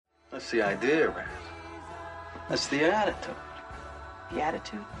That's the idea, Raz. That's the attitude. The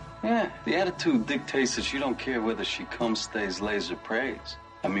attitude? Yeah, the attitude dictates that you don't care whether she comes, stays, lays, or prays.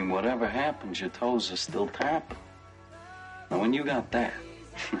 I mean, whatever happens, your toes are still tapping. Now, when you got that,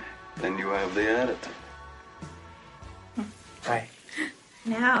 then you have the attitude. Right.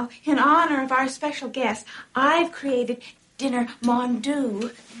 Now, in honor of our special guest, I've created dinner mondieu.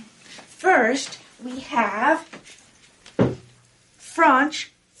 First, we have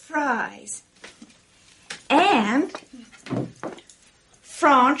French fries and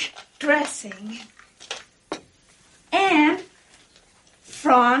French dressing and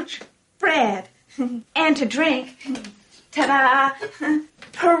French bread. And to drink, ta-da,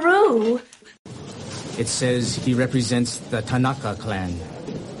 Peru. It says he represents the Tanaka clan.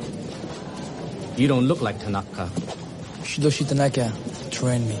 You don't look like Tanaka. Shidoshi Tanaka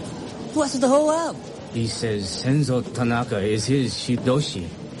trained me. What's the whole up? He says Senzo Tanaka is his Shidoshi.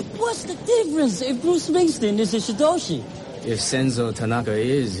 What's the difference if Bruce Springsteen is a Shidoshi? If Senzo Tanaka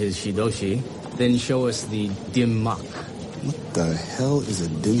is his Shidoshi, then show us the Dimmak. What the hell is a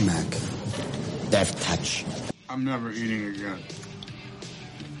Dimmak? Death touch. I'm never eating again.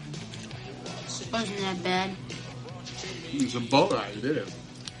 Wasn't that bad? It's a boat ride, did it?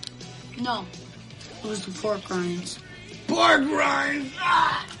 No. It was the pork rinds. Pork rinds!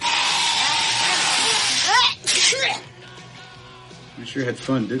 We sure had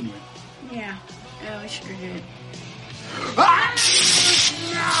fun, didn't we? Yeah. Yeah, we sure did.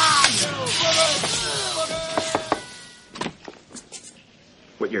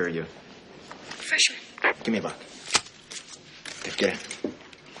 What year are you? Freshman. Give me a buck. Get in.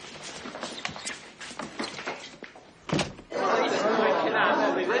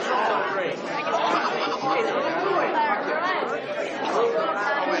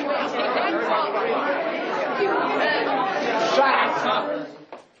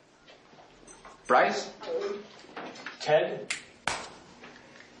 Bryce? Ted?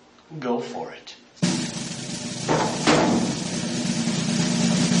 Go for it.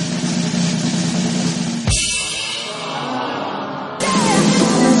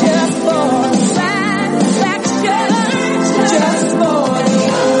 Just for satisfaction. Just for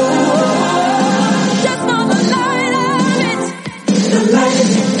the light of it. The light of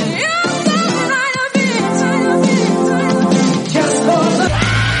it. Just for the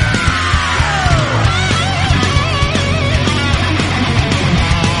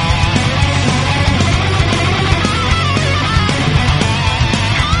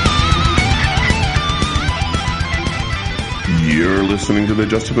You're listening to the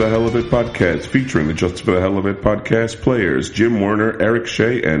Just for the Hell of It podcast, featuring the Just for the Hell of It podcast players, Jim Warner, Eric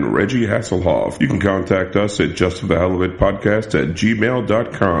Shea, and Reggie Hasselhoff. You can contact us at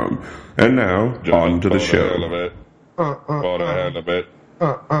justforthehellofit@gmail.com. And now, just on to the show. Hell of it. For the hell of it.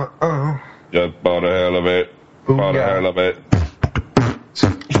 Just for the hell of it. For the hell of it.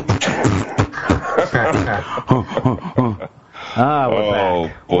 We're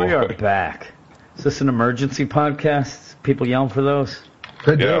back. Boy. We are back. Is this an emergency podcast? People yelling for those?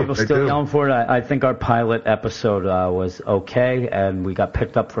 They do. People still yelling for it? I think our pilot episode was okay, and we got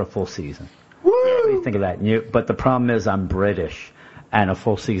picked up for a full season. Woo! What do you think of that? But the problem is I'm British, and a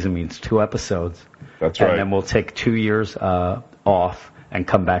full season means 2 episodes. That's right. And then we'll take 2 years off and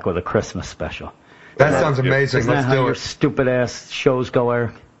come back with a Christmas special. That sounds amazing. Isn't that Let's how do your it. stupid-ass shows go,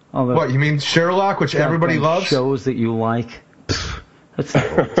 Eric? What, you mean Sherlock, which everybody loves? Shows that you like? That's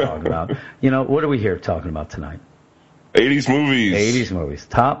not what we're talking about. What are we here talking about tonight? 80s movies. 80s movies.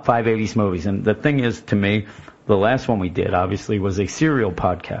 Top 5 80s movies. And the thing is, to me, the last one we did, obviously, was a cereal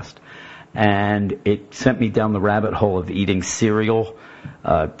podcast. And it sent me down the rabbit hole of eating cereal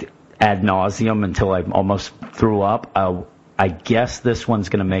ad nauseum until I almost threw up. I guess this one's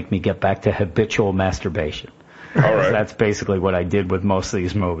going to make me get back to habitual masturbation. All right. That's basically what I did with most of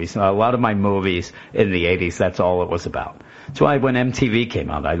these movies. A lot of my movies in the 80s, that's all it was about. That's why when MTV came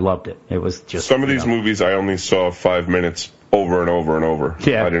out, I loved it. It was just some of these movies I only saw 5 minutes over and over and over.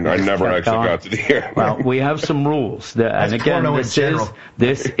 Yeah, I never actually got to the end. Well, we have some rules, and again, this is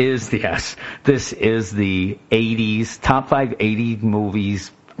the 80s top 5 80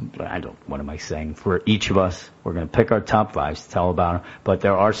 movies. What am I saying? For each of us, we're going to pick our top 5s, tell about them, but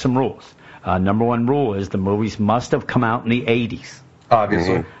there are some rules. Number 1 rule is the movies must have come out in the 80s.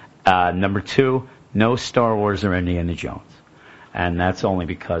 Obviously. Number 2, no Star Wars or Indiana Jones. And that's only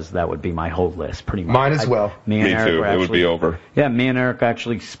because that would be my whole list, pretty much. Mine as well. Me too. It would be over. Yeah, me and Eric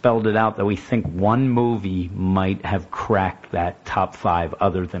actually spelled it out that we think one movie might have cracked that top 5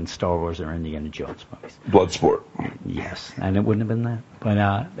 other than Star Wars or Indiana Jones movies. Bloodsport. Yes, and it wouldn't have been that. But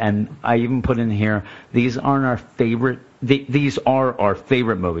and I even put in here, these aren't our favorite. These are our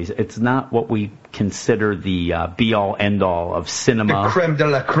favorite movies. It's not what we consider the be-all, end-all of cinema. The creme de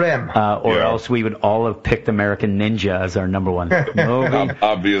la creme. Or else we would all have picked American Ninja as our number one movie.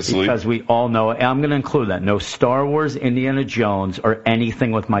 Obviously. Because we all know, and I'm going to include that, no Star Wars, Indiana Jones, or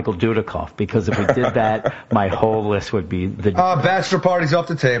anything with Michael Dudikoff. Because if we did that, my whole list would be the... Bachelor Party's off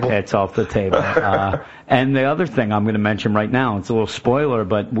the table. It's off the table. And the other thing I'm going to mention right now, it's a little spoiler,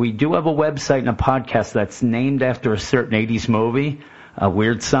 but we do have a website and a podcast that's named after a certain 80s movie,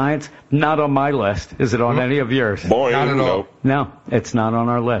 Weird Science. Not on my list. Is it on any of yours? Boy, not at all. No, it's not on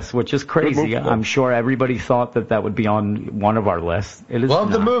our list, which is crazy. I'm sure everybody thought that would be on one of our lists. It is Love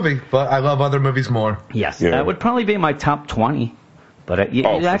not. the movie, but I love other movies more. Yes, that would probably be my top 20, but you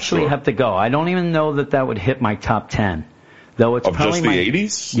actually have to go. I don't even know that would hit my top 10, though it's of probably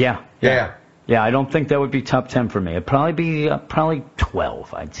just the 80s? Yeah. Yeah, I don't think that would be top 10 for me. It'd probably be probably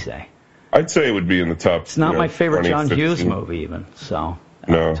 12, I'd say. I'd say it would be in the top. It's not my favorite 20, John 15. Hughes movie, even. So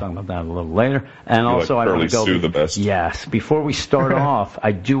no. I'll talk about that a little later. And also, I want to go. Sue the best. Yes. Before we start off,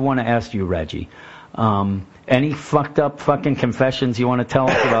 I do want to ask you, Reggie. Any fucked up fucking confessions you want to tell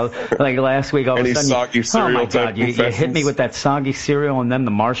us about? Like last week, all of a sudden, soggy cereal oh my God, you hit me with that soggy cereal, and then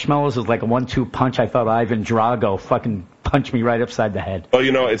the marshmallows was like a 1-2 punch. I thought Ivan Drago fucking punched me right upside the head. Well,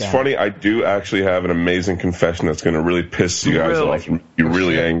 it's funny. I do actually have an amazing confession that's going to really piss you guys off and be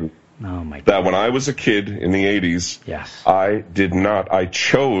really angry. Oh my God. That when I was a kid in the 80s, I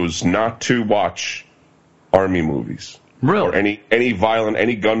chose not to watch Army movies. Really? Or any violent,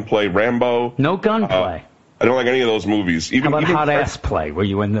 any gunplay, Rambo. No gunplay. I don't like any of those movies. How about hot ass play? Were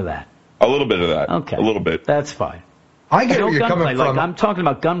you into that? A little bit of that. Okay. A little bit. That's fine. I get where you're coming from. Like, I'm talking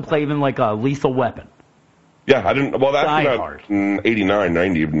about gunplay, even like a Lethal Weapon. Yeah, I didn't. Well, that's about 89,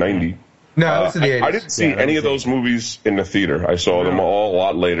 90. No, it's in the 80s. I didn't see any of those movies in the theater. I saw them all a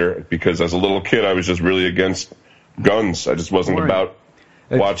lot later because as a little kid, I was just really against guns. I just wasn't about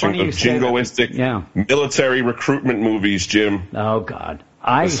watching the jingoistic military recruitment movies, Jim. Oh, God.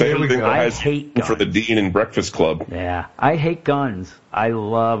 I hate guns. For the Dean and Breakfast Club. Yeah, I hate guns. I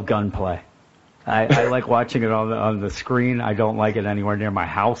love gunplay. I like watching it on the screen. I don't like it anywhere near my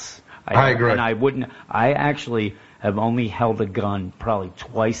house. I agree. And I actually have only held a gun probably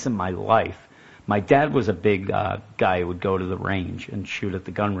twice in my life. My dad was a big guy who would go to the range and shoot at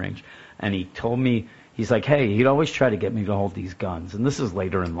the gun range. And he told me, he's like, hey, he'd always try to get me to hold these guns. And this is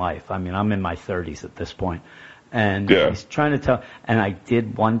later in life. I mean, I'm in my 30s at this point. And he's trying to tell, and I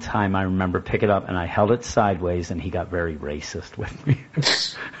did one time, I remember, pick it up, and I held it sideways, and he got very racist with me.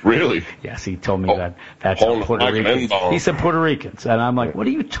 Really? Yes, he told me that's how Puerto Ricans. He said Puerto Ricans, and I'm like, what are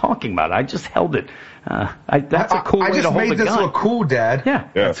you talking about? I just held it. That's a cool way to hold a gun. I just made this look cool, Dad. Yeah,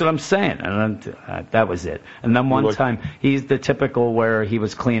 that's what I'm saying, and then, that was it. And then one time, he's the typical where he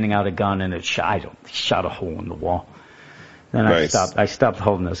was cleaning out a gun, and he shot a hole in the wall. Then I stopped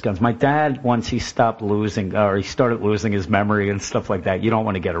holding those guns. My dad, once he stopped losing, or he started losing his memory and stuff like that, you don't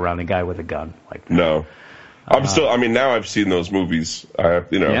want to get around a guy with a gun like that. No. I'm still, now I've seen those movies. I've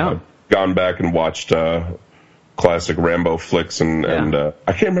gone back and watched classic Rambo flicks, and I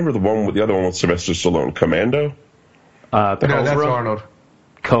can't remember the other one with Sylvester Stallone, Commando? No, that's Arnold.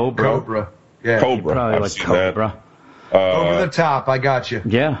 Cobra. Yeah. Cobra. Probably I've like seen Cobra. Over the Top, I got you.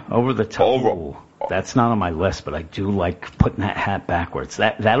 Yeah, Over the Top. That's not on my list, but I do like putting that hat backwards.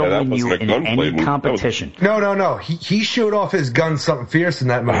 That'll win you in any competition. No. He showed off his gun something fierce in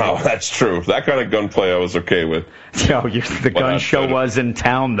that movie. Oh, that's true. That kind of gunplay I was okay with. Yo, the gun show was in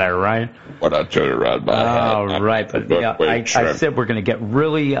town there, right? When I turned around my head. Oh, right. But I said we're going to get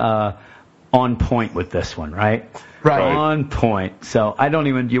really on point with this one, right? Right. On point. So I don't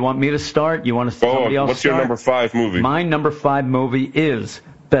even. Do you want me to start? You want somebody else? What's your number 5 movie? My number 5 movie is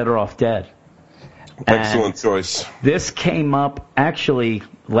Better Off Dead. Excellent choice. This came up actually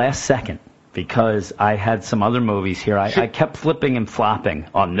last second because I had some other movies here. I kept flipping and flopping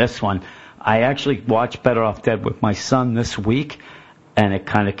on this one. I actually watched Better Off Dead with my son this week, and it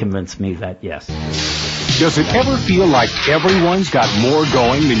kind of convinced me that yes. Does it ever feel like everyone's got more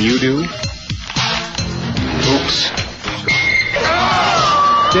going than you do? Oops.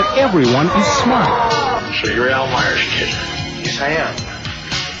 That everyone is smart. So you're Al Myers' kid? Yes, I am.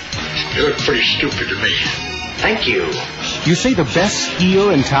 You look pretty stupid to me. Thank you. You say the best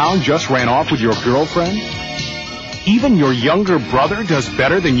skier in town just ran off with your girlfriend? Even your younger brother does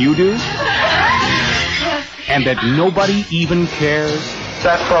better than you do? And that nobody even cares?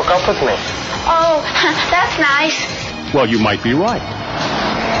 That broke up with me. Oh, that's nice. Well, you might be right.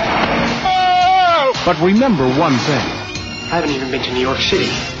 But remember one thing. I haven't even been to New York City.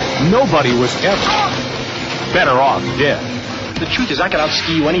 Nobody was ever better off dead. The truth is, I can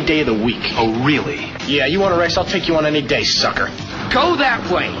outski you any day of the week. Oh, really? Yeah, you want a race? I'll take you on any day, sucker. Go that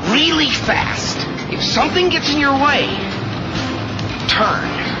way, really fast. If something gets in your way, turn.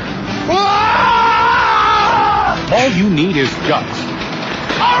 All you need is guts.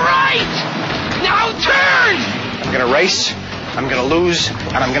 All right! Now turn! I'm gonna race, I'm gonna lose,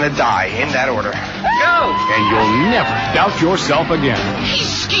 and I'm gonna die, in that order. Go! And you'll never doubt yourself again. He's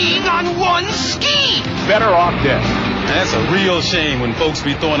skiing on one ski! Better off dead. That's a real shame when folks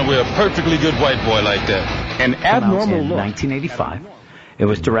be throwing away a perfectly good white boy like that. An abnormal look. 1985. It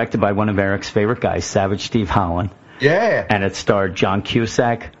was directed by one of Eric's favorite guys, Savage Steve Holland. Yeah. And it starred John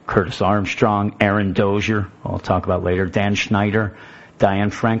Cusack, Curtis Armstrong, Aaron Dozier, I'll talk about later, Dan Schneider, Diane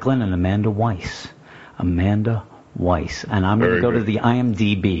Franklin, and Amanda Weiss. Amanda Weiss. And I'm going to go to the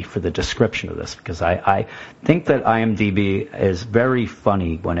IMDb for the description of this, because I think that IMDb is very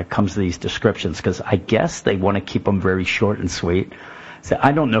funny when it comes to these descriptions, because I guess they want to keep them very short and sweet. So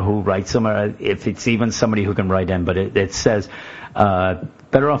I don't know who writes them, or if it's even somebody who can write in, but it says,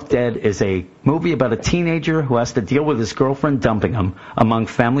 Better Off Dead is a movie about a teenager who has to deal with his girlfriend dumping him among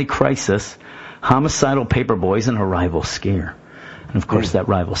family crisis, homicidal paperboys, and a rival skier. And, of course, that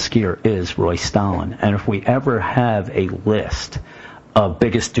rival skier is Roy Stalin. And if we ever have a list of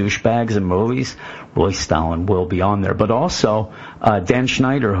biggest douchebags in movies, Roy Stalin will be on there. But also, Dan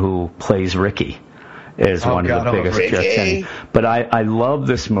Schneider, who plays Ricky, is one of the biggest jerks. But I love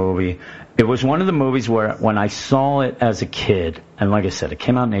this movie. It was one of the movies where when I saw it as a kid, and like I said, it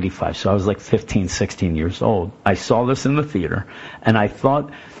came out in 85, so I was like 15, 16 years old. I saw this in the theater, and I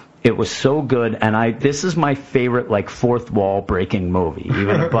thought it was so good, and this is my favorite, like, fourth wall breaking movie,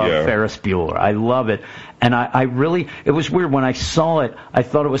 even above Ferris Bueller. I love it. And I really, it was weird. When I saw it, I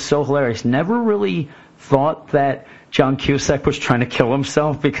thought it was so hilarious. Never really thought that John Cusack was trying to kill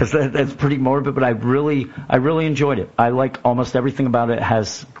himself, because that's pretty morbid, but I really enjoyed it. I like almost everything about it. It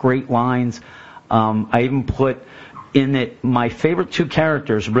has great lines. I even put in it, my favorite two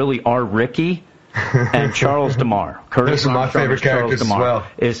characters really are Ricky and Charles DeMar. Those are my favorite characters as well.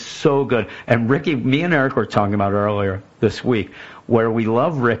 Is so good. And Ricky, me and Eric were talking about earlier this week, where we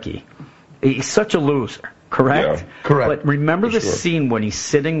love Ricky. He's such a loser, correct? Yeah, correct. But remember the scene when he's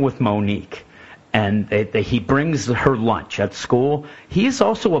sitting with Monique, and he brings her lunch at school. He is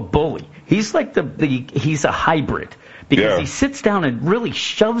also a bully. He's like he's a hybrid, because he sits down and really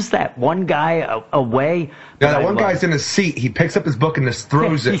shoves that one guy away. Yeah, that one guy's in his seat. He picks up his book and just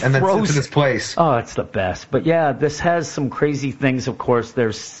throws it, and then sits in his place. Oh, it's the best. But yeah, this has some crazy things. Of course,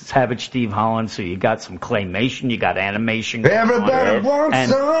 there's Savage Steve Holland, so you got some claymation, you got animation. Everybody wants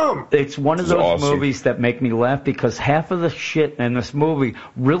some. It's one of those movies that make me laugh, because half of the shit in this movie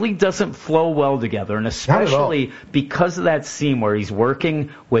really doesn't flow well together, and especially because of that scene where he's working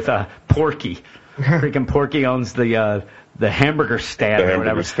with a Porky. Freaking Porky owns the hamburger stand or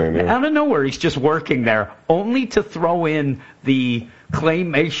whatever. Out of nowhere, he's just working there, only to throw in the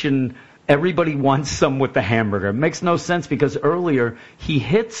claymation, everybody wants some with the hamburger. It makes no sense, because earlier he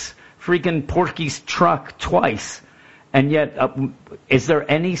hits freaking Porky's truck twice. And yet, is there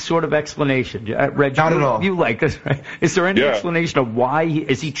any sort of explanation? Reg, not at all. You like this, right? Is there any explanation of why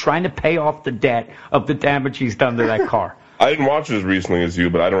is he trying to pay off the debt of the damage he's done to that car? I didn't watch it as recently as you,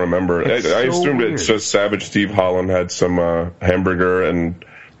 but I don't remember. I assumed it's just Savage Steve Holland had some hamburger and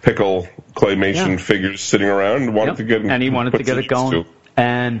pickle claymation figures sitting around and wanted to get and he wanted to get it going.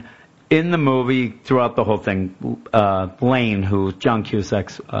 And in the movie, throughout the whole thing, Lane, who's John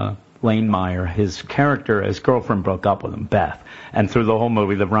Cusack's Lane Meyer, his character, his girlfriend broke up with him, Beth. And through the whole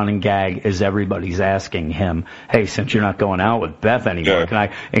movie, the running gag is everybody's asking him, hey, since you're not going out with Beth anymore, can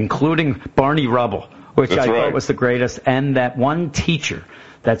I, including Barney Rubble, which I thought was the greatest, and that one teacher,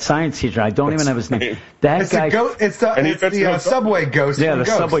 that science teacher, I don't even have his name. That guy, it's the subway ghost. Yeah, the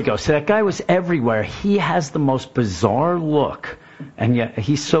subway ghost. That guy was everywhere. He has the most bizarre look, and yet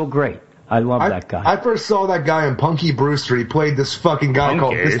he's so great. I love that guy. I first saw that guy in Punky Brewster. He played this fucking guy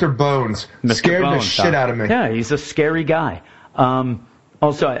called Mr. Bones. Scared the shit out of me. Yeah, he's a scary guy.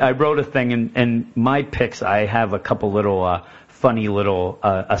 Also, I wrote a thing in my picks. I have a couple little funny little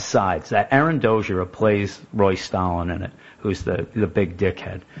asides. Aaron Dozier plays Roy Stalin in it, who's the big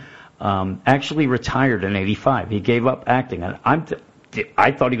dickhead. Actually retired in '85. He gave up acting, and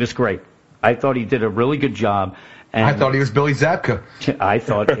I thought he was great. I thought he did a really good job. And I thought he was Billy Zabka. I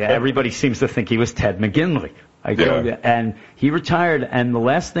thought everybody seems to think he was Ted McGinley. And he retired, and the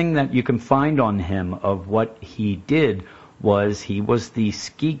last thing that you can find on him of what he did was he was the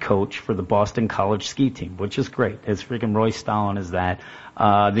ski coach for the Boston College ski team, which is great. It's freaking Roy Stalin is that.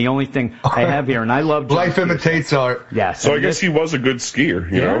 The only thing I have here, and I love Life imitates art. Yeah. So I guess he was a good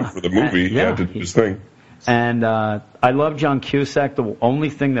skier, you know, for the movie. Did his thing. And I love John Cusack. The only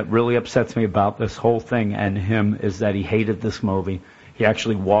thing that really upsets me about this whole thing and him is that he hated this movie. He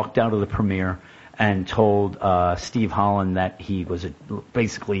actually walked out of the premiere and told Steve Holland that he was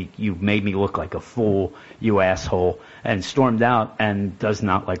basically, you made me look like a fool, you asshole, and stormed out and does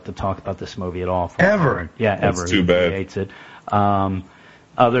not like to talk about this movie at all. Ever. Yeah, ever. That's too bad. He hates it.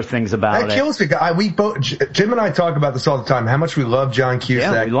 Other things about that kills me. We both, Jim and I talk about this all the time. How much we love John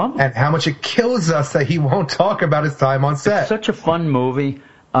Cusack, yeah, we love him. And how much it kills us that he won't talk about his time on set. It's such a fun movie.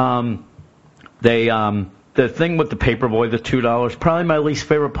 The thing with the Paperboy, the $2, probably my least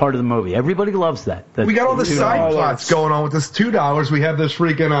favorite part of the movie. Everybody loves that. We got all the side plots going on with this $2. We have this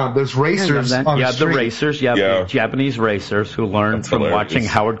freaking those racers on the street. The racers. You have the Japanese racers who learn from watching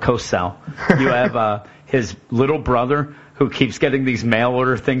Howard Cosell. You have his little brother who keeps getting these mail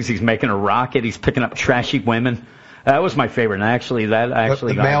order things. He's making a rocket. He's picking up trashy women. That was my favorite. And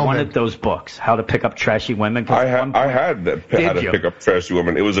I wanted those books, How to Pick Up Trashy Women. I had How to Pick Up Trashy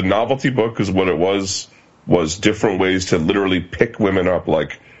Women. It was a novelty book because what it was different ways to literally pick women up,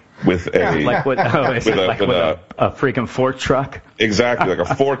 like with a freaking fork truck. Exactly, like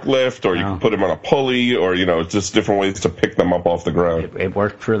a forklift, or you can put them on a pulley, or just different ways to pick them up off the ground. It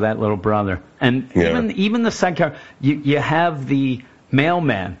worked for that little brother, and even the side character. You have the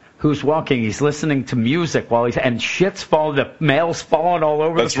mailman who's walking. He's listening to music while the mail's falling all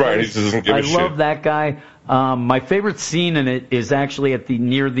over. That's the place. Right. He just doesn't give a shit. I love that guy. My favorite scene in it is actually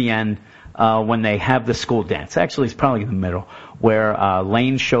near the end. When they have the school dance. Actually, it's probably in the middle, where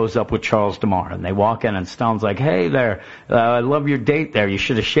Lane shows up with Charles DeMar, and they walk in, and Stallone's like, hey there, I love your date there. You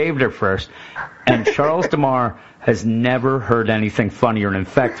should have shaved her first. And Charles DeMar has never heard anything funnier. And in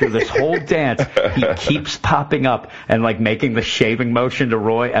fact, through this whole dance, he keeps popping up and like making the shaving motion to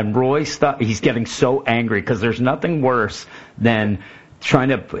Roy. And Roy, he's getting so angry because there's nothing worse than trying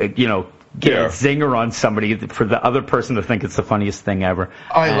to, get a zinger on somebody for the other person to think it's the funniest thing ever.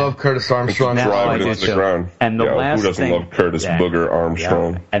 I love Curtis Armstrong. Drive it into the ground. And the last who doesn't love Curtis Booger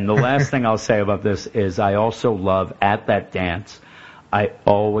Armstrong? Yeah. And the last thing I'll say about this is I also love at that dance. I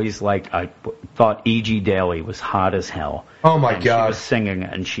thought E.G. Daly was hot as hell. Oh my God!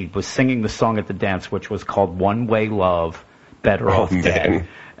 She was singing the song at the dance, which was called "One Way Love." Better Off Dead.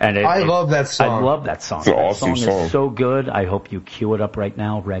 And I love that song. I love that song. It's an awesome song. Is so good. I hope you cue it up right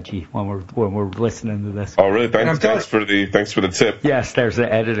now, Reggie, when we're listening to this. Oh, really? Thanks for the tip. Yes, there's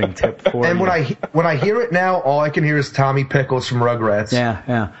the editing tip for and you. when I hear it now, all I can hear is Tommy Pickles from Rugrats.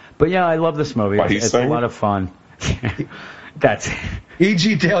 Yeah. But yeah, I love this movie. It's a lot of fun. That's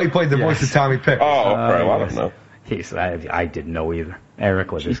E.G. Daly played the voice of Tommy Pickles. Oh, right. I don't know. I didn't know either.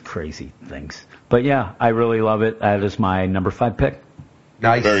 Eric with his crazy things. But yeah, I really love it. That is my number 5 pick.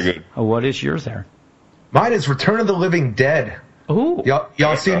 Nice. Very good. What is yours, Eric? Mine is Return of the Living Dead. Ooh.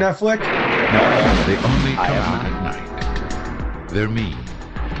 Y'all seen that flick? No. They only come out at night. They're mean,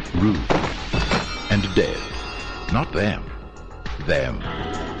 rude, and dead. Not them. Them.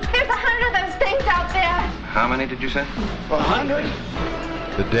 There's 100 of those things out there. How many did you say?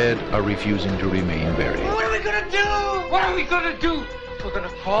 100. The dead are refusing to remain buried. What are we gonna do? What are we gonna do? We're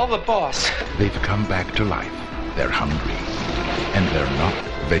gonna call the boss. They've come back to life. They're hungry. And they're not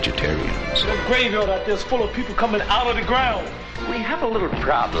vegetarians. The graveyard out there is full of people coming out of the ground. We have a little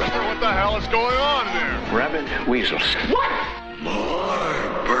problem. What the hell is going on there? Rabbit weasels. What?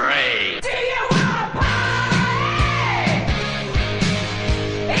 More brains. Do you want to party?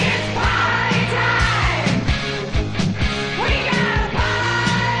 It's party time. We got a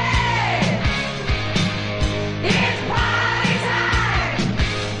party. It's party time.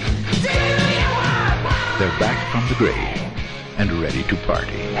 Do you want to party? They're back from the grave and ready to party.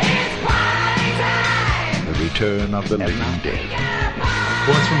 It's party time. The Return of the Living Dead.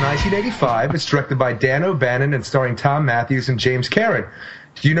 Well, it's from 1985. It's directed by Dan O'Bannon and starring Tom Matthews and James Karen.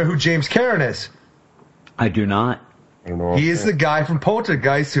 Do you know who James Karen is? I do not. He is the guy from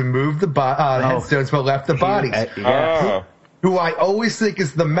Poltergeist who moved the headstones but left the bodies. Who I always think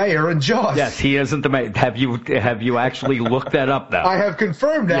is the mayor in Jaws. Yes, he isn't the mayor. Have you actually looked that up now? I have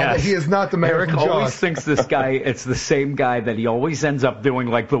confirmed now that he is not the mayor Eric from Jaws. always thinks this guy, it's the same guy that he always ends up doing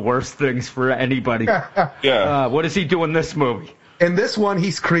like the worst things for anybody. Yeah. What does he do in this movie? In this one,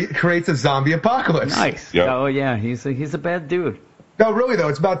 he creates a zombie apocalypse. Nice. Yep. Oh, yeah, he's a bad dude. No, really, though.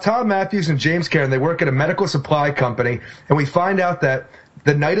 It's about Tom Matthews and James Karen. They work at a medical supply company, and we find out that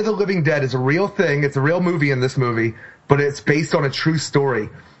the Night of the Living Dead is a real thing. It's a real movie in this movie, but it's based on a true story.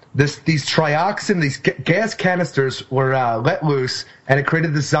 These trioxin, these gas canisters were let loose, and it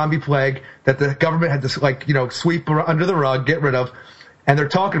created this zombie plague that the government had to, sweep under the rug, get rid of. and they're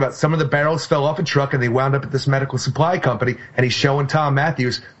talking about some of the barrels fell off a truck and they wound up at this medical supply company, and he's showing Tom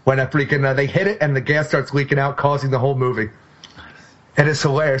Matthews when they hit it and the gas starts leaking out, causing the whole movie. And it's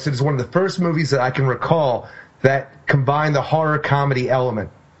hilarious. It is one of the first movies that I can recall that combined the horror comedy element.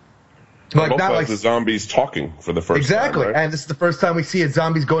 Like not like the zombies talking for the first time, right? And this is the first time we see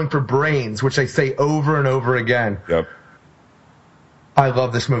zombies going for brains, which they say over and over again. Yep. I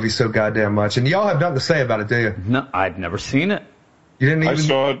love this movie so goddamn much. And y'all have nothing to say about it, do you? No, I've never seen it. You didn't even... I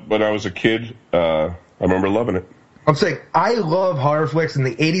saw it when I was a kid. I remember loving it. I'm saying, I love horror flicks, and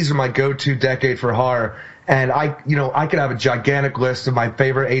the 80s are my go-to decade for horror. And I could have a gigantic list of my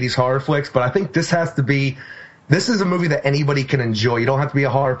favorite 80s horror flicks, but I think this has to be... This is a movie that anybody can enjoy. You don't have to be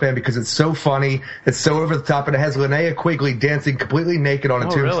a horror fan because it's so funny, it's so over the top, and it has Linnea Quigley dancing completely naked on a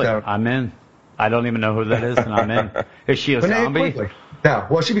tombstone. Really? I'm in. I don't even know who that is, and I'm in. Is she a Linnea zombie? Quigley. No.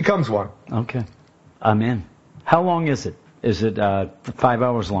 Well, she becomes one. Okay. I'm in. How long is it? Is it 5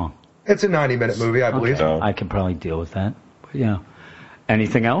 hours long? It's a 90-minute movie, I believe. Okay. I can probably deal with that. But, yeah.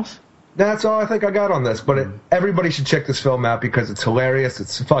 Anything else? That's all I think I got on this, but everybody should check this film out because it's hilarious,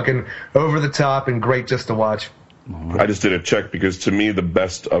 it's fucking over the top, and great just to watch. I just did a check because to me the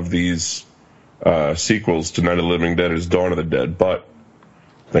best of these sequels to Night of the Living Dead is Dawn of the Dead, but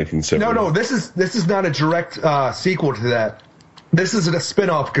 1970. No, this is not a direct sequel to that. This is a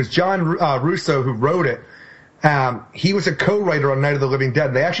spin-off because John Russo, who wrote it, he was a co-writer on Night of the Living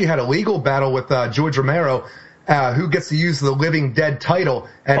Dead. They actually had a legal battle with George Romero, who gets to use the Living Dead title,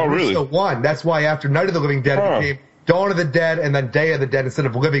 and Russo won. That's why after Night of the Living Dead it became Dawn of the Dead and then Day of the Dead instead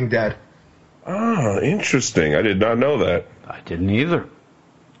of Living Dead. Ah, interesting. I did not know that. I didn't either.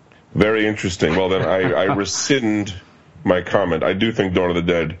 Very interesting. Well, then I rescind my comment. I do think Dawn of the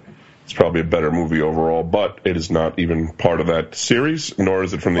Dead is probably a better movie overall, but it is not even part of that series, nor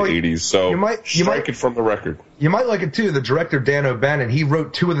is it from the 80s. So strike it from the record. You might like it, too. The director, Dan O'Bannon, he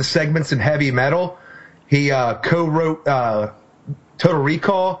wrote 2 of the segments in Heavy Metal. He co-wrote Total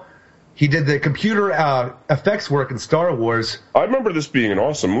Recall. He did the computer effects work in Star Wars. I remember this being an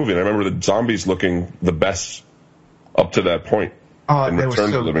awesome movie, and I remember the zombies looking the best up to that point. Oh, they were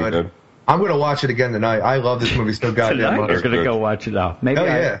so good. I'm going to watch it again tonight. I love this movie so goddamn much. You're going to go watch it out. Maybe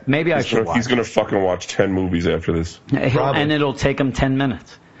I should watch it. He's going to fucking watch 10 movies after this. And it'll take him 10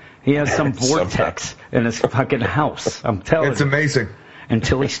 minutes. He has some vortex in his fucking house. I'm telling you. It's amazing.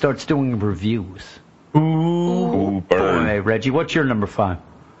 Until he starts doing reviews. Ooh, burn. Hey, Reggie, what's your number 5?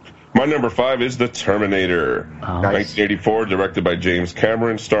 My number 5 is The Terminator. 1984, directed by James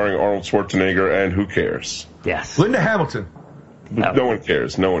Cameron, starring Arnold Schwarzenegger, and who cares? Yes. Linda Hamilton. No one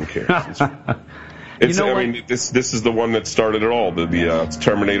cares. No one cares. This is the one that started it all, the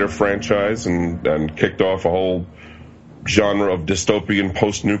Terminator franchise, and kicked off a whole genre of dystopian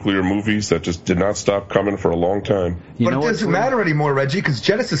post-nuclear movies that just did not stop coming for a long time. But it doesn't matter anymore, Reggie, because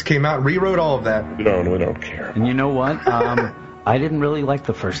Genesis came out and rewrote all of that. We don't care. And you know what? I didn't really like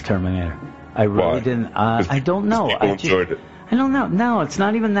the first Terminator. I really didn't. I don't know. People enjoyed it. I don't know. No, it's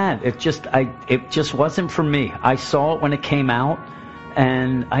not even that. It just wasn't for me. I saw it when it came out,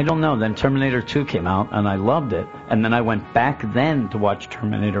 and I don't know. Then Terminator 2 came out, and I loved it. And then I went back then to watch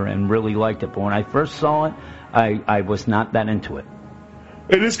Terminator and really liked it. But when I first saw it, I was not that into it.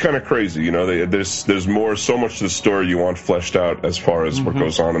 It is kind of crazy, you know. There's so much to the story you want fleshed out as far as what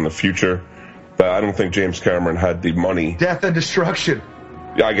goes on in the future. I don't think James Cameron had the money. Death and destruction.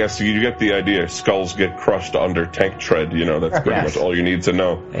 Yeah, I guess you get the idea. Skulls get crushed under tank tread. You know, that's pretty much all you need to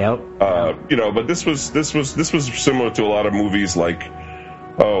know. Yep. But this was similar to a lot of movies like,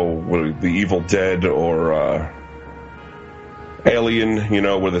 The Evil Dead or Alien. You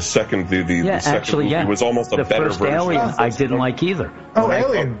know, where the second movie was almost a better version. Alien, I didn't like either.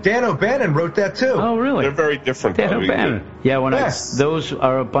 Alien. Dan O'Bannon wrote that too. Oh, really? They're very different. Dan O'Bannon. Yeah, those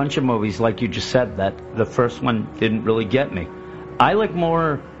are a bunch of movies, like you just said, that the first one didn't really get me. I like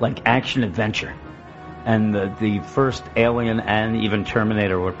more like action adventure, and the first Alien and even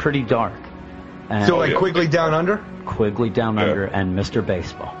Terminator were pretty dark. And so like Quigley Down Under? Quigley Down Under and Mr.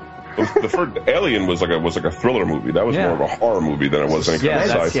 Baseball. The first Alien was like a thriller movie. That was more of a horror movie than it was any kind of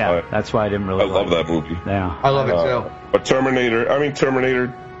sci-fi. Yeah, that's why I didn't really. I love that movie. Yeah, I love it too. But Terminator,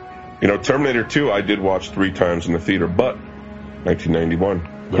 Terminator 2, I did watch 3 times in the theater, but 1991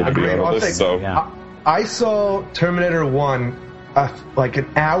 couldn't be on the list. So I saw Terminator 1 like an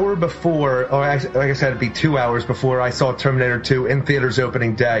hour before, or like I said, it'd be 2 hours before I saw Terminator 2 in theaters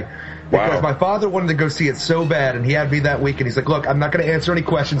opening day. Because my father wanted to go see it so bad, and he had me that week, and he's like, look, I'm not going to answer any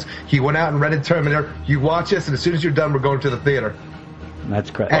questions. He went out and rented Terminator. You watch this, and as soon as you're done, we're going to the theater.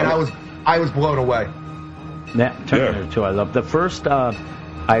 That's correct. And I was blown away. Yeah, Terminator 2, I love. The first, I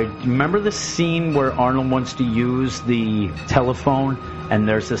remember the scene where Arnold wants to use the telephone, and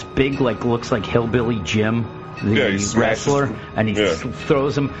there's this big, like, looks like Hillbilly Jim, the wrestler, and he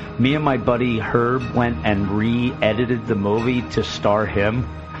throws him. Me and my buddy Herb went and re-edited the movie to star him.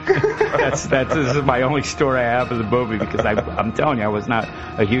 This is my only story I have of the movie, because I'm telling you, I was not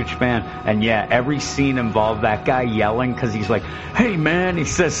a huge fan. And yeah, every scene involved that guy yelling, because he's like, "Hey man," he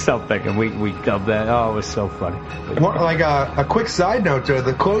says something, and we dubbed that. Oh, it was so funny. Well, like a quick side note, though,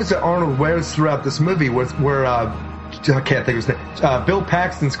 the clothes that Arnold wears throughout this movie were I can't think of his name. Bill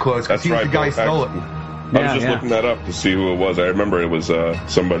Paxton's clothes, because he was the guy who stole it. I was just looking that up to see who it was. I remember it was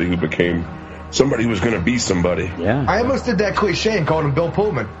somebody who became somebody who was going to be somebody. Yeah. I almost did that cliche and called him Bill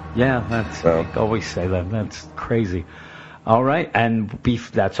Pullman. Yeah, I always say that. That's crazy. All right, and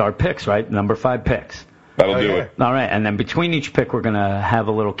that's our picks, right? Number 5 picks. That'll do it. All right, and then between each pick, we're going to have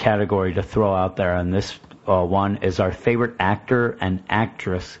a little category to throw out there, and this one is our favorite actor and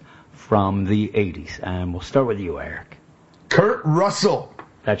actress from the 80s. And we'll start with you, Eric. Kurt Russell.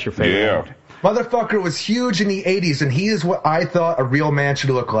 That's your favorite actor. Motherfucker was huge in the 80s, and he is what I thought a real man should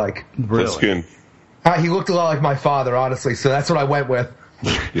look like. Really? Skin. He looked a lot like my father, honestly, so that's what I went with.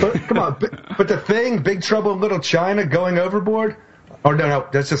 But, come on, but the thing, Big Trouble in Little China, Going Overboard? Oh, no,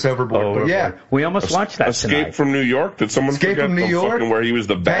 that's just Overboard. But yeah. We almost watched that Escape tonight. from New York? Did someone Escape forget from New York? Fucking where he was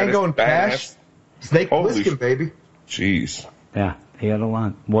the baddest? Tango and Cash? Snake Plissken, baby. Jeez. Yeah, he had a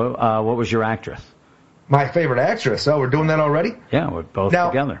lot. What was your actress? My favorite actress. Oh, we're doing that already? Yeah, we're both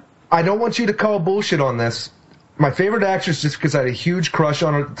together. I don't want you to call bullshit on this. My favorite actress, just because I had a huge crush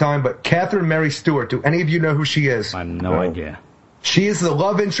on her at the time, but Catherine Mary Stewart. Do any of you know who she is? I have no idea. She is the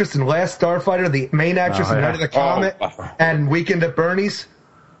love interest in Last Starfighter, the main actress in Night of the Comet, and Weekend at Bernie's.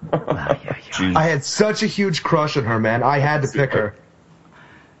 I had such a huge crush on her, man. I had to pick her.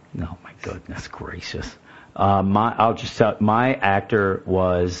 No, my goodness gracious. I'll just tell my actor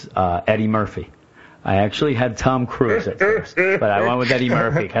was Eddie Murphy. I actually had Tom Cruise at first, but I went with Eddie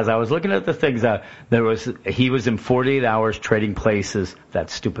Murphy because I was looking at the things that he was in 48 Hours, Trading Places, that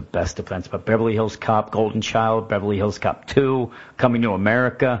stupid Best Defense, but Beverly Hills Cop, Golden Child, Beverly Hills Cop 2, Coming to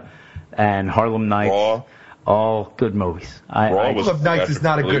America, and Harlem Nights. Raw. All good movies. Harlem Nights is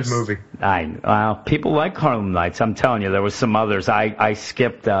not a good movie. People like Harlem Nights. I'm telling you, there was some others. I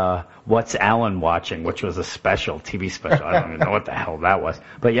skipped What's Alan Watching, which was a TV special. I don't even know what the hell that was.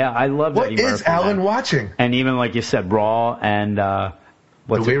 But yeah, I loved Eddie Murphy. What is Alan watching? And even like you said, Raw and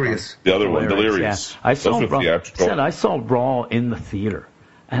Delirious. The other one, Delirious. Yeah. I saw Raw in the theater.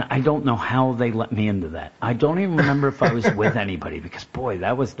 And I don't know how they let me into that. I don't even remember if I was with anybody because boy,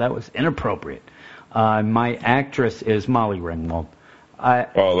 that was inappropriate. My actress is Molly Ringwald.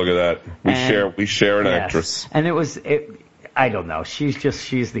 Oh, look at that. We share an actress. And I don't know. She's the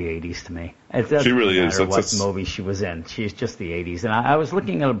 80s to me. She really is. What movie she was in. She's just the 80s. And I was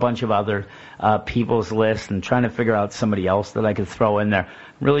looking at a bunch of other people's lists and trying to figure out somebody else that I could throw in there.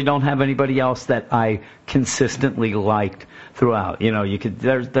 Really don't have anybody else that I consistently liked throughout. You know,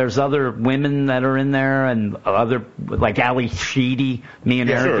 there's other women that are in there and other, like Ali Sheedy. Me and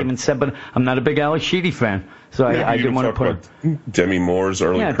Eric even said, but I'm not a big Ali Sheedy fan. So I didn't want to put her. Demi Moore's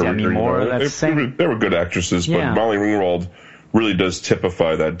early career. Demi Moore. They were good actresses, but Molly Ringwald really does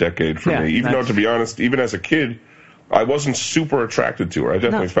typify that decade for me. Even though, to be honest, even as a kid, I wasn't super attracted to her. I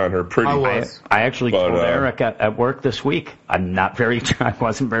definitely found her pretty. I actually told Eric at work this week, I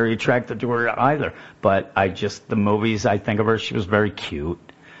wasn't very attracted to her either. But the movies I think of her, she was very cute.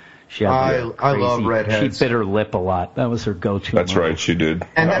 She had I love redheads. She bit her lip a lot. That was her go-to. That's right, she did.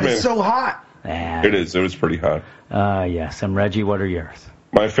 And that is so hot. It is. It was pretty hot. Yes. And Reggie, what are yours?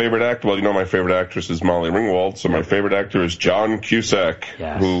 My favorite actor, my favorite actress is Molly Ringwald, so my favorite actor is John Cusack,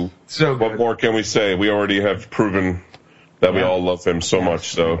 who, what more can we say? We already have proven that we all love him so much,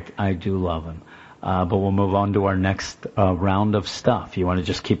 so. I do love him. But we'll move on to our next round of stuff. You want to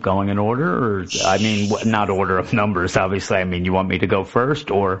just keep going in order, or, not order of numbers, obviously. You want me to go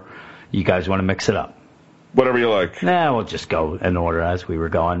first, or you guys want to mix it up? Whatever you like. Nah, we'll just go in order as we were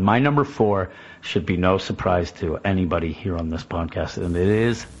going. My number 4 should be no surprise to anybody here on this podcast, and it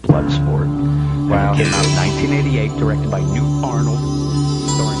is Bloodsport. Wow. It came out in 1988, directed by Newt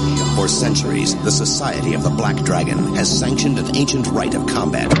Arnold. For centuries, the Society of the Black Dragon has sanctioned an ancient rite of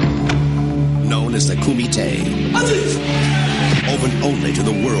combat, known as the Kumite. Open only to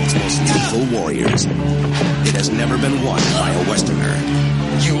the world's most lethal warriors. It has never been won by a Westerner.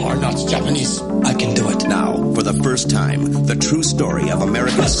 You are not Japanese. I can do it. Now, for the first time, the true story of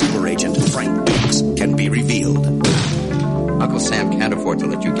American super agent Frank Dukes can be revealed. Uncle Sam can't afford to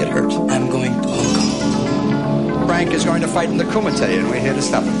let you get hurt. I'm going to Hong Kong. Frank is going to fight in the Kumite, and we're here to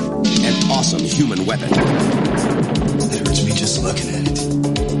stop him. An awesome human weapon. It hurts me just looking at it.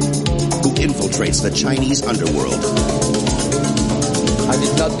 Who infiltrates the Chinese underworld.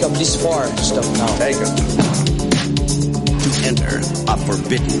 did not come this far to stop now. Take it. To enter a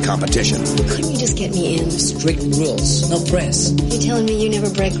forbidden competition. Couldn't you just get me in? Strict rules, no press. You telling me you never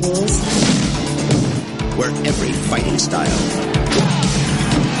break rules? Where every fighting style,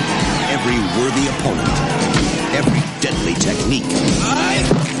 every worthy opponent, every deadly technique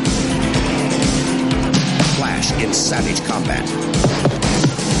clash in savage combat.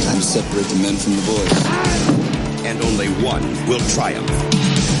 Time to separate the men from the boys. And only one will triumph.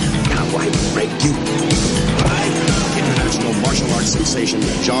 Now I break you. International martial arts sensation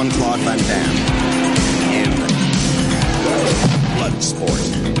Jean-Claude Van Damme in Bloodsport,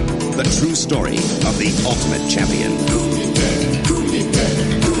 the true story of the ultimate champion.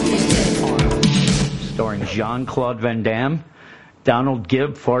 Starring Jean-Claude Van Damme, Donald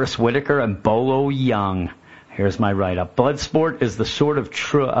Gibb, Forrest Whitaker, and Bolo Young. Here's my write-up. Bloodsport is the sort of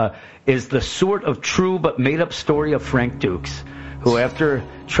true but made-up story of Frank Dukes, who, after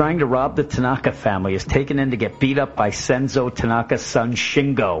trying to rob the Tanaka family, is taken in to get beat up by Senzo Tanaka's son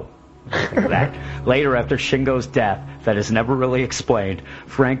Shingo. That. Later, after Shingo's death, that is never really explained,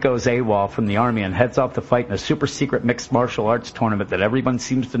 Frank goes AWOL from the army and heads off to fight in a super-secret mixed martial arts tournament that everyone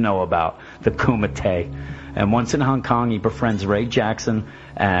seems to know about, the Kumite. And once in Hong Kong, he befriends Ray Jackson,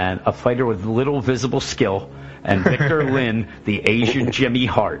 and a fighter with little visible skill, and Victor Lin, the Asian Jimmy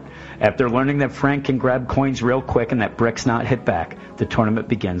Hart. After learning that Frank can grab coins real quick and that bricks not hit back, the tournament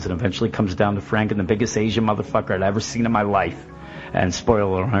begins and eventually comes down to Frank and the biggest Asian motherfucker I'd ever seen in my life. And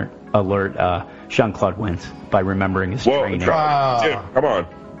spoiler alert, Jean-Claude wins by remembering his training. Dude, come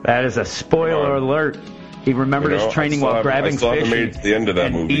on. That is a spoiler alert. He remembered his training while grabbing fish made it to the end of that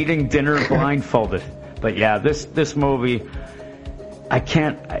and movie. eating dinner blindfolded. But yeah, this movie,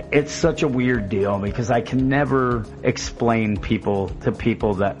 it's such a weird deal because I can never explain to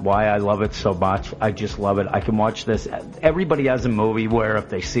people that why I love it so much. I just love it. I can watch this. Everybody has a movie where if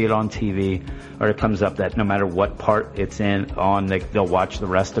they see it on TV or it comes up that no matter what part it's they'll watch the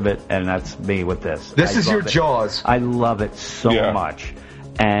rest of it, and that's me with this. This is your Jaws. I love it so much.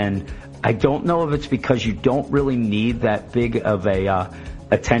 And I don't know if it's because you don't really need that big of a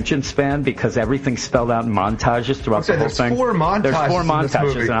attention span because everything's spelled out in montages throughout the whole thing. There's four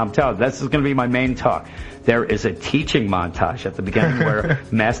montages, and I'm telling you, this is going to be my main talk. There is a teaching montage at the beginning where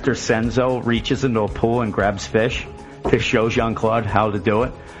Master Senzo reaches into a pool and grabs fish to show Jean-Claude how to do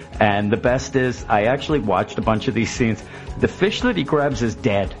it. And the best is, I actually watched a bunch of these scenes. The fish that he grabs is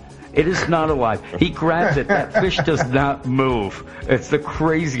dead. It is not alive. He grabs it. That fish does not move. It's the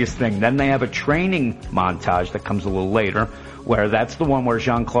craziest thing. Then they have a training montage that comes a little later, where that's the one where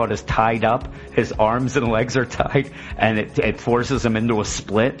Jean-Claude is tied up, his arms and legs are tied, and it forces him into a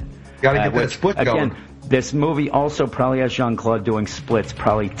split. Gotta get that split going. Again, this movie also probably has Jean-Claude doing splits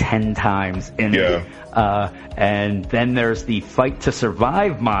probably 10 times in it. And then there's the Fight to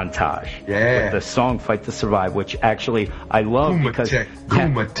Survive montage. Yeah. With the song Fight to Survive, which actually I love because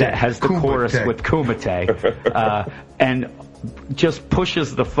that has the chorus with Kumite. And just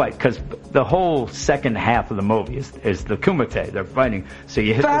pushes the fight because the whole second half of the movie is the Kumite. They're fighting. So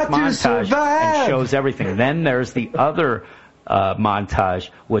you hit this montage and shows everything. Then there's the other montage,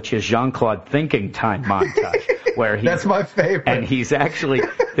 which is Jean-Claude thinking time montage, where that's my favorite. And he's actually,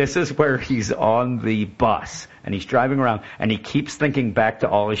 this is where he's on the bus and he's driving around and he keeps thinking back to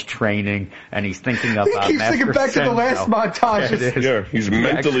all his training and he's thinking about he keeps thinking back to the last montage. Yeah, he's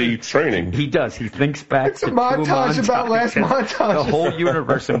mentally training. He does. He thinks back to a montage about last montage. The whole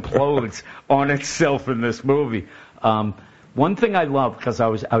universe implodes on itself in this movie. One thing I love, because I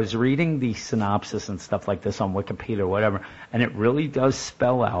was reading the synopsis and stuff like this on Wikipedia or whatever, and it really does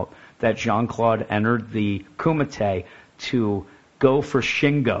spell out that Jean-Claude entered the Kumite to go for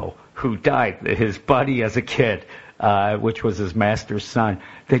Shingo, who died, his buddy as a kid, which was his master's son.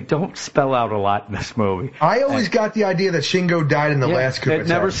 They don't spell out a lot in this movie. I always got the idea that Shingo died in the last Kumite. It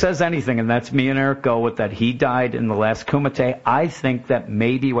never says anything, and that's me and Eric go with that. He died in the last Kumite. I think that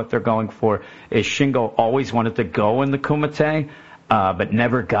maybe what they're going for is Shingo always wanted to go in the Kumite, but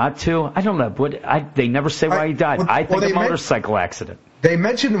never got to. I don't know. They never say why he died. I think a motorcycle accident. They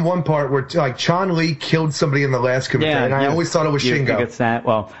mentioned in one part where Chun Li killed somebody in the last Kumite, and I always thought it was Shingo. Think it's that?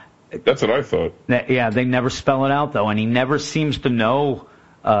 Well, that's what I thought. Yeah, they never spell it out though, and he never seems to know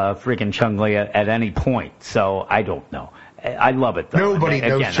freaking Chun Li at any point. So I don't know. I love it though. Nobody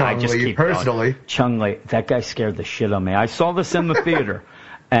knows Chun Li personally. Chun Li, that guy scared the shit out of me. I saw this in the theater.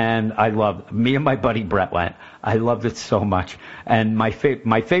 And me and my buddy Brett went. I loved it so much. And my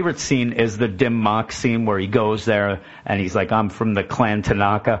favorite scene is the Dim Mak scene where he goes there and he's like, I'm from the clan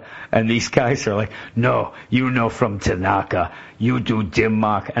Tanaka. And these guys are like, no, from Tanaka. You do Dim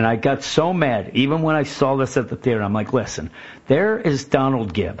Mak. And I got so mad. Even when I saw this at the theater, I'm like, listen, there is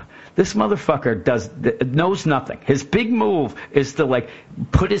Donald Gibb. This motherfucker knows nothing. His big move is to like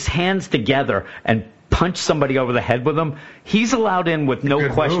put his hands together and punch somebody over the head with them. He's allowed in with no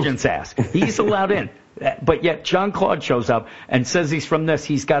questions asked. He's allowed in. But yet Jean-Claude shows up and says he's from this.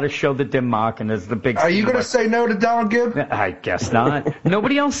 He's got to show the Dim Mak, and there's the big... Are you going to say no to Donald Gibb? I guess not.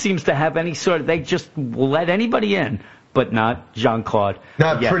 Nobody else seems to have any sort of... They just let anybody in, but not Jean-Claude.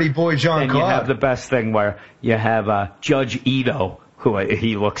 Not pretty boy Jean-Claude. And you have the best thing where you have Judge Ito, who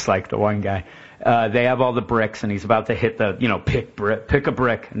he looks like the one guy. They have all the bricks, and he's about to hit the, pick a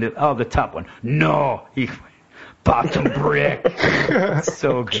brick. And the top one. No! He bottom brick.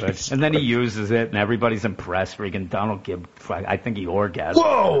 So good. And then he uses it, and everybody's impressed. Freaking Donald Gibb, I think he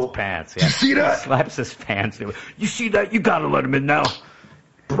orgasmed in his pants. Yeah. You see that? He slaps his pants. You see that? You gotta let him in now,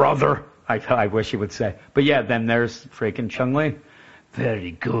 brother. I wish he would say. But yeah, then there's freaking Chung-Li.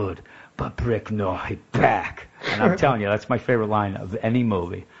 Very good. But Brick, no, he back. And I'm telling you, that's my favorite line of any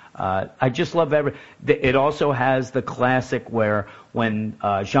movie. I just love it also has the classic where when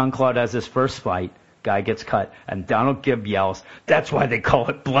Jean-Claude has his first fight, guy gets cut, and Donald Gibb yells, that's why they call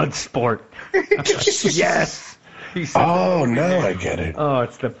it blood sport. Yes! Oh, now I get it. Oh,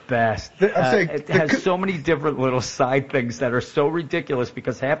 it's the best. It has so many different little side things that are so ridiculous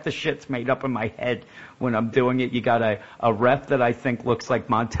because half the shit's made up in my head when I'm doing it. You got a ref that I think looks like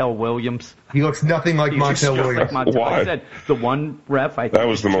Montel Williams. He looks nothing like Montel Williams. Like Why? I said, the one ref, I think that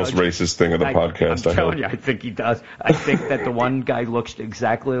was the most racist thing of the podcast. I'm telling you, I think he does. I think that the one guy looks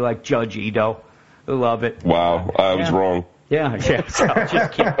exactly like Judge Ito. I love it. Wow, I was wrong. Yeah, so I'll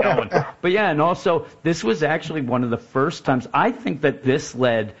just keep going. But yeah, and also, this was actually one of the first times, I think that this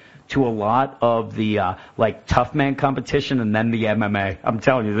led to a lot of the, tough man competition and then the MMA. I'm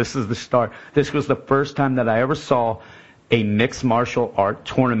telling you, this is the start. This was the first time that I ever saw a mixed martial art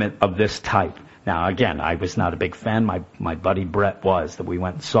tournament of this type. Now, again, I was not a big fan. My buddy Brett was, that we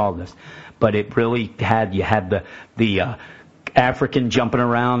went and saw this. But it really you had the African jumping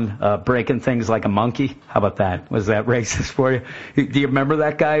around, breaking things like a monkey. How about that? Was that racist for you? Do you remember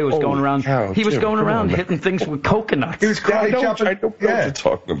that guy who was going around? He was going around hitting things with coconuts. He was karate chopping. I know what you're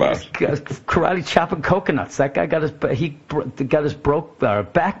talking about. Karate chopping coconuts. That guy got his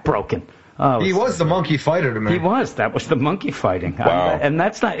back broken. Oh, he was the monkey fighter to me. He was. That was the monkey fighting. Wow. And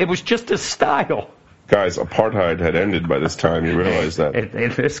that's not. It was just his style. Guys, apartheid had ended by this time. You realize that?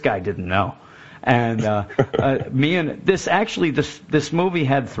 This guy didn't know. And this movie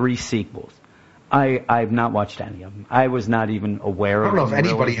had 3 sequels. I've not watched any of them. I was not even aware of them. I don't know if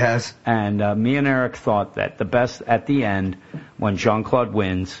anybody has. And me and Eric thought that the best at the end, when Jean-Claude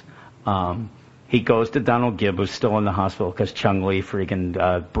wins, he goes to Donald Gibb, who's still in the hospital because Chung-Li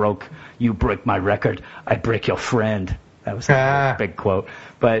freaking break my record, I break your friend. That was a big quote.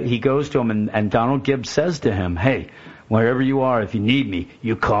 But he goes to him, and Donald Gibb says to him, hey, wherever you are, if you need me,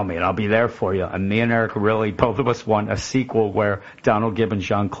 you call me, and I'll be there for you. And me and Eric both of us want a sequel where Donald Gibb and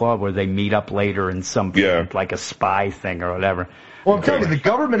Jean-Claude, where they meet up later in some like a spy thing or whatever. Well, I'm telling you, the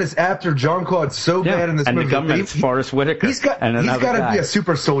government is after Jean-Claude so bad in this movie. And the government's Forrest Whitaker. He's got to be a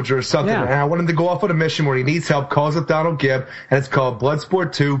super soldier or something. Yeah. And I want him to go off on a mission where he needs help, calls up Donald Gibb, and it's called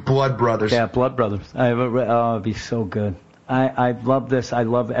Bloodsport 2, Blood Brothers. Yeah, Blood Brothers. It'd be so good. I love this. I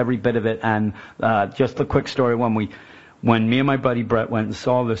love every bit of it. And just a quick story, when me and my buddy Brett went and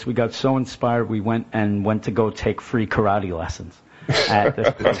saw this, we got so inspired, we went to go take free karate lessons at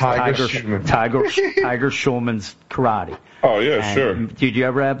Tiger Schulman's Karate. Oh, yeah, sure. Did you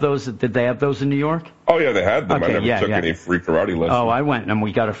ever have those? Did they have those in New York? Oh, yeah, they had them. Okay, I never took any free karate lessons. Oh, I went, and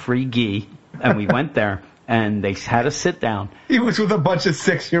we got a free gi, and we went there, and they had us sit down. He was with a bunch of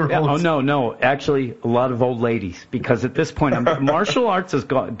 6-year-olds. Yeah, no. Actually, a lot of old ladies, because at this point, martial arts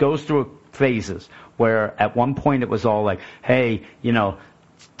goes through phases where at one point it was all like, hey,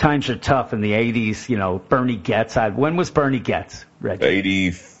 times are tough in the 80s, Bernie Getz. When was Bernie Getz, Reggie?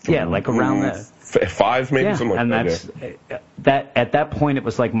 80. Yeah, like around that. 5 maybe, something like and that. That at that point it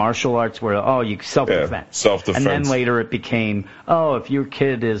was like martial arts where you self-defense. Yeah, self-defense. And then later it became, if your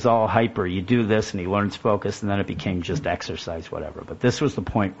kid is all hyper, you do this and he learns focus, and then it became just exercise, whatever. But this was the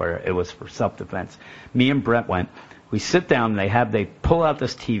point where it was for self-defense. Me and Brett went. We sit down, they pull out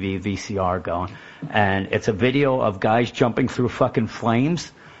this TV, VCR going, and it's a video of guys jumping through fucking flames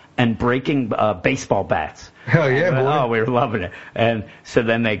and breaking baseball bats. Hell yeah, boy. Oh, we were loving it. And so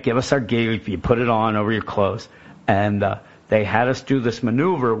then they give us our gi, you put it on over your clothes, and they had us do this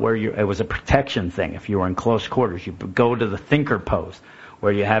maneuver where it was a protection thing. If you were in close quarters, you go to the thinker pose,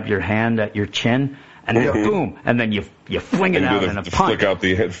 where you have your hand at your chin, and then boom, and then you fling it out in a punch. Flick out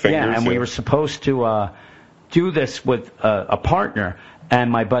the fingers. Yeah, and we were supposed to do this with a partner, and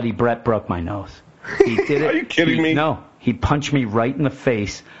my buddy Brett broke my nose. He did it. Are you kidding me? No, he punched me right in the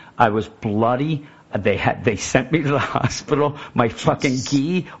face. I was bloody. They sent me to the hospital. My fucking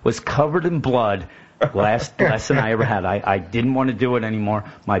gi was covered in blood. Last lesson I ever had. I didn't want to do it anymore.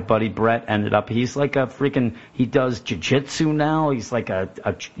 My buddy Brett ended up, he's like a freaking, he does jiu-jitsu now. He's like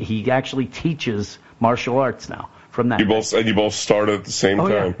he actually teaches martial arts now from that. You both started at the same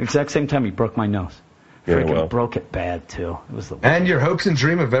time? Yeah, exact same time. He broke my nose. Freaking broke it bad, too. It was the worst. And your hopes and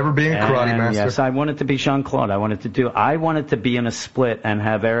dream of ever being a karate master. Yes, I wanted to be Jean-Claude. I wanted to be in a split and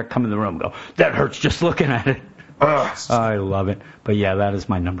have Eric come in the room and go, that hurts just looking at it. I love it. But yeah, that is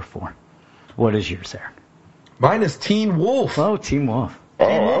my number 4. What is yours, Eric? Mine is Teen Wolf. Oh, Teen Wolf.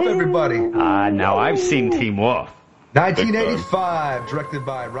 Teen Wolf, everybody. Now I've seen Teen Wolf. 1985, directed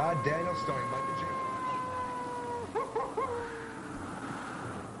by Rod Daniel, starring Michael J.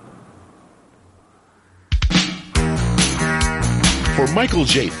 For Michael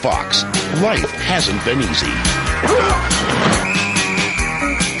J. Fox, life hasn't been easy. Hello.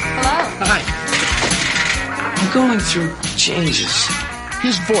 Hi. I'm going through changes.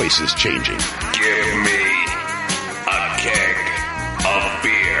 His voice is changing. Give me a keg of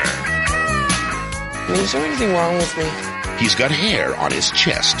beer. Is there anything wrong with me? He's got hair on his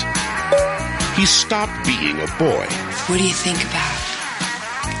chest. He's stopped being a boy. What do you think about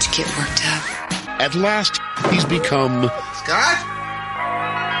to get worked up? At last, he's become... Scott?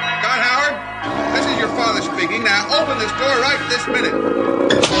 Scott Howard? This is your father speaking. Now open this door right this minute.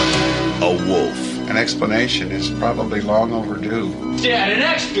 A wolf. An explanation is probably long overdue. Dad, an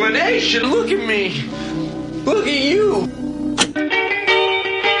explanation? Look at me. Look at you.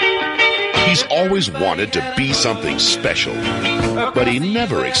 He's always wanted to be something special, but he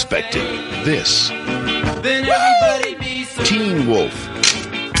never expected this. Teen Wolf.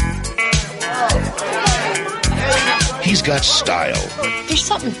 He's got style. There's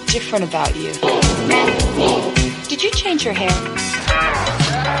something different about you. Did you change your hair?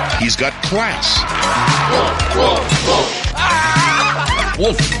 He's got class.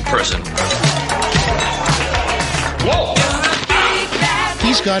 Wolf person. Wolf.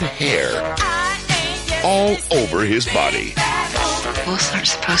 He's got hair all over his body. Wolves aren't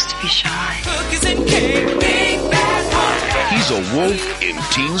supposed to be shy. He's a wolf in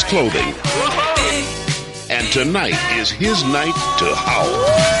teen's clothing. And tonight is his night to howl.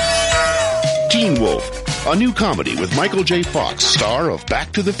 Teen Wolf, a new comedy with Michael J. Fox, star of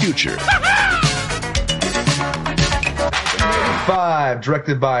Back to the Future. 5,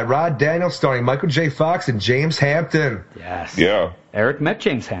 directed by Rod Daniel, starring Michael J. Fox and James Hampton. Yes. Yeah. Eric met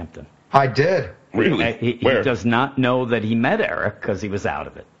James Hampton. I did. Really? He does not know that he met Eric because he was out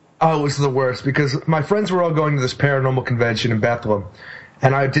of it. Oh, it was the worst because my friends were all going to this paranormal convention in Bethlehem.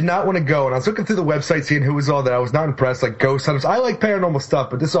 And I did not want to go. And I was looking through the website, seeing who was all there. I was not impressed, like ghost hunters. I like paranormal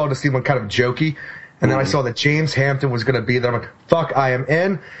stuff, but this all just seemed like kind of jokey. And then I saw that James Hampton was going to be there. I'm like, fuck, I am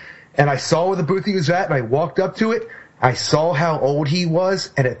in. And I saw where the booth he was at, and I walked up to it. I saw how old he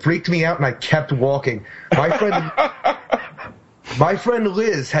was, and it freaked me out, and I kept walking. My friend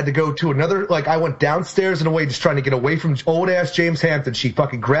Liz had to go to another, like, I went downstairs and away just trying to get away from old-ass James Hampton. She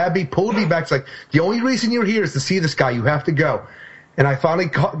fucking grabbed me, pulled me back. She's like, the only reason you're here is to see this guy. You have to go. And I finally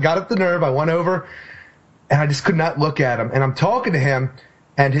got up the nerve. I went over, and I just could not look at him. And I'm talking to him,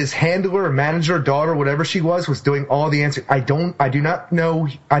 and his handler or manager, daughter, whatever she was doing all the answering. I do not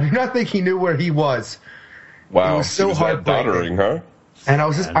think he knew where he was. Wow. It was so heartbreaking, huh? And I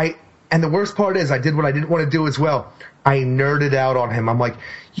was and the worst part is I did what I didn't want to do as well. I nerded out on him. I'm like,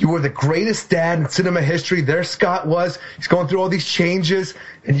 you were the greatest dad in cinema history. There Scott was. He's going through all these changes,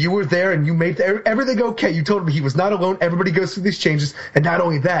 and you were there, and you made everything okay. You told him he was not alone. Everybody goes through these changes. And not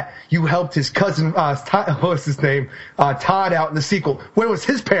only that, you helped his cousin, what's his name, Todd out in the sequel. Where was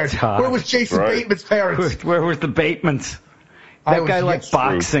his parents? Todd. Where was Jason Bateman's parents? Where was the Batemans? That guy liked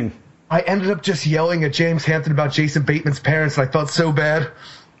boxing. I ended up just yelling at James Hampton about Jason Bateman's parents, and I felt so bad.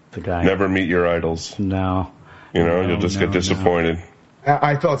 The guy. Never meet your idols. No. You'll just get disappointed. No.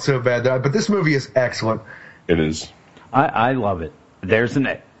 I felt so bad, but this movie is excellent. It is. I love it.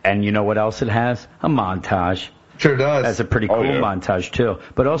 And you know what else it has? A montage. Sure does. That's a pretty cool montage, too.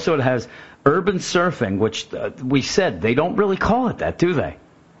 But also it has urban surfing, which we said they don't really call it that, do they?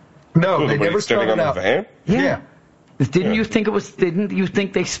 No, they never started out. Van? Yeah. Didn't you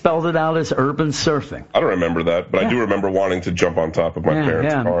think they spelled it out as urban surfing? I don't remember that, but I do remember wanting to jump on top of my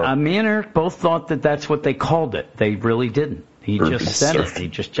parents' car. Me and Eric both thought that that's what they called it. They really didn't. He just said it. He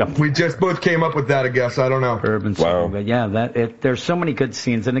just jumped. We just both came up with that, I guess. I don't know. Urban surfing. But yeah, there's so many good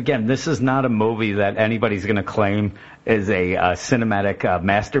scenes. And again, this is not a movie that anybody's going to claim is a cinematic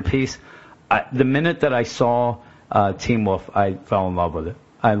masterpiece. The minute that I saw Teen Wolf, I fell in love with it.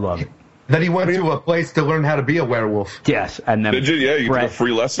 I love it. Then he went to a place to learn how to be a werewolf. Yes, and then did you? Yeah, you took a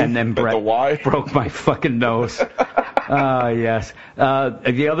free lesson. And then Brett broke my fucking nose. Yes.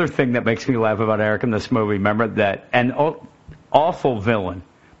 The other thing that makes me laugh about Eric in this movie, remember that, and awful villain,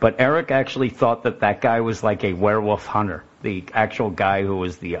 but Eric actually thought that guy was like a werewolf hunter. The actual guy who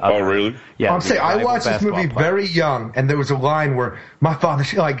was the other. Oh, really? Yeah. I'm saying I watched this movie very young, and there was a line where my father,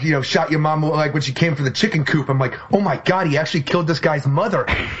 shot your mom like when she came for the chicken coop. I'm like, oh my god, he actually killed this guy's mother.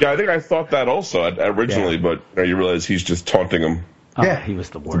 Yeah, I think I thought that also originally, but you realize he's just taunting him. Oh, yeah, he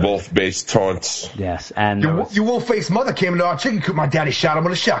was the worst. Wolf-based taunts. Yes, and your wolf-faced mother came into our chicken coop. My daddy shot him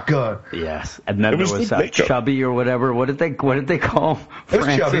with a shotgun. Yes, and then there was Chubby or whatever. What did they call him?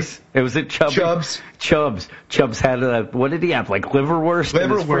 Francis? It was Chubby. Chubbs had what did he have? Like liverwurst in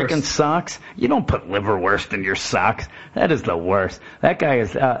his freaking socks? You don't put liverwurst in your socks. That is the worst. That guy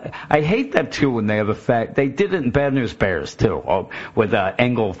is. I hate that too when they have they did it in Bad News Bears too, with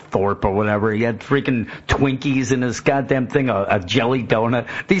Englethorpe or whatever. He had freaking Twinkies in his goddamn thing, a jelly donut.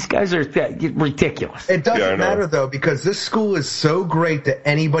 These guys are ridiculous. It doesn't matter though, because this school is so great that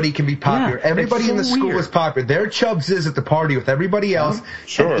anybody can be popular. Everybody in the school is popular. Their Chubbs is at the party with everybody else,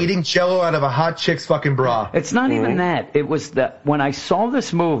 eating Jello out of a hot chick's fucking bra. It's not even that. It was that when I saw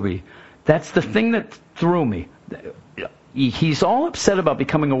this movie, that's the thing that threw me. He's all upset about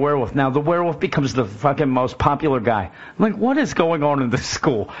becoming a werewolf. Now the werewolf becomes the fucking most popular guy. I'm like, what is going on in this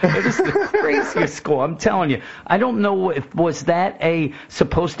school? It is the craziest school. I'm telling you. I don't know if was that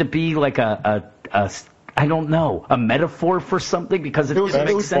supposed to be like I don't know, a metaphor for something, because it doesn't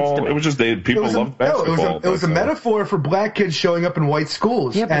make sense to me. It was just people loved basketball. It was a metaphor for black kids showing up in white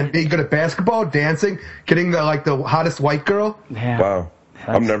schools and being good at basketball, dancing, getting the hottest white girl. Yeah. Wow.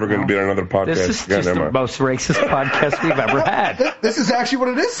 I'm never going to be on another podcast. This is just the most racist podcast we've ever had. This is actually what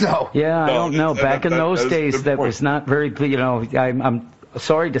it is, though. Yeah, I don't know. Back in those days, that was not very, I'm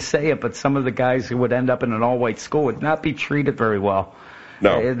sorry to say it, but some of the guys who would end up in an all-white school would not be treated very well.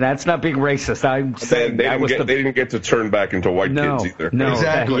 No. That's not being racist. I'm saying they didn't get to turn back into white kids either. No,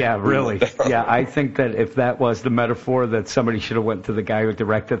 exactly. Yeah, really. Yeah, I think that if that was the metaphor, that somebody should have went to the guy who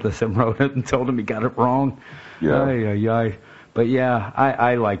directed this and wrote it and told him he got it wrong. Yeah. But yeah,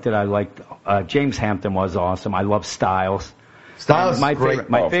 I liked it. I liked James Hampton was awesome. I love Styles. Styles my is great.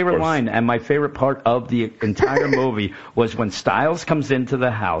 My favorite line and my favorite part of the entire movie was when Styles comes into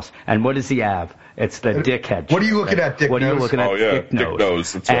the house, and what does he have? It's the dickhead. What are you looking at, Dick Nose? What are you looking at, Dick Nose? Dick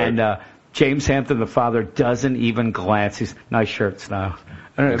Nose. That's and right. James Hampton, the father, doesn't even glance. He's nice shirt, Styles.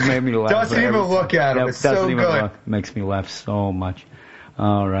 It made me laugh. Doesn't even look at him. It's so good. It makes me laugh so much.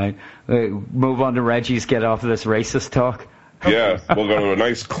 All right. Move on to Reggie's. Get off of this racist talk. Yeah, we'll go to a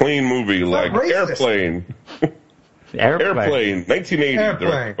nice, clean movie like Airplane. Airplane, 1980,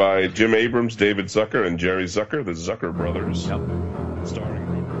 directed by Jim Abrams, David Zucker, and Jerry Zucker, the Zucker brothers. Yep. Starring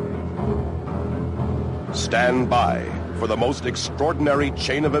Stand by for the most extraordinary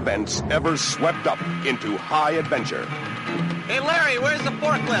chain of events ever swept up into high adventure. Hey, Larry, where's the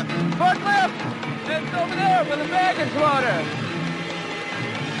forklift? Forklift! It's over there for the baggage loader.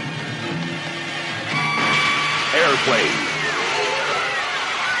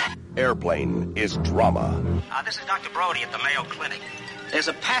 Airplane is drama. This is Dr. Brody at the Mayo Clinic. There's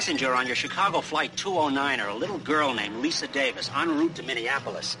a passenger on your Chicago Flight 209, a little girl named Lisa Davis, en route to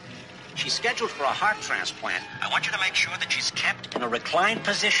Minneapolis. She's scheduled for a heart transplant. I want you to make sure that she's kept in a reclined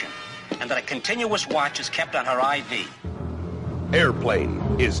position and that a continuous watch is kept on her IV. Airplane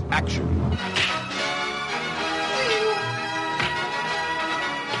is action.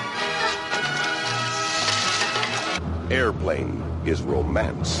 Airplane is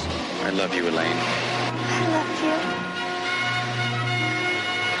romance. I love you, Elaine. I love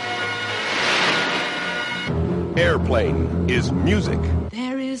you. Airplane is music.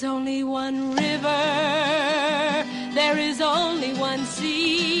 There is only one river. There is only one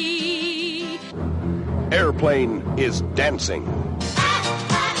sea. Airplane is dancing.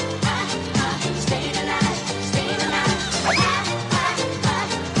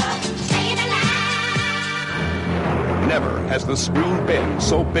 Never has the screen been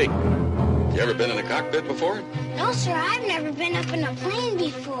so big. You ever been in a cockpit before? No, sir, I've never been up in a plane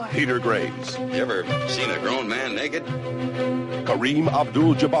before. Peter Graves. You ever seen a grown man naked? Kareem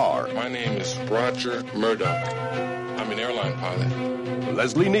Abdul-Jabbar. My name is Roger Murdoch. I'm an airline pilot.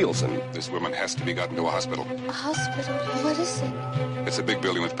 Leslie Nielsen. This woman has to be gotten to a hospital. A hospital? What is it? It's a big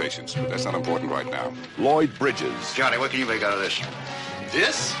building with patients, but that's not important right now. Lloyd Bridges. Johnny, what can you make out of this?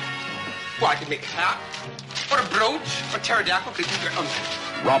 This? Well, I could make a hat, or a brooch, or pterodactyl.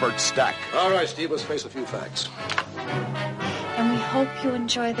 Robert Stack. All right, Steve, let's face a few facts. And we hope you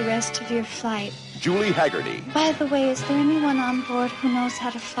enjoy the rest of your flight. Julie Haggerty. By the way, is there anyone on board who knows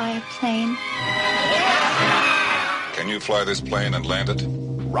how to fly a plane? Can you fly this plane and land it?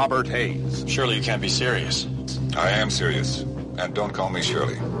 Robert Hayes. Surely you can't be serious. I am serious. And don't call me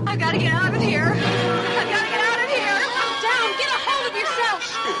Shirley. I've got to get out of here. I've got to get out of here. Calm down. Get a hold of yourself.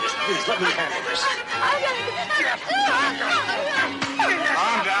 Please, let me handle this. I've got to get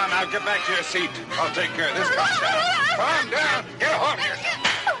Calm down. Now get back to your seat. I'll take care of this. Calm down. Get a hold of yourself.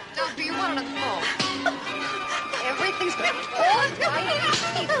 Don't be one on the phone. Everything's going to fall down.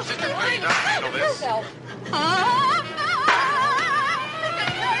 Sister, please don't handle this.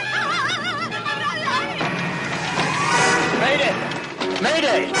 Mayday!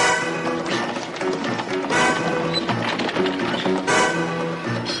 Mayday!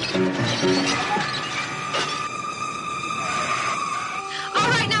 All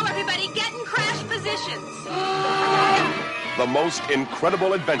right, now everybody, get in crash positions. The most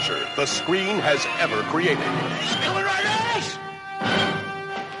incredible adventure the screen has ever created. Spiller Riders!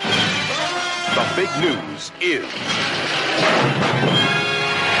 The big news is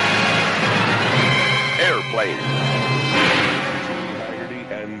Airplane.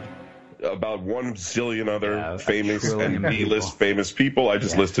 And about 1 zillion other famous and B-list famous people. I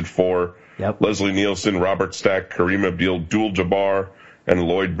just listed 4. Yep. Leslie Nielsen, Robert Stack, Kareem Abdul-Jabbar, and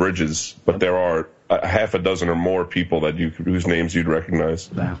Lloyd Bridges. But there are half a dozen or more people that whose names you'd recognize.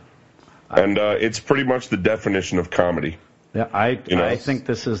 Yeah. And it's pretty much the definition of comedy. Yeah, I think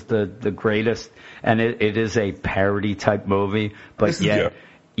this is the greatest, and it is a parody type movie, but yet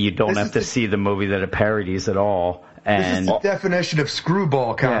you don't have to see the movie that it parodies at all. And this is the definition of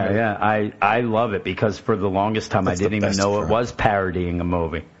screwball comedy. Yeah, I love it because for the longest time I didn't even know it was parodying a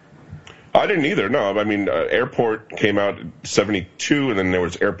movie. I didn't either, no. I mean, Airport came out in 72, and then there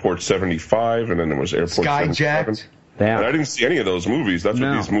was Airport 75, and then there was Airport 77. Yeah. And I didn't see any of those movies. That's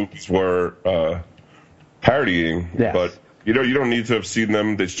what these movies were parodying. Yes. But, you don't need to have seen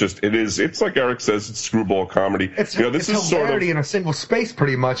them. It's like Eric says, it's screwball comedy. It's this is sort of in a single space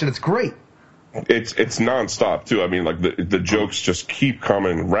pretty much, and it's great. It's nonstop too. I mean, like the jokes just keep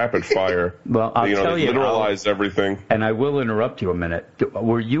coming, rapid fire. Well, I'll tell they literalize everything. And I will interrupt you a minute.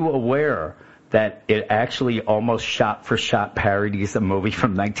 Were you aware that it actually almost shot for shot parodies a movie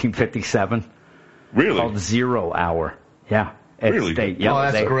from 1957? Really? Called 0 Hour. Yeah. Really?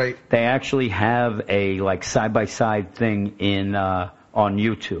 That's great. They actually have a side by side thing on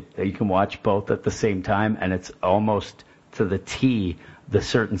YouTube that you can watch both at the same time, and it's almost to the T the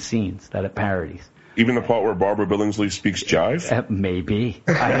certain scenes that it parodies. Even the part where Barbara Billingsley speaks jive? Maybe.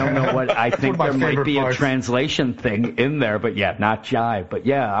 I don't know what. I think there might be a translation thing in there, but not jive. But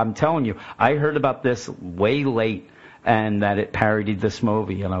I'm telling you, I heard about this way late, and that it parodied this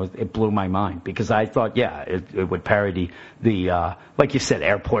movie, and it blew my mind because I thought, it would parody the, like you said,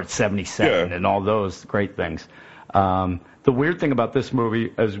 Airport 77 and all those great things. The weird thing about this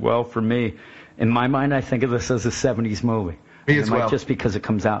movie as well, for me, in my mind, I think of this as a 70s movie. Just because it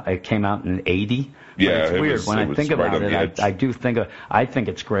came out in 80. Yeah, it's weird. When I think about it, I do think I think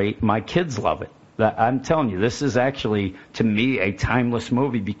it's great. My kids love it. I'm telling you, this is actually, to me, a timeless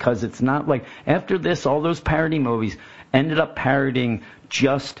movie because it's not like, after this, all those parody movies ended up parodying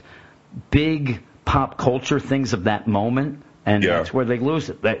just big pop culture things of that moment, and that's where they lose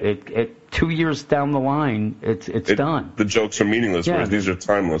it. 2 years down the line, it's done. The jokes are meaningless, whereas these are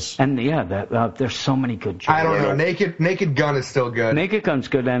timeless. And there's so many good jokes. I don't know. Naked Gun is still good. Naked Gun's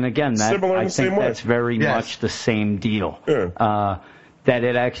good, and again, I think that's very much the same deal. Yeah. That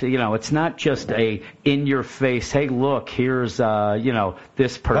it actually, it's not just a in-your-face, hey, look, here's,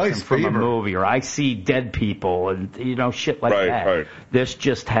 this person from a movie, or I see dead people, and, shit like that. Right. This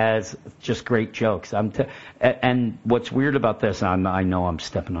just has great jokes. And what's weird about this, I know I'm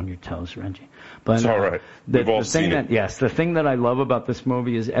stepping on your toes, Reggie. But it's all right. We've all seen it. Yes, the thing that I love about this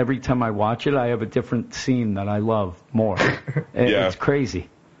movie is every time I watch it, I have a different scene that I love more. It's crazy.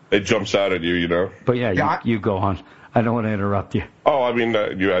 It jumps out at you, But you go on. I don't want to interrupt you. Oh, I mean,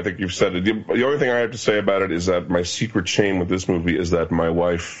 I think you've said it. The only thing I have to say about it is that my secret shame with this movie is that my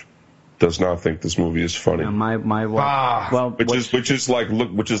wife does not think this movie is funny. My wife. Which is like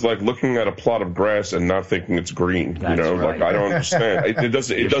looking at a plot of grass and not thinking it's green. That's right. I don't understand.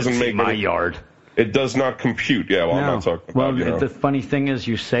 It doesn't make my yard. It does not compute. Yeah, I'm not talking about. The funny thing is,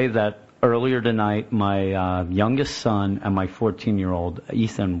 you say that earlier tonight, my youngest son and my 14-year-old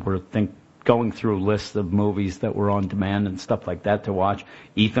Ethan were going through lists of movies that were on demand and stuff like that to watch.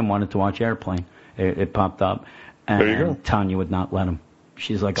 Ethan wanted to watch Airplane. It popped up, and there you go. Tanya would not let him.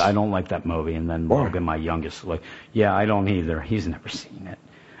 She's like, I don't like that movie. And then Logan, my youngest, was like, yeah, I don't either. He's never seen it.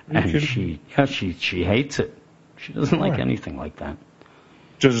 And she hates it. She doesn't like anything like that.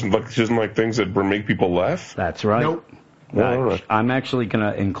 She doesn't like things that make people laugh? That's right. Nope. Right. I'm actually going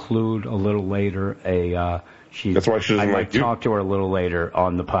to include a little later that's why she doesn't I like you. might talk to her a little later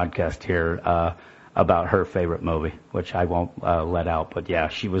on the podcast here about her favorite movie, which I won't let out. But yeah,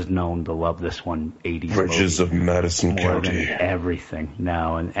 she was known to love this one, 80s Bridges movie, of Madison more County. than everything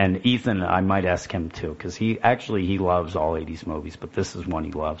now. And Ethan, I might ask him too, because he loves all 80s movies, but this is one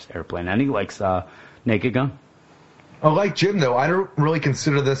he loves, Airplane. And he likes Naked Gun. Oh, like Jim, though, I don't really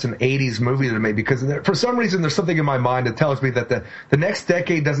consider this an 80s movie to me because for some reason there's something in my mind that tells me that the next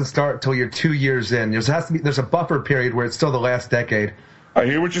decade doesn't start until you're 2 years in. There's a buffer period where it's still the last decade. I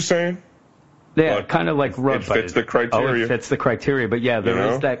hear what you're saying. Yeah, kind of like it fits the criteria. Oh, it fits the criteria, but yeah,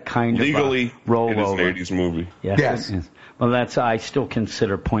 there is that kind legally, of rollover. It is an 80s movie. Yes. Well, I still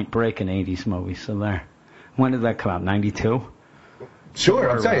consider Point Break an 80s movie. So there. When did that come out? 92.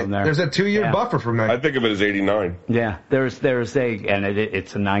 Sure, I'm saying there's a 2-year buffer from that. I think of it as 89. Yeah, there's it's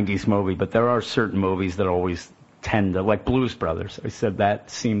a 90s movie, but there are certain movies that always tend to, like Blues Brothers. I said that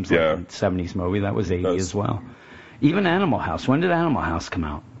seems like a 70s movie. That was 80 as well. Even Animal House. When did Animal House come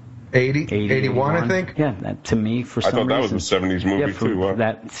out? 81, I think. Yeah, that, to me, for some reason. I thought that was a 70s movie, too. Wow.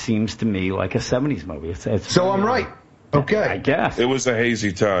 That seems to me like a 70s movie. It's so I'm right. Okay. I guess. It was a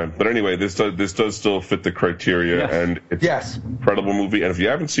hazy time. But anyway, this does still fit the criteria, and it's an incredible movie. And if you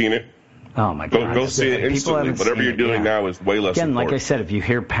haven't seen it, oh my God, go see it instantly. Whatever you're doing now is way less important. Like I said, if you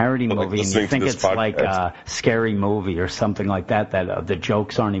hear parody movie and you think it's like a scary movie or something like that the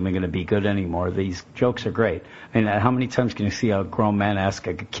jokes aren't even going to be good anymore. These jokes are great. I mean, how many times can you see a grown man ask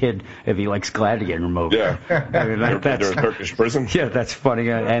a kid if he likes Gladiator movie? Yeah. I mean, they're in Turkish prison. Yeah, that's funny.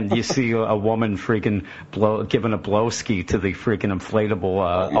 And you see a woman freaking giving a blow ski to the freaking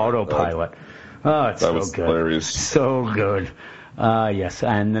inflatable autopilot. Oh, it's so good. Hilarious. So good. Yes,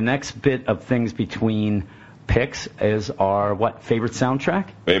 and the next bit of things between picks is our favorite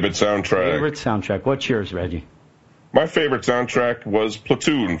soundtrack? Favorite soundtrack. What's yours, Reggie? My favorite soundtrack was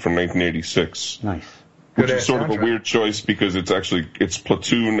Platoon from 1986. Nice. Which is sort of a weird choice because it's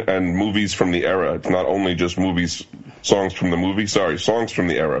Platoon and movies from the era. It's not only just songs from the movie. Sorry, songs from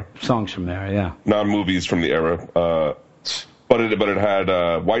the era. Songs from the era, yeah. Not movies from the era. But it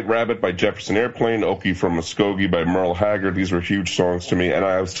had White Rabbit by Jefferson Airplane, Okie from Muskogee by Merle Haggard. These were huge songs to me. And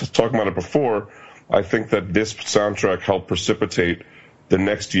I was just talking about it before. I think that this soundtrack helped precipitate the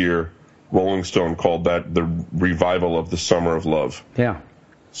next year. Rolling Stone called that the revival of the Summer of Love. Yeah.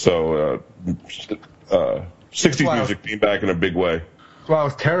 So 60s music came back in a big way. Well, I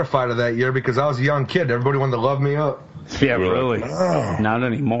was terrified of that year because I was a young kid. Everybody wanted to love me up. Yeah, really? Not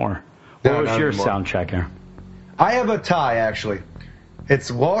anymore. What was your soundtrack here? I have a tie, actually. It's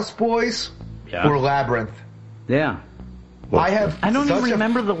Lost Boys or Labyrinth. Yeah. I don't even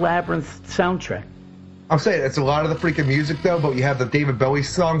remember the Labyrinth soundtrack. I'm saying it's a lot of the freaking music, though, but you have the David Bowie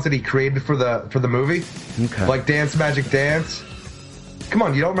songs that he created for the movie. Okay. Like Dance Magic Dance. Come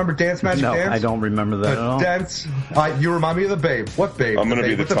on, you don't remember Dance Magic Dance? No, I don't remember that at all. Dance. You remind me of the Babe. What Babe? I'm going to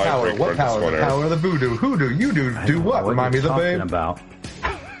be the power. What power? The power of the voodoo. Who do you do what? Remind me of the Babe. About.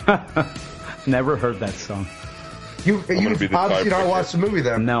 Never heard that song. You obviously not watched the movie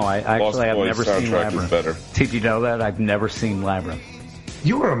then. No, I actually have never seen Labyrinth. Did you know that? I've never seen Labyrinth.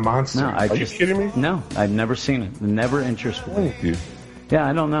 You are a monster. No, Are you kidding me? No, I've never seen it. Never interested in it. Yeah,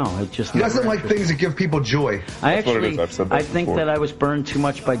 I don't know. It just he doesn't like things that give people joy. I think that I was burned too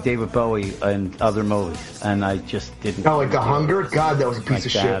much by David Bowie and other movies, and I just didn't. Oh, like The Hunger? God, that was a piece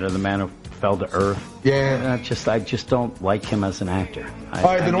of shit. Or The Man Who Fell to Earth. Yeah. I just don't like him as an actor. All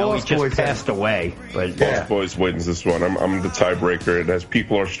right, then Lost Boys just passed away, but Lost Boys wins this one. I'm the tiebreaker. It has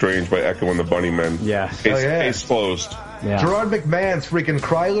 "People Are Strange" by Echo and the Bunnymen. Yes. Case closed. Yeah. Gerard McMahon's freaking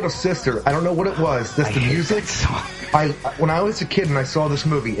 "Cry Little Sister." I don't know what it was. Just the music. When I was a kid and I saw this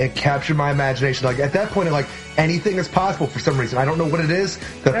movie, it captured my imagination. Like at that point, anything is possible for some reason. I don't know what it is.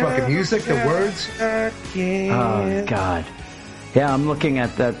 The fucking music, the words. Oh God. Yeah, I'm looking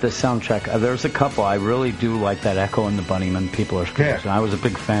at the soundtrack. There's a couple. I really do like that Echo and the Bunnymen. People Are Strange. I was a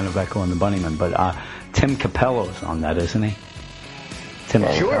big fan of Echo and the Bunnymen, but Tim Capello's on that, isn't he? Tim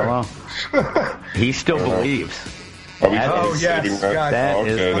Capello. He still believes. Yes. That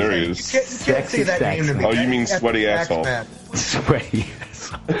okay, there he is. You can't say that name to me. Oh, you mean sweaty asshole? Sweaty asshole.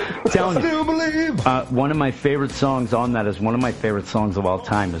 Telling I do believe. One of my favorite songs on that is one of my favorite songs of all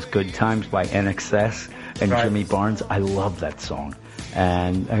time is "Good Times" by NXS and Jimmy Barnes. I love that song,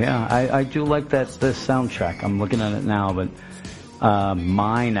 and I do like this soundtrack. I'm looking at it now, but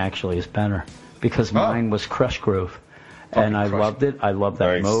mine actually is better because mine was Crush Groove. And I loved it. I love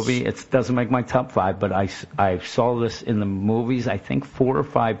that movie. It doesn't make my top 5, but I saw this in the movies, I think 4 or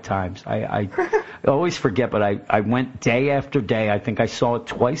 5 times. I always forget, but I went day after day. I think I saw it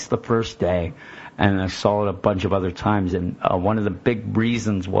twice the first day, and I saw it a bunch of other times. And one of the big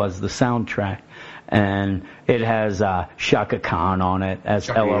reasons was the soundtrack. And it has Shaka Khan on it, as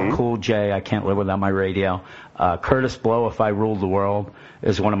LL Cool J, I Can't Live Without My Radio. Curtis Blow, If I Ruled the World,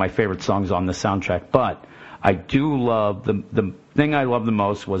 is one of my favorite songs on the soundtrack. But I do love, the thing I love the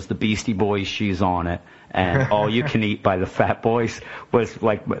most was the Beastie Boys, She's on It, and All You Can Eat by the Fat Boys was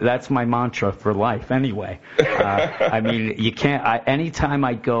like, that's my mantra for life anyway. I mean, you can't, anytime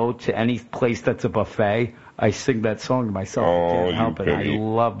I go to any place that's a buffet, I sing that song to myself. I can't help it. I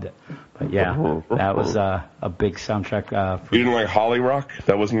loved it. But yeah, that was a big soundtrack. You didn't like Holly Rock?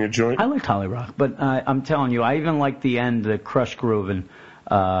 That wasn't your joint? I liked Holly Rock, but I'm telling you, I even liked the end, the Crush Groove, and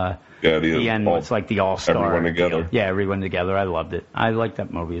the end was like the all-star. Everyone together. Yeah, everyone together. I loved it. I like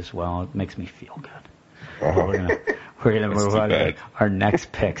that movie as well. It makes me feel good. We're gonna move on to our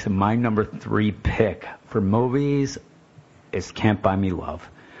next picks. And my number 3 pick for movies is Can't Buy Me Love,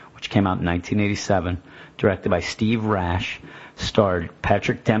 which came out in 1987, directed by Steve Rash, starred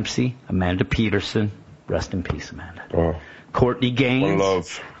Patrick Dempsey, Amanda Peterson, rest in peace, Amanda. Courtney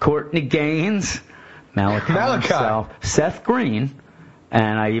Gaines. Courtney Gaines. Malachi himself. Seth Green.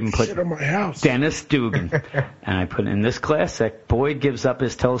 And I even put Dennis Dugan. And I put in this classic, Boyd gives up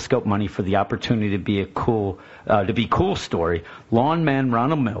his telescope money for the opportunity to be cool story. Lawn man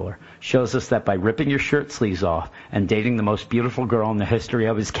Ronald Miller shows us that by ripping your shirt sleeves off and dating the most beautiful girl in the history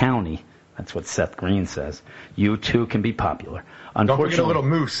of his county, that's what Seth Green says, you too can be popular. Don't forget a little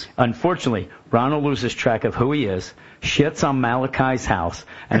moose. Unfortunately, Ronald loses track of who he is, shits on Malachi's house,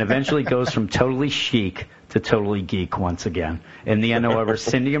 and eventually goes from totally chic to totally geek once again. In the end, however,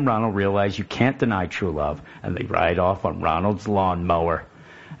 Cindy and Ronald realize you can't deny true love, and they ride off on Ronald's lawnmower.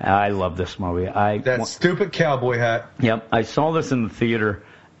 I love this movie. That stupid cowboy hat. Yep, I saw this in the theater,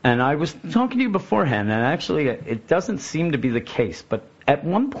 and I was talking to you beforehand, and actually it doesn't seem to be the case, but at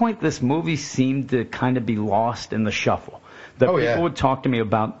one point this movie seemed to kind of be lost in the shuffle. People would talk to me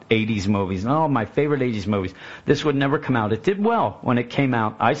about 80s movies. Oh, my favorite 80s movies. This would never come out. It did well when it came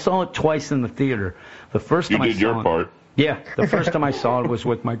out. I saw it twice in the theater. The first time you did your part. Yeah, the first time I saw it was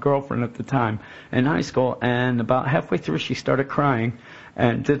with my girlfriend at the time in high school, and about halfway through she started crying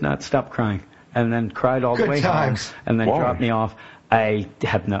and did not stop crying, and then cried all the way home, and then dropped me off.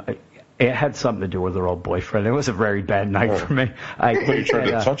 It had something to do with her old boyfriend. It was a very bad night for me. You tried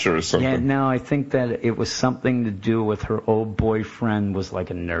to touch her or something. Yeah, no, I think that it was something to do with her old boyfriend was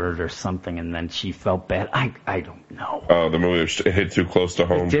like a nerd or something, and then she felt bad. I don't know. Oh, the movie hit too close to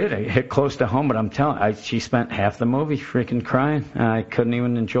home. It did. It hit close to home, but I'm telling she spent half the movie freaking crying. I couldn't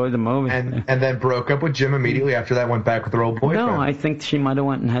even enjoy the movie. And then broke up with Jim immediately after that, went back with her old boyfriend. No, I think she might have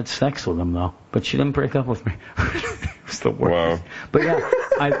went and had sex with him, though. But she didn't break up with me. It was the worst. Wow. But yeah,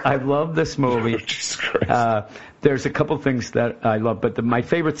 I love this movie. Jesus Christ. There's a couple things that I love, but my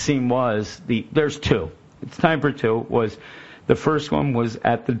favorite scene was there's 2. It's time for 2. Was the first one was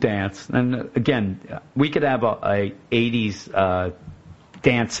at the dance, and again, we could have a 80s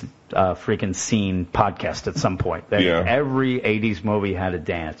dance freaking scene podcast at some point. Every 80s movie had a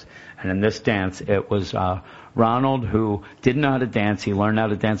dance, and in this dance, it was Ronald, who didn't know how to dance. He learned how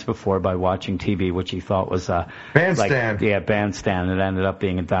to dance before by watching TV, which he thought was Bandstand. Bandstand. It ended up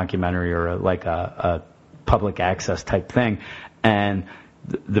being a documentary or a public access type thing. And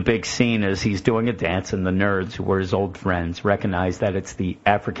the big scene is he's doing a dance, and the nerds, who were his old friends, recognize that it's the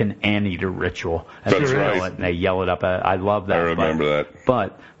African anteater ritual. And That's right. And they yell it up. I love that. I remember that.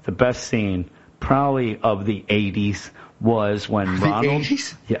 But the best scene, probably of the 80s, was when Ronald...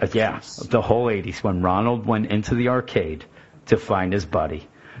 80s? Yeah, the whole 80s, when Ronald went into the arcade to find his buddy,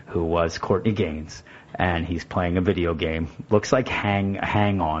 who was Courtney Gaines, and he's playing a video game. Looks like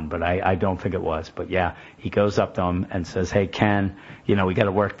Hang On, but I don't think it was. But yeah, he goes up to him and says, hey, Ken, we got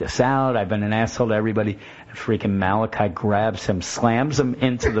to work this out. I've been an asshole to everybody. And freaking Malachi grabs him, slams him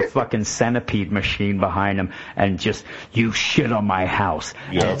into the fucking centipede machine behind him, and just, you shit on my house.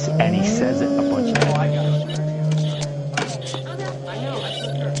 Yeah. And he says it a bunch of times.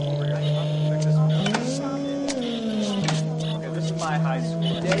 My high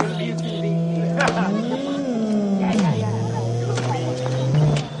school. Dave, you can beat me. Yeah.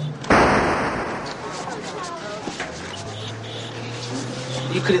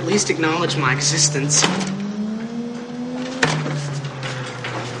 you could at least acknowledge my existence. You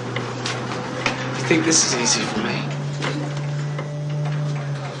think this is easy for me?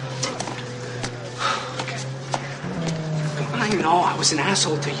 I know I was an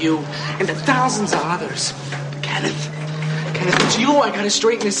asshole to you and to thousands of others. Kenneth, it's you I gotta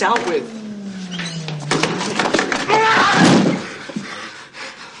straighten this out with.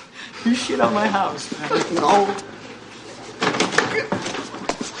 You shit on my house, man. No.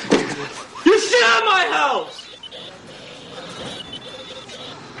 You shit on my house!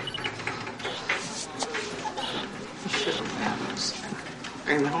 You shit on my house.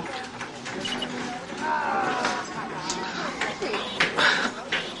 I know.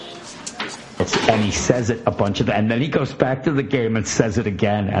 And he says it a bunch of times. And then he goes back to the game and says it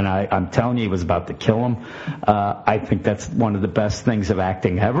again. And I'm telling you, he was about to kill him. I think that's one of the best things of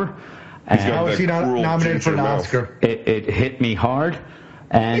acting ever. How was he nominated for an Oscar? It hit me hard.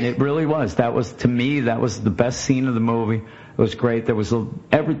 And it really was. That was, to me, that was the best scene of the movie. It was great. There was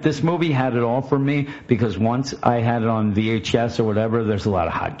this movie had it all for me because once I had it on VHS or whatever, there's a lot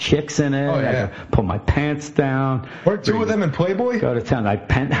of hot chicks in it. Oh, yeah. I could pull my pants down. Weren't two of them in Playboy? Go to town.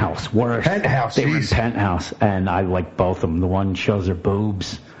 Penthouse. Worse. Penthouse. They were in Penthouse, and I like both of them. The one shows her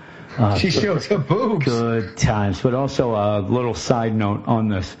boobs. She shows her boobs. Good times. But also a little side note on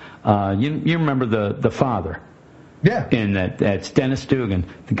this. You remember the father? Yeah. In that's Dennis Dugan.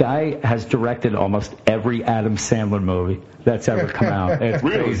 The guy has directed almost every Adam Sandler movie that's ever come out. It's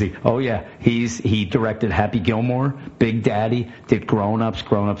really? Crazy. Oh yeah. He directed Happy Gilmore, Big Daddy, did Grown Ups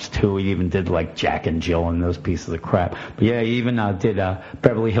 2. He even did like Jack and Jill and those pieces of crap. But yeah, he even did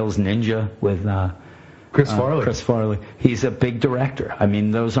Beverly Hills Ninja with Chris Farley. Chris Farley. He's a big director. I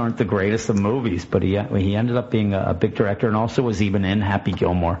mean, those aren't the greatest of movies, but he ended up being a big director, and also was even in Happy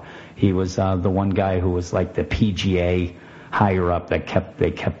Gilmore. He was the one guy who was like the PGA higher up that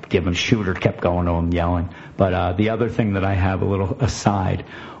kept giving Shooter kept going to him yelling. But the other thing that I have a little aside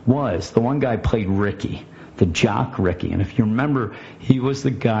was the one guy played Ricky, the jock Ricky, and if you remember, he was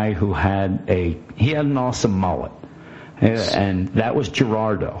the guy who had an awesome mullet, and that was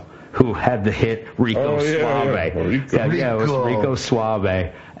Gerardo, who had the hit Rico Suave. Yeah, it was Rico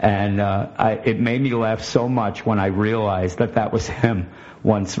Suave. And it made me laugh so much when I realized that was him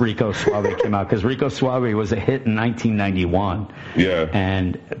once Rico Suave came out, because Rico Suave was a hit in 1991. Yeah.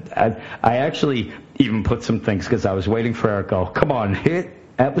 And I actually even put some things, because I was waiting for Eric to go, come on, hit.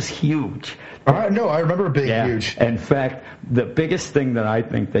 That was huge. No, I remember it being huge. In fact, the biggest thing that I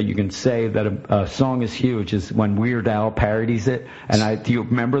think that you can say that a song is huge is when Weird Al parodies it. And do you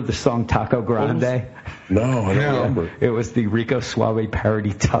remember the song Taco Grande? No, I don't remember. It was the Rico Suave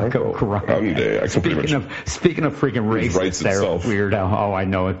parody Taco Grande. Speaking of freaking racist there, Weird Al. Oh, I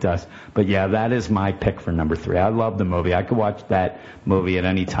know it does. But yeah, that is my pick for number 3. I love the movie. I could watch that movie at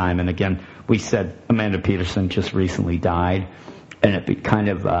any time. And again, we said Amanda Peterson just recently died, and it kind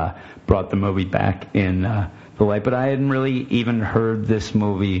of brought the movie back in the light. But I hadn't really even heard this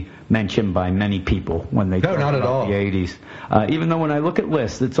movie mentioned by many people when they talk about the 80s. Even though when I look at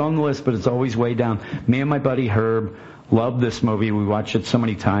lists, it's on the list, but it's always way down. Me and my buddy Herb love this movie. We watched it so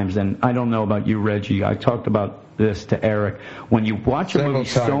many times, and I don't know about you, Reggie. I talked about this to Eric. When you watch a movie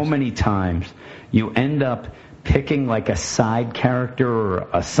so many times, you end up picking like a side character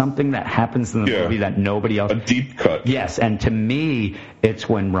or something that happens in the movie that nobody else... A deep cut. Yes, and to me, it's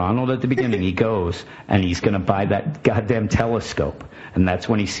when Ronald at the beginning, he goes and he's going to buy that goddamn telescope. And that's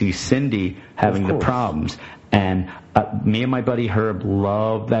when he sees Cindy having the problems. And me and my buddy Herb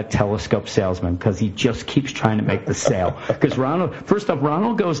love that telescope salesman because he just keeps trying to make the sale. Because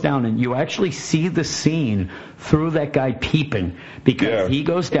Ronald goes down and you actually see the scene through that guy peeping, because he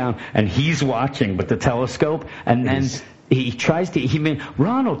goes down and he's watching with the telescope, and then he tries to,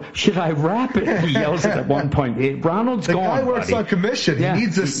 Ronald, should I wrap it? He yells at one point. Ronald's gone. The guy works on commission. He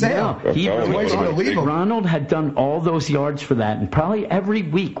needs a sale. Ronald had done all those yards for that, and probably every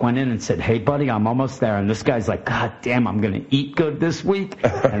week went in and said, hey, buddy, I'm almost there. And this guy's like, God damn, I'm going to eat good this week.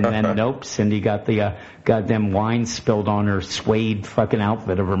 And then, nope, Cindy got the goddamn wine spilled on her suede fucking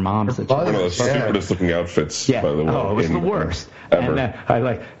outfit of her mom's. One of the stupidest looking outfits, by the way. Oh, it was the worst. Ever.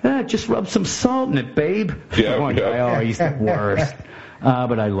 And I just rub some salt in it, babe. Oh, he's the worst.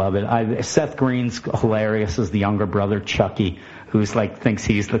 But I love it. Seth Green's hilarious as the younger brother, Chucky, who's thinks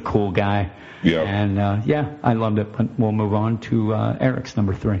he's the cool guy. Yeah. And, I loved it. But we'll move on to Eric's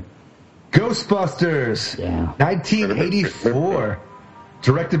number 3. Ghostbusters. Yeah. 1984.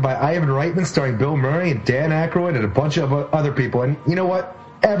 Directed by Ivan Reitman, starring Bill Murray and Dan Aykroyd and a bunch of other people. And you know what?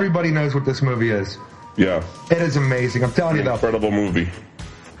 Everybody knows what this movie is. Yeah. It is amazing. I'm telling you, though. Incredible movie.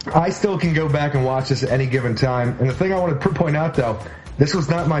 I still can go back and watch this at any given time. And the thing I want to point out, though, This was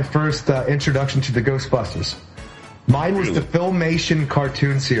not my first introduction to the Ghostbusters. Mine was the Filmation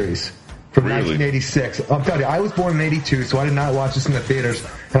cartoon series from 1986. I'm telling you, I was born in 82, so I did not watch this in the theaters.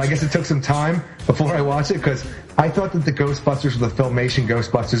 And I guess it took some time before I watched it, because I thought that the Ghostbusters were the Filmation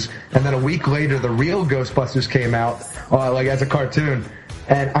Ghostbusters, and then a week later, the real Ghostbusters came out, like as a cartoon.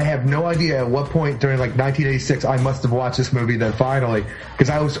 And I have no idea at what point during like 1986 I must have watched this movie then finally, because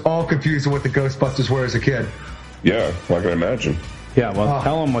I was all confused with what the Ghostbusters were as a kid. Yeah, I can imagine. Yeah, well,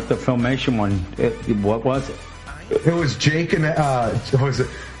 tell them what the Filmation one, what was it? It was Jake and, what was it?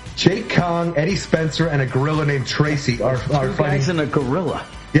 Jake Kong, Eddie Spencer, and a gorilla named Tracy are fighting. Guys and a gorilla.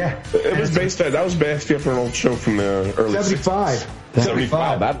 Yeah. It was based on, that was based after an old show from the early 75.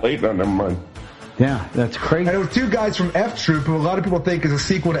 75. That late? No, never mind. Yeah, that's crazy. And it was two guys from F Troop, who a lot of people think is a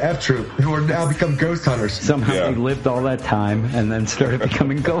sequel to F Troop, who are now become ghost hunters. Somehow they lived all that time and then started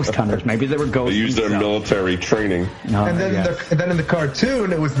becoming ghost hunters. Maybe they were ghosts. They used their military training. And then in the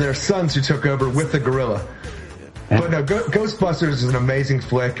cartoon, it was their sons who took over with the gorilla. But no, Ghostbusters is an amazing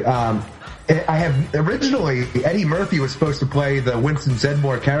flick. I have originally Eddie Murphy was supposed to play the Winston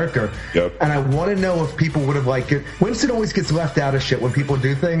Zeddemore character, and I want to know if people would have liked it. Winston always gets left out of shit when people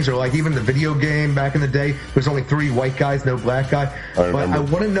do things, or like even the video game back in the day. There's only 3 white guys, no black guy. But I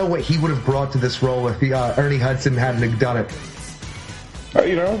want to know what he would have brought to this role if Ernie Hudson hadn't done it.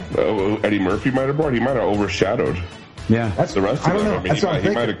 Eddie Murphy might have brought. He might have overshadowed. Yeah, that's the rest of them. I mean, he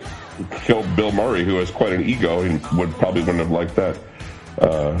might have killed Bill Murray, who has quite an ego, and probably wouldn't have liked that.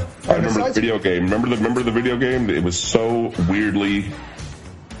 I remember the video game. Remember the video game? It was so weirdly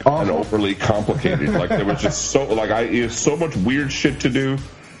and overly complicated. Like there was just so it was so much weird shit to do.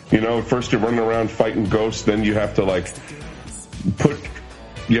 First you're running around fighting ghosts, then you have to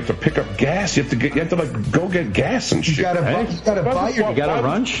you have to pick up gas. You have to go get gas and shit. You gotta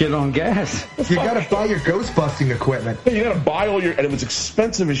run shit on gas. You gotta buy your ghost busting equipment. Yeah, you gotta buy all your, and it was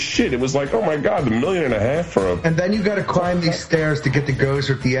expensive as shit. It was like, oh my god, $1.5 million for a. And then you gotta climb these stairs to get the ghost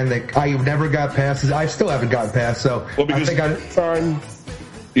at the end. That I never got past. I still haven't gotten past. So because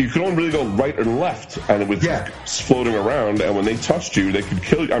you could only really go right and left, and it was floating around. And when they touched you, they could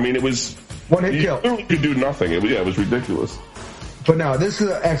kill you. I mean, it was one hit kill. You could do nothing. It was ridiculous. But no, this is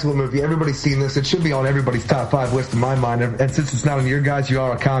an excellent movie. Everybody's seen this. It should be on everybody's top 5 list in my mind. And since it's not on your guys, you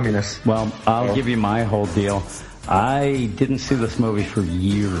are a communist. Well, I'll give you my whole deal. I didn't see this movie for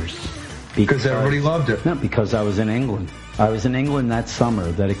years. Because everybody loved it. No, because I was in England. I was in England that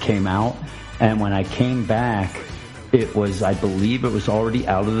summer that it came out. And when I came back, I believe it was already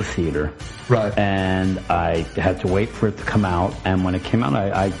out of the theater. Right. And I had to wait for it to come out. And when it came out,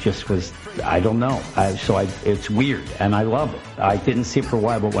 I just was, I don't know. It's weird. And I love it. I didn't see it for a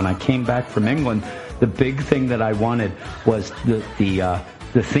while, but when I came back from England, the big thing that I wanted was the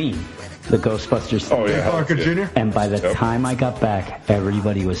theme. The Ghostbusters theme. Oh, yeah. Parker Jr.? And by the time I got back,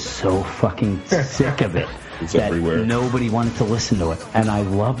 everybody was so fucking sick of it. It's that everywhere. Nobody wanted to listen to it. And I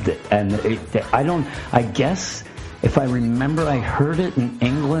loved it. And I guess if I remember, I heard it in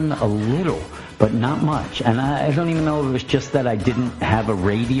England a little, but not much. And I don't even know if it was just that I didn't have a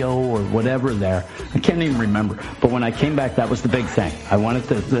radio or whatever there. I can't even remember. But when I came back, that was the big thing. I wanted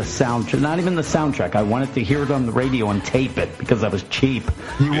the soundtrack, not even the soundtrack. I wanted to hear it on the radio and tape it because I was cheap.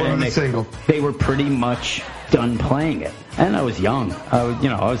 You were on the single. They were pretty much done playing it. And I was young. I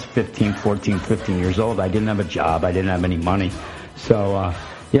was 14, 15 years old. I didn't have a job. I didn't have any money. So,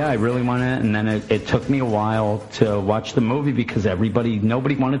 yeah, I really wanted it, and then it took me a while to watch the movie because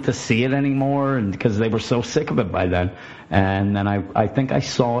nobody wanted to see it anymore, and because they were so sick of it by then. And then I think I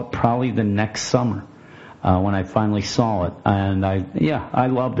saw it probably the next summer when I finally saw it, and I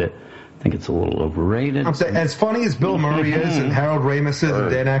loved it. I think it's a little overrated. I'm saying, as funny as Bill Murray is, and Harold Ramis is, and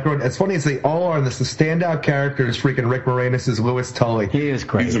Dan Aykroyd, as funny as they all are, and the standout character is freaking Rick Moranis is Louis Tully. He is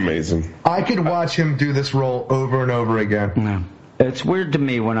great. He's amazing. I could watch him do this role over and over again. Yeah. It's weird to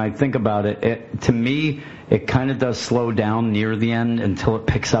me when I think about it. To me, it kind of does slow down near the end until it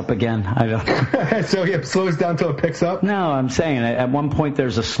picks up again. I don't. So it slows down until it picks up? No, I'm saying at one point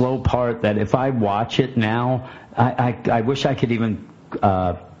there's a slow part that if I watch it now, I wish I could even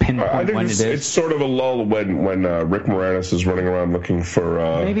pinpoint when it is. It's sort of a lull when Rick Moranis is running around looking for.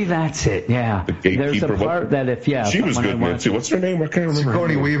 Maybe that's it. Yeah. The gatekeeper. There's a part that she was good in it too. What's her name? I can't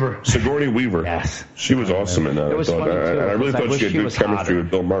remember. Sigourney Weaver. Yes. She was awesome in that. I really thought she had good chemistry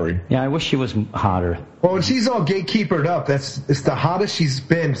with Bill Murray. Yeah, I wish she was hotter. Well, when she's all gatekeepered up, it's the hottest she's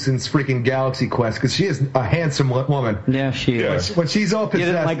been since freaking Galaxy Quest, because she is a handsome woman. Yeah, she is. When she's all possessed.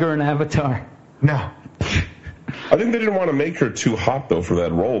 You didn't like her in Avatar? No. I think they didn't want to make her too hot, though, for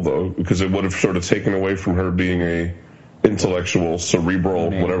that role, though, because it would have sort of taken away from her being a intellectual,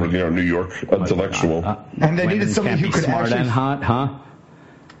 cerebral, New York intellectual. And they needed somebody who could smart actually... and hot, huh?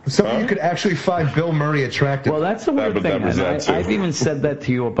 You could actually find Bill Murray attractive. Well, that's the weird thing. I've even said that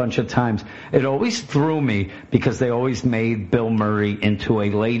to you a bunch of times. It always threw me because they always made Bill Murray into a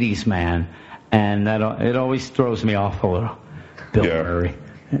ladies' man, and it always throws me off a little. Bill Murray.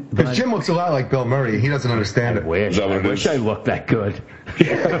 Because Jim looks a lot like Bill Murray. He doesn't understand it. I wish I looked that good.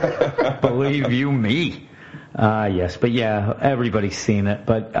 Believe you me. Yes, but yeah, everybody's seen it.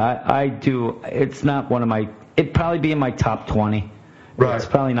 But I do. It's not one of my. It'd probably be in my top 20. Right. It's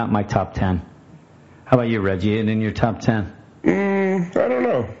probably not my top 10. How about you, Reggie? In your top 10? I don't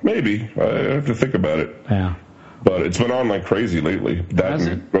know. Maybe. I have to think about it. Yeah. But it's been on like crazy lately. That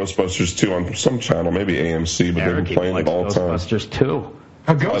and Ghostbusters 2 on some channel, maybe AMC, but they've been playing it all the time. Ghostbusters 2.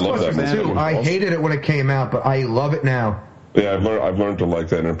 Ghostbusters 2, I hated it when it came out, but I love it now. Yeah, I've learned to like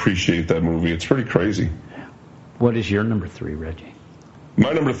that and appreciate that movie. It's pretty crazy. What is your number 3, Reggie?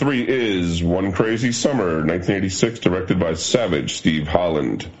 My number 3 is One Crazy Summer, 1986, directed by Savage Steve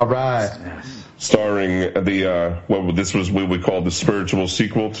Holland. All right. Yes. Starring this was what we call the spiritual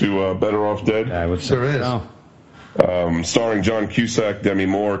sequel to Better Off Dead. I would say so. Starring John Cusack, Demi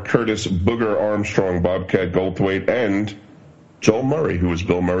Moore, Curtis Booger Armstrong, Bobcat Goldthwait, and Joel Murray, who was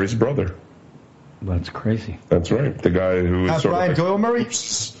Bill Murray's brother. That's crazy. That's right. The guy who is sort Brian of Doyle Murray?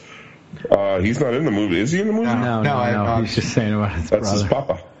 He's not in the movie. Is he in the movie? No. He's just saying about his brother. That's his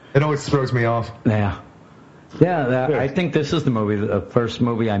papa. It always throws me off. Yeah. I think this is the first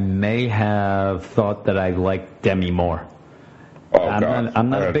movie I may have thought that I liked Demi Moore. I'm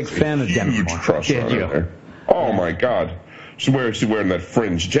not a big fan of Demi Moore. Huge crush on her. Oh my God. She's wearing that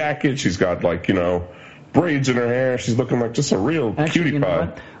fringe jacket. She's got braids in her hair. She's looking like just a real cutie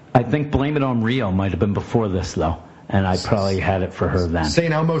pie. I think Blame It on Rio might have been before this though. And I probably had it for her then.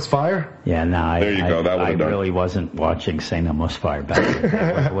 St. Elmo's Fire? Yeah, no, there you go. I really wasn't watching St. Elmo's Fire back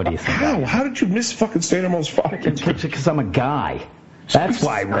then. What do you think? How did you miss fucking St. Elmo's Fire? Because I'm a guy. That's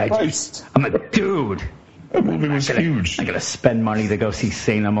why, Reggie. I'm a dude. That movie was huge. I'm going to spend money to go see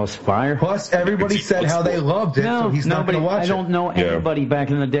St. Elmo's Fire. Plus, everybody said how they loved it, so he's not going to watch it. I don't know anybody back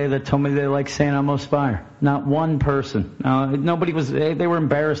in the day that told me they liked St. Elmo's Fire. Not one person. Nobody was. They were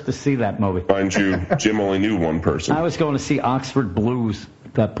embarrassed to see that movie. Mind you, Jim only knew one person. I was going to see Oxford Blues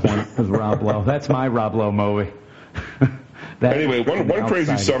at that point with Rob Lowe. That's my Rob Lowe movie. Anyway, One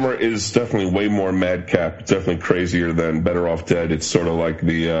Crazy Summer is definitely way more madcap. It's definitely crazier than Better Off Dead. It's sort of like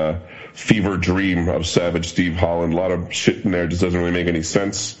the fever dream of Savage Steve Holland. A lot of shit in there just doesn't really make any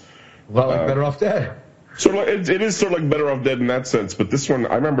sense. A lot like Better Off Dead. Sort of like, it is sort of like Better Off Dead in that sense, but this one,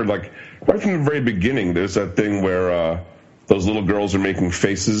 I remember right from the very beginning, there's that thing where those little girls are making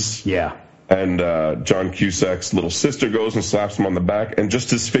faces. Yeah. And John Cusack's little sister goes and slaps him on the back and just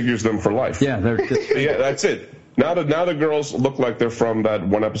disfigures them for life. Yeah, yeah, that's it. Now the girls look like they're from that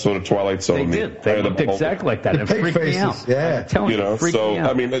one episode of Twilight Zone. They did. They looked exactly like that. It freaked me out. Yeah.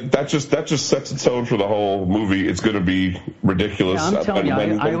 I mean, that just sets the tone for the whole movie. It's going to be ridiculous. Yeah, I'm telling you,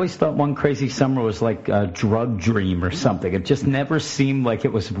 I always thought One Crazy Summer was like a drug dream or something. It just never seemed like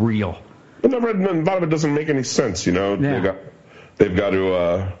it was real. A lot of it doesn't make any sense, Yeah. They've got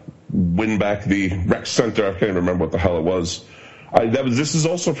to win back the rec center. I can't even remember what the hell it was. This is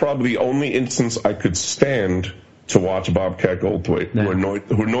also probably the only instance I could stand to watch Bobcat Goldthwait, who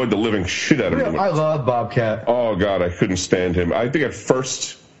annoyed the living shit out of me. I love Bobcat. Oh, God, I couldn't stand him. I think at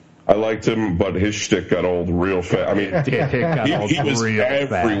first I liked him, but his shtick got old real fast. I mean, he was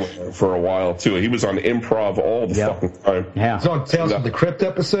everywhere for a while, too. He was on Improv all the fucking time. Yeah. He was on Tales from the Crypt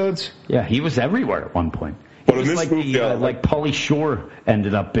episodes. Yeah, he was everywhere at one point. But in this movie, like Pauly Shore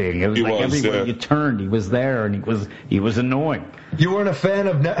ended up being. It was everywhere you turned, he was there, and he was annoying. You weren't a fan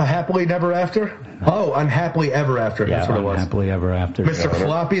of Happily Never After? Oh, Unhappily Ever After. Yeah, that's what it was. Unhappily Ever After. Mr.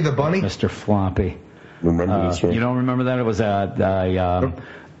 Floppy the Bunny? Mr. Floppy. Remember this one? You don't remember that? It was a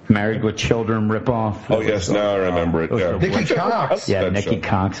Married with Children ripoff. Oh, yes, now I remember it. Yeah. Nikki Cox. Yeah, Nikki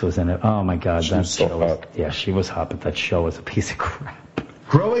Cox was in it. Oh, my God. She was so hot. Yeah, she was hot, but that show was a piece of crap.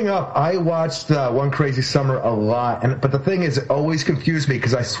 Growing up, I watched One Crazy Summer a lot, but the thing is, it always confused me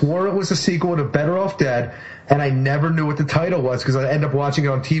because I swore it was a sequel to Better Off Dead, and I never knew what the title was because I ended up watching it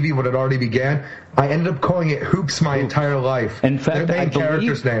on TV when it already began. I ended up calling it Hoops my entire life. In fact,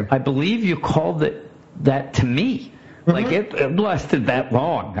 I believe you called it that to me. Mm-hmm. Like, it lasted that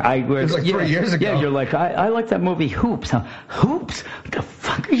long. It was like 3 years ago. Yeah, you're like, I like that movie Hoops. Hoops? What the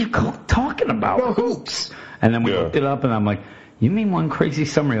fuck are you talking about? No, Hoops. And then we looked it up, and I'm like, you mean One Crazy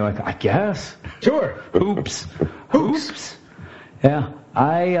Summer? You're like, I guess. Sure. Hoops. Hoops. Yeah.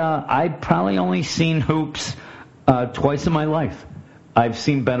 I probably only seen Hoops twice in my life. I've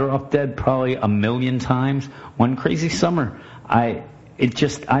seen Better Off Dead probably 1,000,000 times. One Crazy Summer, I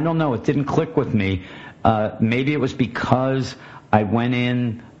don't know. It didn't click with me. Maybe it was because I went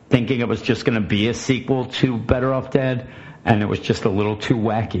in thinking it was just going to be a sequel to Better Off Dead, and it was just a little too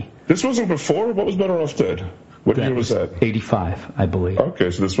wacky. This wasn't before? What was Better Off Dead? What year was that? 85, I believe.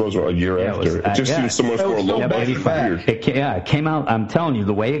 Okay, so this was a year after. It just seems so much more low budget. 85. It came out, I'm telling you,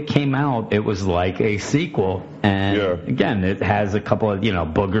 the way it came out, it was like a sequel. And again, it has a couple of,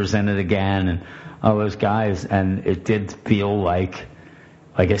 boogers in it again and all those guys. And it did feel like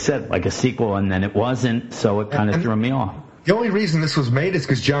I said, like a sequel, and then it wasn't, so it kind of threw me off. The only reason this was made is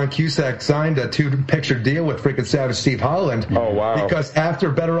because John Cusack signed a 2-picture deal with freaking Savage Steve Holland. Oh, wow. Because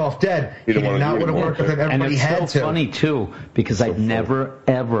after Better Off Dead, he did not want to work with him. Everybody had to. And it's so funny, too, because I've never,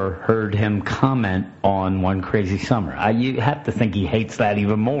 ever heard him comment on One Crazy Summer. You have to think he hates that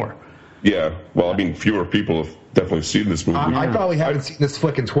even more. Yeah. Well, I mean, fewer people have definitely seen this movie. I probably haven't seen this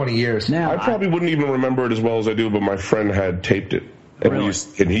flick in 20 years. Now, I probably wouldn't even remember it as well as I do, but my friend had taped it. And,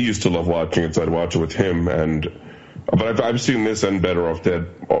 he used to love watching it, so I'd watch it with him. But I've seen this and Better Off Dead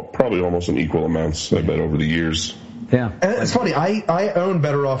probably almost in equal amounts, I bet, over the years. Yeah. And it's funny, I own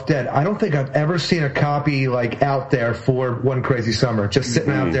Better Off Dead. I don't think I've ever seen a copy out there for One Crazy Summer, just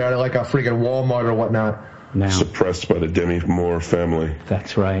sitting out there like a freaking Walmart or whatnot. Now. Suppressed by the Demi Moore family.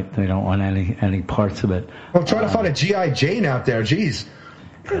 That's right. They don't want any parts of it. Well, I'm trying to find a G.I. Jane out there. Jeez.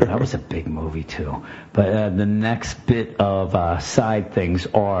 That was a big movie, too. But the next bit of side things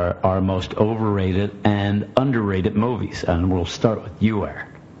are our most overrated and underrated movies. And we'll start with you, Eric.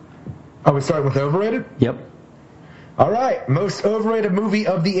 Are we starting with overrated? Yep. All right. Most overrated movie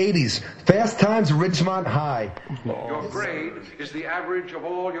of the 80s. Fast Times at Ridgemont High. Your grade is the average of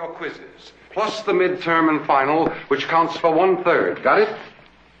all your quizzes, plus the midterm and final, which counts for 1/3. Got it?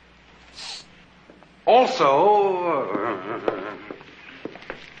 Also...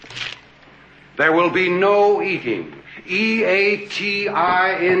 there will be no eating. E-A-T-I-N-G.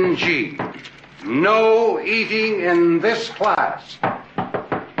 No eating in this class.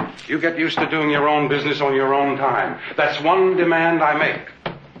 You get used to doing your own business on your own time. That's one demand I make.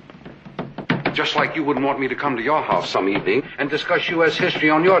 Just like you wouldn't want me to come to your house some evening and discuss U.S. history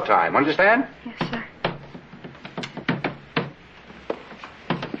on your time. Understand? Yes, sir.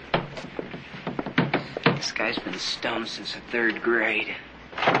 This guy's been stoned since the 3rd grade.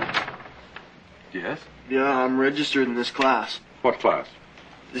 Yes? Yeah, I'm registered in this class. What class?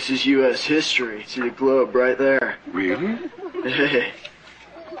 This is U.S. history. See the globe right there. Really? Hey.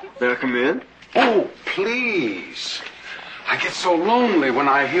 May I come in? Oh, please. I get so lonely when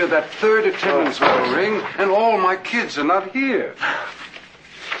I hear that 3rd attendance bell ring and all my kids are not here.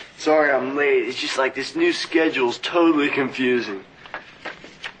 Sorry I'm late. It's just like this new schedule's totally confusing.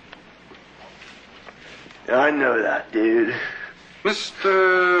 Yeah, I know that, dude.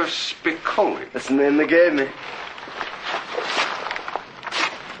 Mr. Spicoli. That's the name they gave me.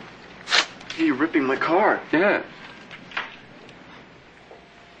 Hey, you're ripping my car. Yeah.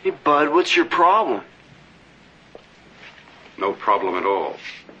 Hey, bud, what's your problem? No problem at all.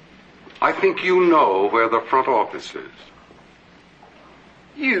 I think you know where the front office is.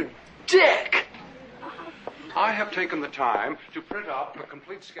 You dick! I have taken the time to print out the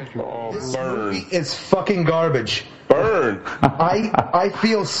complete schedule. Oh, This burn. movie is fucking garbage. Burn. I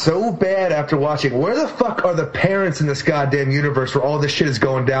feel so bad after watching. Where the fuck are the parents in this goddamn universe where all this shit is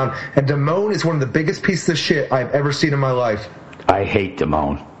going down? And Damone is one of the biggest pieces of shit I've ever seen in my life. I hate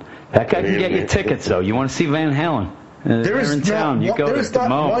Damone. That guy can get you tickets, though. You want to see Van Halen? They're in town. You go to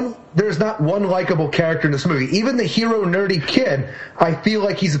Damone. There's not one likable character in this movie. Even the hero nerdy kid, I feel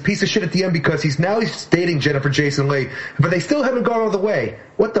like he's a piece of shit at the end because he's dating Jennifer Jason Leigh, but they still haven't gone all the way.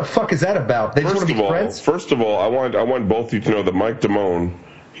 What the fuck is that about? They just want to be friends? First of all, I want both of you to know that Mike Damone,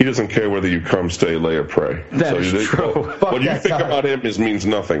 he doesn't care whether you come, stay, lay, or pray. That is true. What you think about him means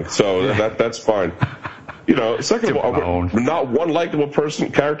nothing. So that's fine. Second of all, not one likable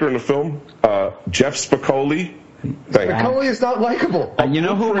character in the film. Jeff Spicoli. Spicoli is not likable. You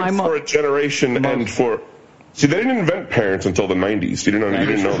know who my for a generation and for. See, they didn't invent parents until the 90s. You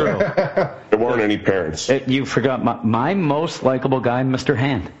didn't know that. There weren't any parents. You forgot my most likable guy, Mr.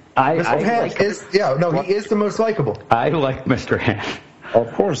 Hand. Mr. Hand he is the most likable. I like Mr. Hand.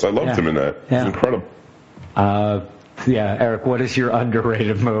 Of course, I loved him in that. Yeah. It's incredible. Eric, what is your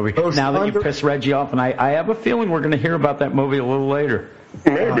underrated movie? Now that you pissed Reggie off, and I have a feeling we're going to hear about that movie a little later.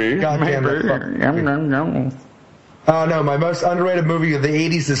 Maybe. Oh, no, my most underrated movie of the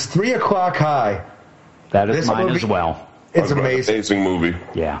 80s is 3 O'Clock High. That is mine as well. It's amazing. Amazing movie.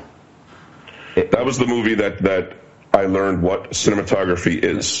 Yeah. That was the movie that I learned what cinematography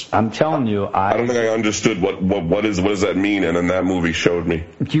is. I'm telling you, I don't think I understood what does that mean, and then that movie showed me.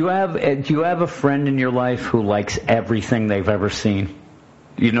 Do you have a friend in your life who likes everything they've ever seen?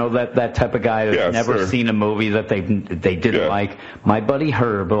 You know, that type of guy who's never seen a movie that they didn't like. My buddy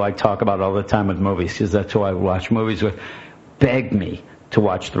Herb, who I talk about all the time with movies, because that's who I watch movies with, begged me to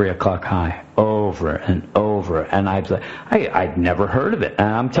watch 3 O'Clock High over and over, and I'd never heard of it. And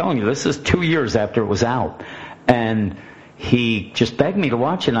I'm telling you, this is 2 years after it was out, and he just begged me to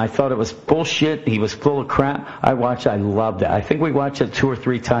watch it, and I thought it was bullshit. He was full of crap. I watched it. I loved it. I think we watched it 2 or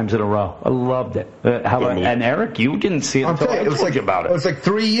 3 times in a row. I loved it. And Eric, you didn't see it until I told you about it. It was like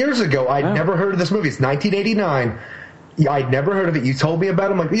 3 years ago. I'd never heard of this movie. It's 1989. I'd never heard of it. You told me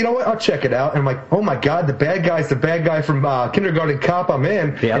about it. I'm like, you know what? I'll check it out. And I'm like, oh my God, the bad guy from Kindergarten Cop. I'm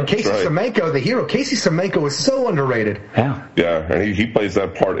in. Yeah, and Casey Semenko, the hero. Casey Semenko is so underrated. Yeah. Yeah, and he plays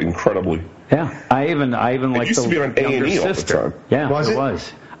that part incredibly. Yeah, I even like used to be on A&E all the time. Yeah, it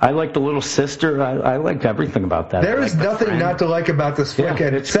was. I liked the little sister. I liked everything about that. There is nothing not to like about this flick. Yeah,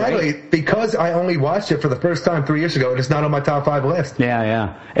 and sadly, because I only watched it for the first time 3 years ago, it is not on my top 5 list.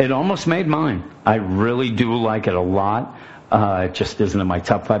 Yeah. It almost made mine. I really do like it a lot. It just isn't in my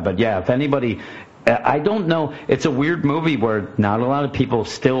top 5. But yeah, if anybody, I don't know. It's a weird movie where not a lot of people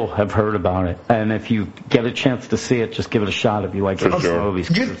still have heard about it. And if you get a chance to see it, just give it a shot if you like those movies.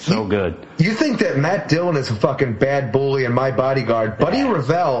 It's so good. You think that Matt Dillon is a fucking bad bully in My Bodyguard. Buddy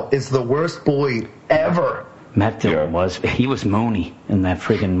Revell is the worst bully ever. Matt Dillon he was Mooney in that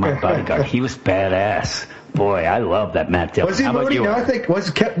friggin' My Bodyguard. He was badass. Boy, I love that Matt Dillon. Was he Mooney? No, I think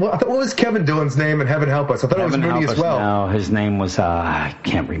what was Kevin Dillon's name in Heaven Help Us? I thought it was Mooney as well. No, his name was I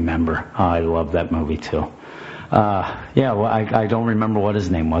can't remember. I love that movie too. I don't remember what his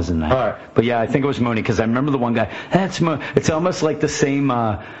name was in that. All right. But yeah, I think it was Mooney because I remember the one guy. It's almost like the same.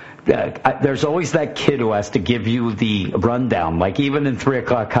 There's always that kid who has to give you the rundown, like even in 3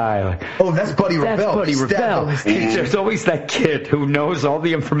 O'Clock High. Like, that's Buddy Revell. That's Buddy Revell. There's always that kid who knows all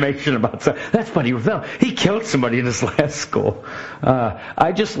the information about stuff. That's Buddy Revell. He killed somebody in his last school.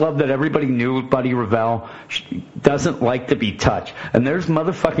 I just love that everybody knew Buddy Revell doesn't like to be touched. And there's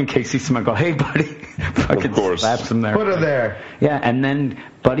motherfucking Casey Semenko. Hey, buddy. Fucking slaps him there. Put her there. Yeah, and then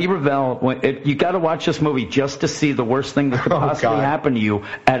Buddy Revell, you got to watch this movie just to see the worst thing that could possibly happen to you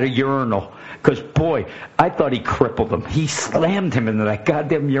at a urinal. Because, boy, I thought he crippled him. He slammed him into that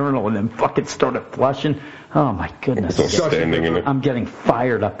goddamn urinal and then fucking started flushing. Oh, my goodness. I'm getting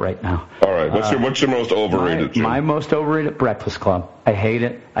fired up right now. All right. What's your most overrated? My most overrated, Breakfast Club. I hate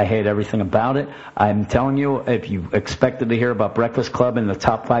it. I hate everything about it. I'm telling you, if you expected to hear about Breakfast Club in the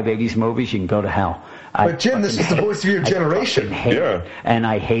top 5 80s movies, you can go to hell. But Jim, this is the voice of your generation. It. And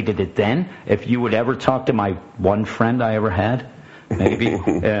I hated it then. If you would ever talk to my one friend I ever had, maybe.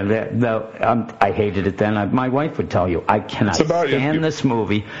 I hated it then. My wife would tell you, I cannot stand this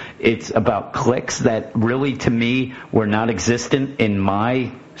movie. It's about cliques that really, to me, were not existent in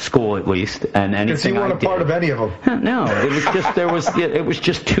my school, at least, and anything. Because you weren't a part of any of them. No, it was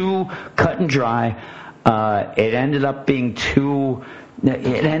just too cut and dry. It ended up being too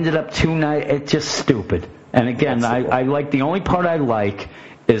nice. It's just stupid. And again, I like, the only part I like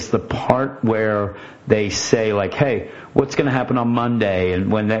is the part where they say, like, hey, what's going to happen on Monday? And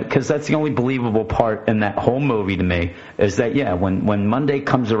because that's the only believable part in that whole movie to me, is that, when Monday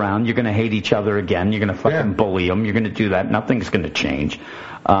comes around, you're going to hate each other again. You're going to fucking bully them. You're going to do that. Nothing's going to change.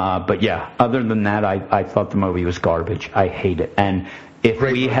 But yeah, other than that, I thought the movie was garbage. I hate it. And if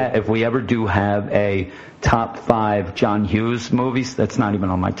we ever do have a top 5 John Hughes movies, that's not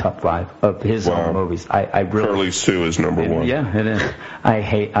even on my top 5 of his own movies. I really, Curly Sue is number 1. Yeah, it is.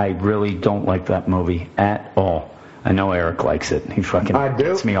 I really don't like that movie at all. I know Eric likes it. He fucking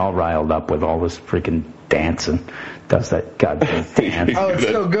gets me all riled up with all this freaking dancing. Does that goddamn dance? Oh, it's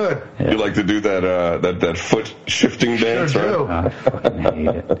so good. You like to do that foot shifting dance, sure right? I fucking hate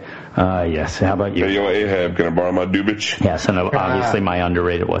it. Yes. How about you? Hey, yo, Ahab, can I borrow my dubage? Yes, and obviously my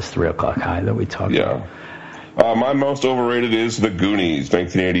underrated was 3 O'Clock High that we talked about. My most overrated is The Goonies,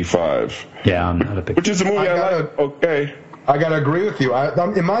 1985. Yeah, I'm not a big... Which is a movie I like. Okay. I got to agree with you.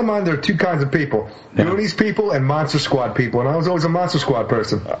 In my mind, there are 2 kinds of people. Goonies people and Monster Squad people, and I was always a Monster Squad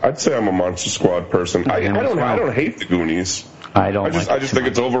person. I'd say I'm a Monster Squad person. I don't hate The Goonies. I just think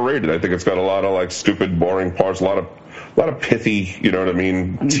it's overrated. I think it's got a lot of, like, stupid, boring parts, a lot of pithy, you know what I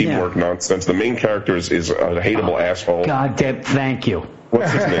mean, teamwork nonsense. The main character is a hateable asshole. God damn, thank you.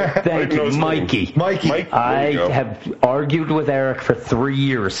 What's his name? Thank you, Mikey. I have argued with Eric for 3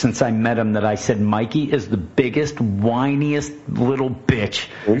 years since I met him that I said Mikey is the biggest, whiniest little bitch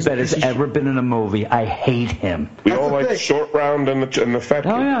that has ever been in a movie. I hate him. We all like Short Round and the fat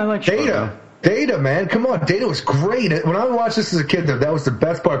kid. Oh, yeah, I like Short Round. Data, man. Come on. Data was great. When I watched this as a kid, that was the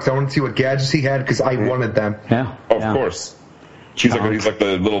best part because I wanted to see what gadgets he had because I wanted them. Yeah. Of course. He's like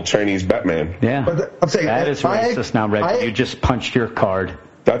the little Chinese Batman. Yeah. But I'm saying that is racist now, Reggie. You just punched your card.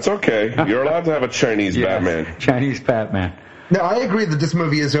 That's okay. You're allowed to have a Chinese Batman. Chinese Batman. No, I agree that this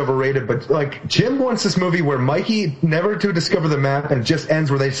movie is overrated, but like Jim wants this movie where Mikey never to discover the map and it just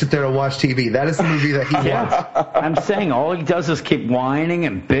ends where they sit there and watch TV. That is the movie that he wants. I'm saying all he does is keep whining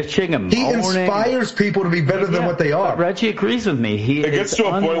and bitching and he moaning. inspires people to be better than what they are. But Reggie agrees with me. It gets to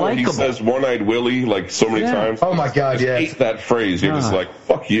a point where he says "one-eyed Willie" like so many times. Oh my God, yeah. Hate that phrase. You're just like,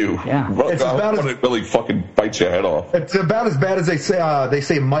 fuck you. Yeah. It's about one-eyed Willie fucking bites your head off. It's about as bad as they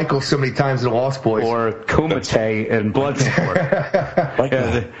say Michael so many times in Lost Boys. Or Kumite in Bloodsport.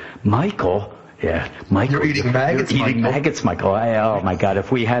 Michael. Yeah, Michael. You're eating maggots, You're eating maggots, Michael. Oh my God!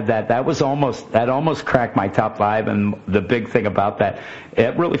 If we had that, that almost cracked my top 5. And the big thing about that,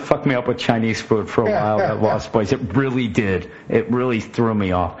 it really fucked me up with Chinese food for a while at Lost Boys. It really did. It really threw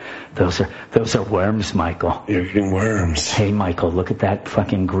me off. Those are worms, Michael. You're eating worms. Hey, Michael, look at that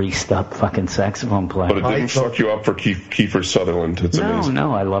fucking greased up fucking saxophone player. But it didn't fuck you up for Kiefer Sutherland. It's amazing.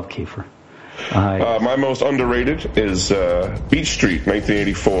 No, I love Kiefer. My most underrated is Beach Street,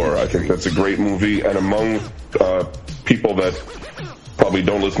 1984. I think that's a great movie, and among people that probably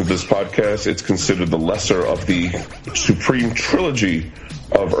don't listen to this podcast, it's considered the lesser of the supreme trilogy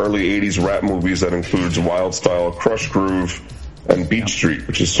of early 80s rap movies that includes Wild Style, Crush Groove, and Beach Street,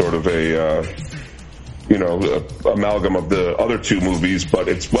 which is sort of a amalgam of the other two movies, but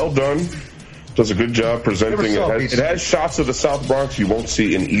it's well done. Does a good job presenting. It has shots of the South Bronx you won't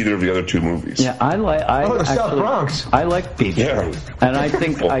see in either of the other two movies. Yeah, the South Bronx. I like Beach Street, and I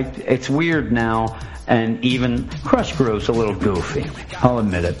think it's weird now. And even Crush Groove's a little goofy, I'll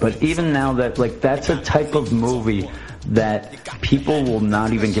admit it. But even now that's a type of movie that people will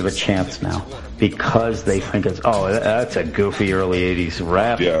not even give a chance now because they think that's a goofy early 80s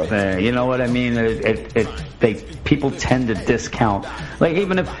rap thing. You know what I mean? People tend to discount. Like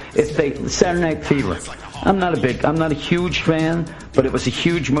even if Saturday Night Fever, I'm not a huge fan, but it was a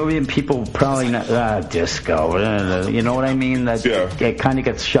huge movie and people probably not, disco, you know what I mean? It kind of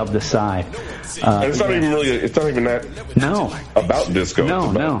gets shoved aside. And it's not even that about disco.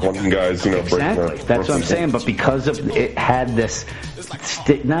 No. One guys, exactly. That's what I'm saying. But because of it had this,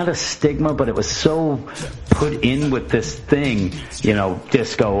 not a stigma, but it was so put in with this thing,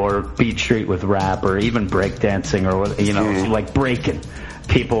 disco or Beach Street with rap or even breakdancing or like breaking.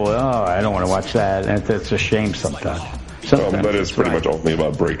 People, I don't want to watch that. And it's a shame sometimes. That is pretty much only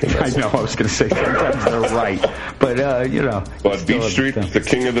about breaking. I know. I was going to say sometimes they're right, but But Beach Street, the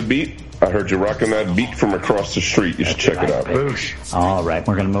king of the beat. I heard you rocking that beat from across the street. You should check it out. Boosh. All right,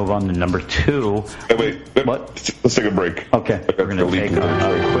 we're going to move on to number 2. Hey, wait. What? Let's take a break. Okay, we're going to take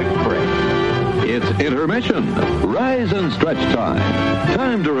a quick break. It's intermission. Rise and stretch time.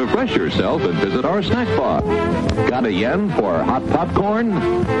 Time to refresh yourself and visit our snack bar. Got a yen for hot popcorn?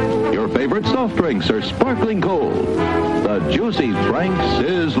 Your favorite soft drinks are sparkling cold. The juicy Frank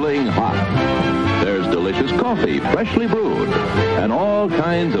sizzling hot. There's delicious coffee, freshly brewed, and all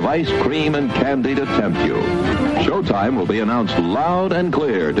kinds of ice cream and candy to tempt you. Showtime will be announced loud and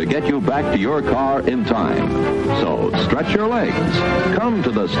clear to get you back to your car in time. So stretch your legs. Come to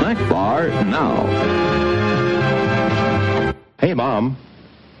the snack bar now. Hey, Mom.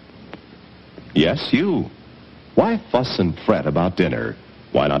 Yes, you. Why fuss and fret about dinner?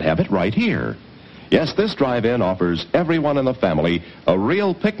 Why not have it right here? Yes, this drive-in offers everyone in the family a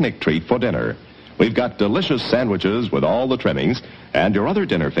real picnic treat for dinner. We've got delicious sandwiches with all the trimmings and your other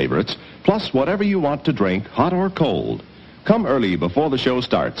dinner favorites, plus whatever you want to drink, hot or cold. Come early before the show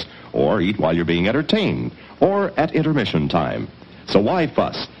starts, or eat while you're being entertained, or at intermission time. So why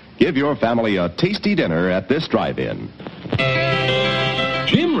fuss? Give your family a tasty dinner at this drive-in.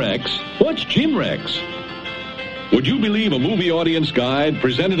 Jim Rex? What's Jim Rex? Would you believe a movie audience guide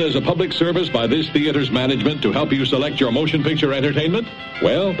presented as a public service by this theater's management to help you select your motion picture entertainment?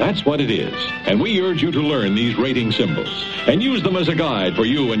 Well, that's what it is. And we urge you to learn these rating symbols and use them as a guide for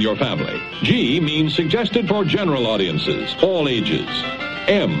you and your family. G means suggested for general audiences, all ages.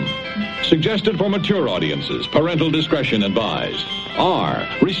 M, suggested for mature audiences, parental discretion advised. R,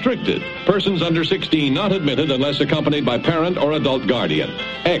 restricted, persons under 16 not admitted unless accompanied by parent or adult guardian.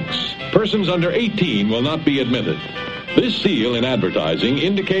 X, persons under 18 will not be admitted. This seal in advertising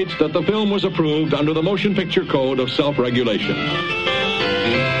indicates that the film was approved under the Motion Picture Code of Self-Regulation.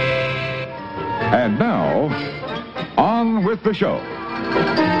 And now, on with the show.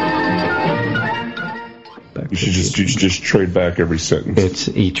 You should just trade back every sentence. It's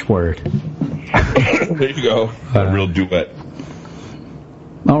each word. There you go. A real duet.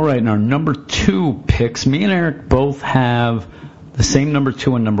 All right, and our number 2 picks, me and Eric both have the same number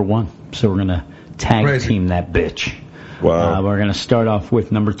 2 and number 1. So we're going to tag team that bitch. Wow. We're going to start off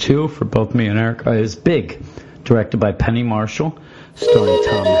with number 2 for both me and Eric is Big, directed by Penny Marshall, starring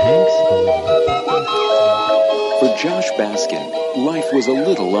Tom Hanks. For Josh Baskin, life was a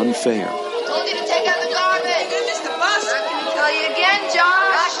little unfair. I told you to take out the garbage. You missed the bus. I'm going to tell you again,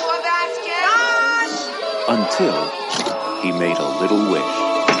 Josh. Joshua Baskin. Until he made a little wish.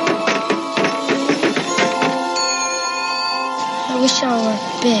 I wish I were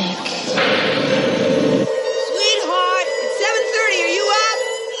big. Sweetheart, it's 7:30. Are you up?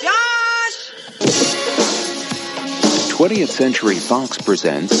 Josh! 20th Century Fox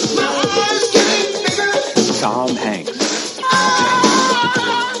presents Tom Hanks.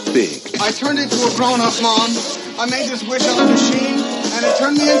 Big. I turned into a grown-up, Mom. I made this wish on a machine, and it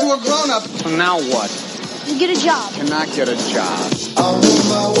turned me into a grown-up. Now what? You get a job. Cannot get a job.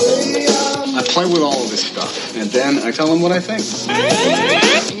 I play with all of this stuff, and then I tell them what I think.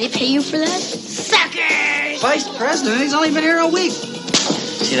 And they pay you for that? Suckers! Vice President, he's only been here a week.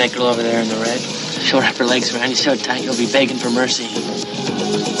 See that girl over there in the red? She'll wrap her legs around you so tight you'll be begging for mercy.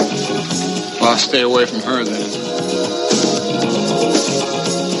 Well, I'll stay away from her then.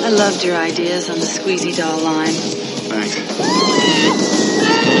 I loved your ideas on the squeezy doll line. Thanks.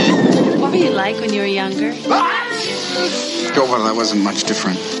 What were you like when you were younger? Oh, well, that wasn't much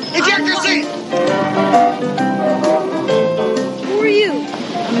different. Ejector seat! Who are you?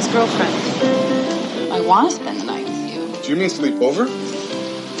 I'm his girlfriend. I want to spend the night with you. Do you mean sleep over?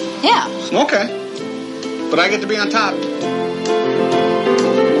 Yeah. Okay. But I get to be on top.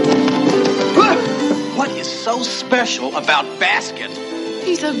 What is so special about Baskin?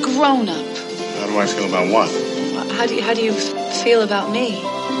 He's a grown-up. How do I feel about what? How do you feel about me?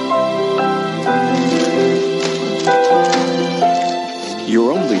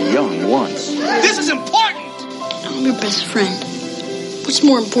 You're only young once. This is important! I'm your best friend. What's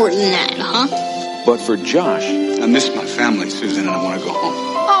more important than that, huh? But for Josh, I miss my family, Susan, and I want to go home.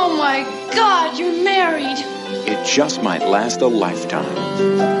 Oh my God, you're married. it just might last a lifetime.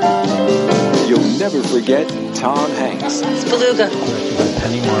 You'll never forget Tom Hanks. Beluga.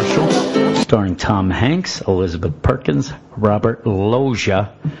 Penny Marshall, starring Tom Hanks, Elizabeth Perkins, Robert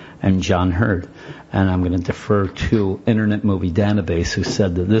Loggia, and John Hurd. And I'm going to defer to Internet Movie Database, who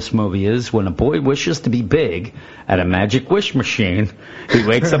said that this movie is when a boy wishes to be big at a magic wish machine, he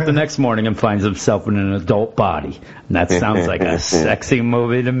wakes up the next morning and finds himself in an adult body. And that sounds like a sexy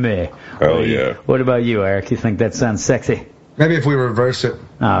movie to me. Oh, yeah. What about you, Eric? You think that sounds sexy? Maybe if we reverse it.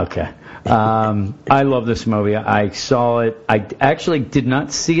 Oh, okay. I love this movie. I saw it. I actually did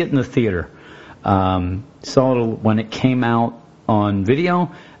not see it in the theater. Saw it when it came out on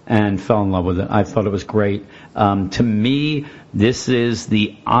video and fell in love with it. I thought it was great. To me, this is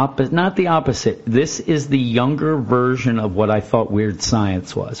the opposite, not the opposite. This is the younger version of what I thought Weird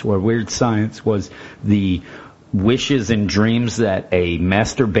Science was, where Weird Science was the wishes and dreams that a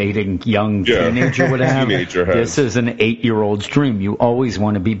masturbating young teenager would have. This is an 8-year-old's dream. You always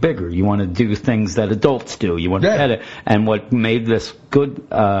want to be bigger. You want to do things that adults do. You want to get it. And what made this good,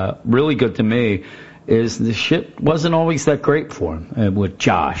 really good to me, is the shit wasn't always that great for him with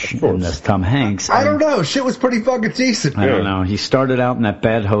Josh and this Tom Hanks. I don't know. Shit was pretty fucking decent. I don't know. He started out in that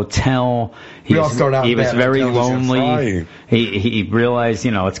bad hotel. He was very lonely. He realized,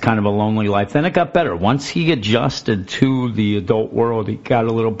 it's kind of a lonely life. Then it got better. Once he adjusted to the adult world, he got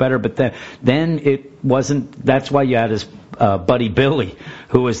a little better. But then it wasn't. That's why you had his buddy Billy,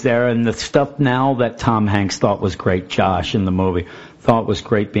 who was there, and the stuff now that Tom Hanks thought was great, Josh in the movie thought was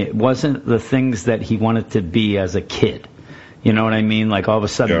great. It wasn't the things that he wanted to be as a kid. You know what I mean? Like all of a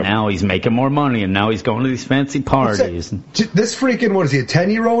sudden now he's making more money and now he's going to these fancy parties. This freaking, what is he, a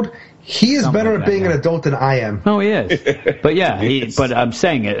 10-year-old? He is better at being an adult than I am. Oh, he is. But yeah, but I'm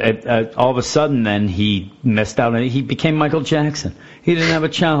saying all of a sudden then he missed out. He became Michael Jackson. He didn't have a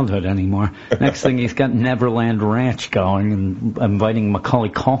childhood anymore. Next thing he's got Neverland Ranch going and inviting Macaulay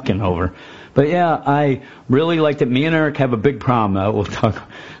Culkin over. But yeah, I really liked it. Me and Eric have a big problem. We'll talk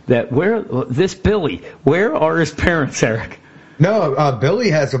that this Billy, where are his parents, Eric? No, Billy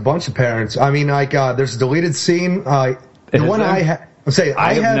has a bunch of parents. I mean, like, there's a deleted scene. The one I have.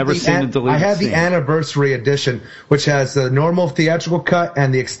 I have never seen the deleted scene. I have the anniversary edition, which has the normal theatrical cut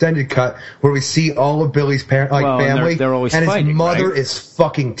and the extended cut, where we see all of Billy's family. They're always and fighting, his mother is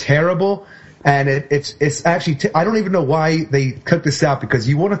fucking terrible. And it's actually, I don't even know why they cut this out, because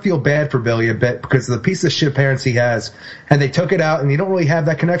you want to feel bad for Billy a bit because of the piece of shit parents he has. And they took it out, and you don't really have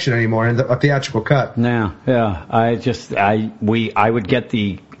that connection anymore in a theatrical cut. Yeah. I would get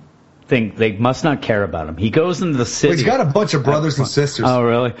the think they must not care about him. He goes into the city. Well, he's got a bunch of brothers and sisters. Oh,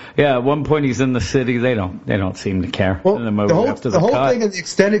 really? Yeah. At one point, he's in the city. They don't seem to care. Well, in the movie the whole thing in the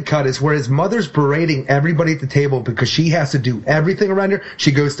extended cut is where his mother's berating everybody at the table because she has to do everything around her.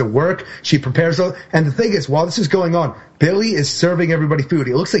 She goes to work. She prepares. And the thing is, while this is going on, Billy is serving everybody food.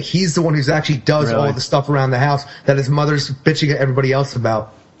 It looks like he's the one who's actually does all the stuff around the house that his mother's bitching at everybody else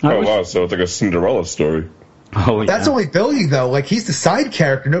about. Wow, so it's like a Cinderella story. Oh, yeah. That's only Billy, though. Like, he's the side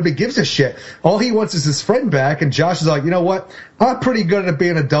character. Nobody gives a shit. All he wants is his friend back, and Josh is like, you know what? I'm pretty good at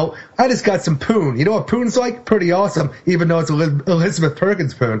being an adult. I just got some poon. You know what poon's like? Pretty awesome, even though it's Elizabeth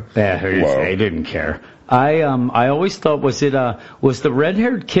Perkins poon. Yeah, they didn't care. I always thought, was the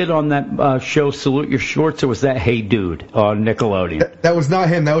red-haired kid on that show Salute Your Shorts, or was that Hey Dude on Nickelodeon? That was not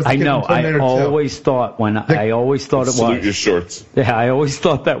him. That was the kid from Terminator 2. I always thought it was. Salute Your Shorts. Yeah, I always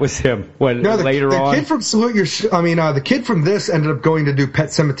thought that was him. The kid from the kid from this ended up going to do Pet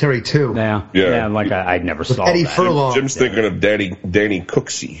Sematary 2. Yeah. Like I never saw Eddie that. Furlong. Jim's thinking of Danny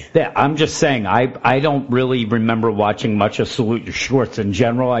Cooksey. Yeah, I'm just saying, I don't really remember watching much of Salute Your Shorts in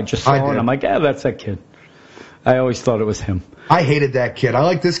general. I just saw it, and I'm like, yeah, that's that kid. I always thought it was him. I hated that kid. I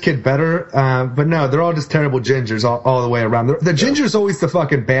like this kid better, but no, they're all just terrible gingers all the way around. The ginger's always the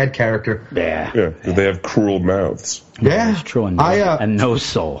fucking bad character. Yeah. They have cruel mouths. Yeah. That's true, and no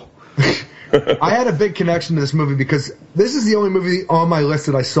soul. I had a big connection to this movie because this is the only movie on my list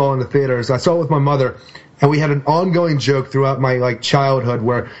that I saw in the theaters. I saw it with my mother, and we had an ongoing joke throughout my childhood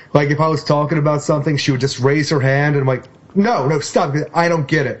where, if I was talking about something, she would just raise her hand, and I'm like, no, stop, I don't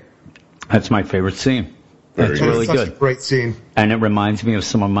get it. That's my favorite scene. That's really good. A great scene. And it reminds me of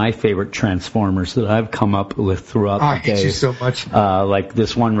some of my favorite Transformers that I've come up with throughout the days. I hate you so much. Like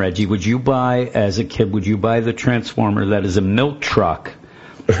this one, Reggie. As a kid, would you buy the Transformer that is a milk truck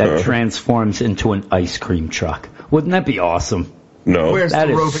that transforms into an ice cream truck? Wouldn't that be awesome? No. That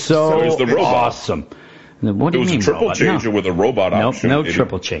is so awesome. What do you mean, it was a triple changer with a robot option. No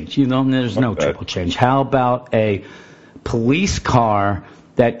triple change. There's no triple change. How about a police car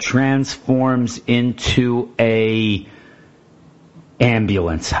that transforms into a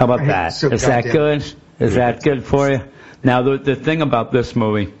ambulance? How about that? Is that good? Is that good for you? Now, the thing about this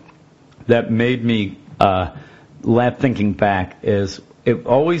movie that made me laugh thinking back is it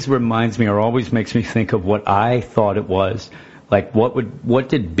always reminds me or always makes me think of what I thought it was. Like, what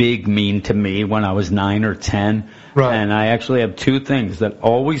did big mean to me when I was 9 or 10? Right. And I actually have two things that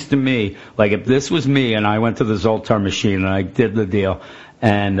always to me, like if this was me and I went to the Zoltar machine and I did the deal,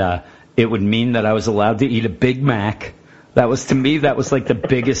 and it would mean that I was allowed to eat a Big Mac. That was like the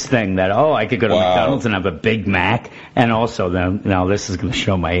biggest thing that, I could go to McDonald's and have a Big Mac. And also, now this is going to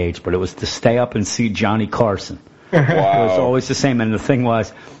show my age, but it was to stay up and see Johnny Carson. Wow. It was always the same. And the thing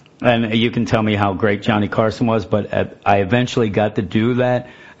was, and you can tell me how great Johnny Carson was, but I eventually got to do that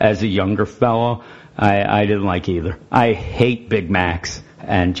as a younger fellow. I didn't like either. I hate Big Macs.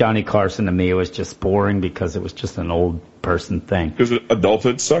 And Johnny Carson, to me, was just boring because it was just an old person thing. Because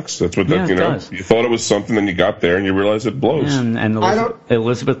adulthood sucks. That's what does. You thought it was something, then you got there and you realize it blows. Yeah, and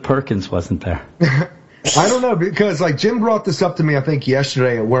Elizabeth Perkins wasn't there. I don't know, because Jim brought this up to me, I think,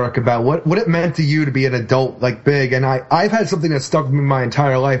 yesterday at work about what it meant to you to be an adult, big. And I've had something that stuck with me my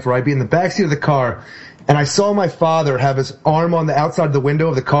entire life where I'd be in the backseat of the car and I saw my father have his arm on the outside of the window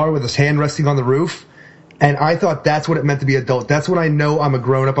of the car with his hand resting on the roof. And I thought that's what it meant to be adult. That's when I know I'm a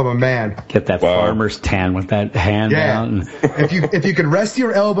grown-up, I'm a man. Get that farmer's tan with that hand out. If you could rest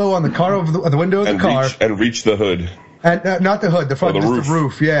your elbow on the car of the window of the car. And reach the hood. And not the hood, the front, just the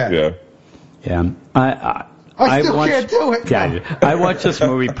roof, yeah. Yeah. I still can't do it. Yeah, I watched this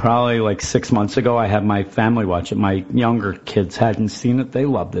movie probably 6 months ago. I had my family watch it. My younger kids hadn't seen it. They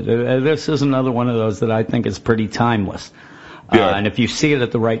loved it. This is another one of those that I think is pretty timeless. Yeah. And if you see it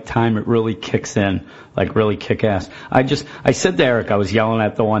at the right time, it really kicks in, really kick ass. I said to Eric, I was yelling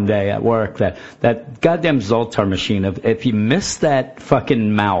at the one day at work that goddamn Zoltar machine, if you miss that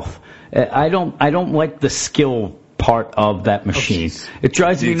fucking mouth, I don't like the skill part of that machine. It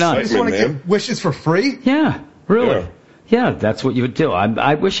drives me nuts. You just want to get wishes for free? Yeah, really. Yeah, that's what you would do.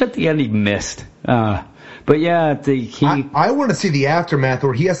 I wish at the end he missed. But yeah, I want to see the aftermath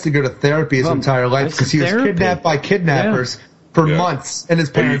where he has to go to therapy his entire life because he was kidnapped by kidnappers. For months in his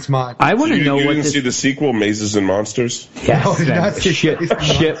parents' mind. I want to know you what. You didn't see the sequel, Mazes and Monsters? Yes,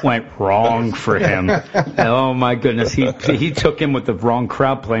 shit went wrong for him. Oh my goodness, he took him with the wrong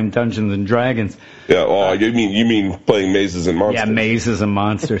crowd playing Dungeons and Dragons. Yeah, you mean playing Mazes and Monsters? Yeah, Mazes and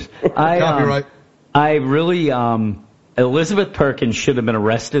Monsters. Copyright. I really Elizabeth Perkins should have been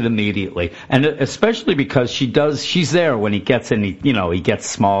arrested immediately, and especially because she's there when he gets in, he gets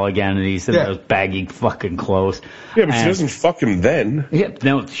small again, and he's in those baggy fucking clothes. Yeah, but she doesn't fuck him then. Yeah,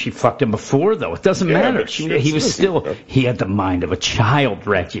 no, she fucked him before, though. It doesn't matter. He had the mind of a child,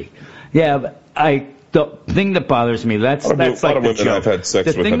 Reggie. Yeah, but the thing that bothers me, that's like the joke. I've had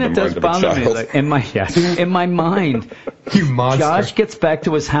sex the thing that does bother me, like, in my mind, you monster. Josh gets back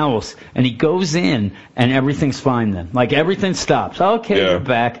to his house and he goes in and everything's fine then. Like everything stops. Okay, you're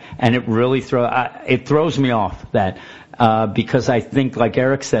back, and it really throws me off that because I think, like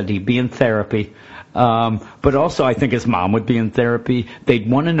Eric said, he'd be in therapy. But also I think his mom would be in therapy. They'd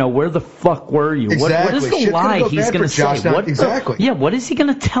want to know, where the fuck were you? Exactly. What is the lie he's going to say? What is he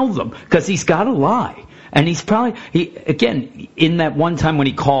going to tell them? Because he's got to lie. And he's probably, again, in that one time when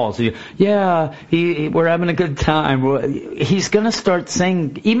he calls, we're having a good time. He's going to start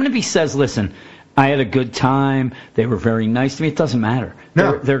saying, even if he says, listen, I had a good time, they were very nice to me, it doesn't matter.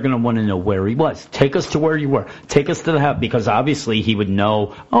 No. They're going to want to know where he was. Take us to where you were. Take us to the house, because obviously he would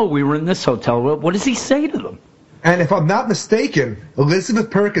know, we were in this hotel. What does he say to them? And if I'm not mistaken, Elizabeth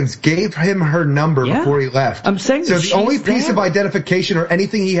Perkins gave him her number before he left. I'm saying so. The only piece of identification or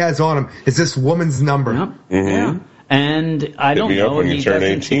anything he has on him is this woman's number. Yep. Mm-hmm. Yeah. And I don't know. Hit me up when you turn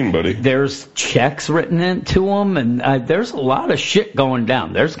 18, buddy. There's checks written into him, and there's a lot of shit going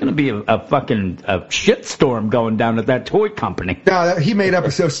down. There's going to be a fucking shitstorm going down at that toy company. No, he made up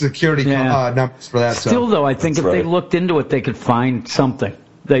a Social Security numbers for that. Still, though, I think if they looked into it, they could find something.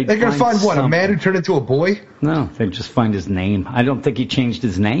 They're going to find what? A man who turned into a boy? No, they just find his name. I don't think he changed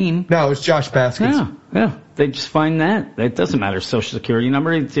his name. No, it's Josh Baskins. Yeah. They just find that. It doesn't matter. Social Security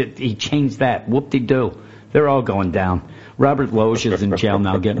number. He changed that. Whoop-de-doo. They're all going down. Robert Loge is in jail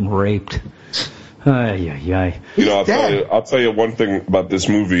now getting raped. I'll tell you one thing about this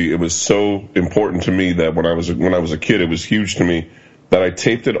movie. It was so important to me that when I was a kid, it was huge to me that I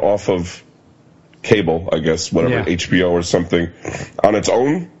taped it off of cable, I guess, whatever, HBO or something, on its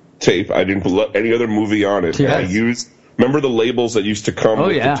own tape. I didn't put any other movie on it. Yes. I remember the labels that used to come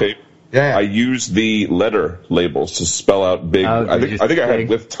with the tape? Yeah. I used the letter labels to spell out big. I think I had it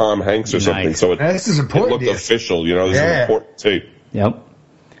with Tom Hanks or something, so this is important. It looked official. This is an important tape. Yep.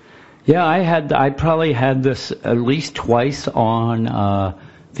 Yeah, I probably had this at least twice on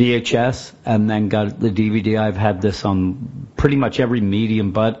VHS, and then got the DVD. I've had this on pretty much every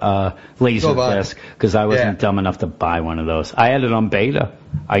medium but Laserdisc, because I wasn't dumb enough to buy one of those. I had it on Beta.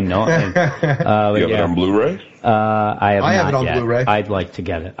 I know it. You have it on Blu-ray? I have it on yet. Blu-ray. I'd like to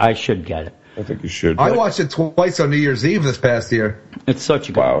get it. I should get it. I think you should. I watched it twice on New Year's Eve this past year. It's such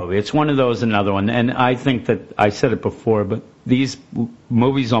a good movie. It's one of those, another one. And I think that, I said it before, but these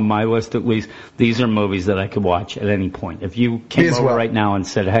movies on my list, at least, these are movies that I could watch at any point. If you came over right now and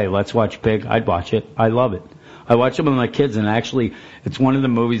said, hey, let's watch Pig, I'd watch it. I love it. I watch it with my kids, and actually, it's one of the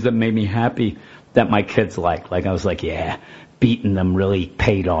movies that made me happy that my kids like. Like, I was like, beating them really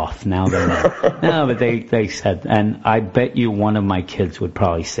paid off. Now they're not. No, but they said, and I bet you one of my kids would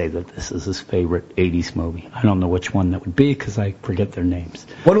probably say that this is his favorite 80s movie. I don't know which one that would be, because I forget their names.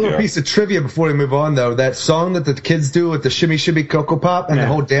 One little piece of trivia before we move on, though. That song that the kids do with the Shimmy Shimmy Cocoa Pop and the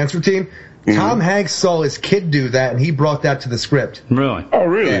whole dance routine, Tom Hanks saw his kid do that, and he brought that to the script. Really? Oh,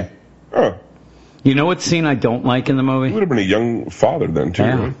 really? Yeah. Huh. You know what scene I don't like in the movie? He would have been a young father then, too,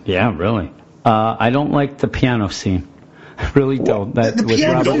 right? Yeah, really. I don't like the piano scene. I really don't. The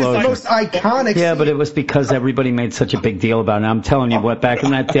piano scene is the most iconic scene. But it was because everybody made such a big deal about it. I'm telling you what, back in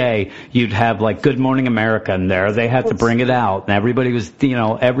that day, you'd have like Good Morning America in there. They had to bring it out, and everybody was,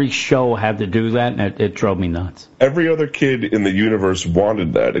 every show had to do that, and it drove me nuts. Every other kid in the universe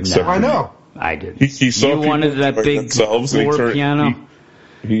wanted that, except I know. I did. He saw you wanted that big floor piano?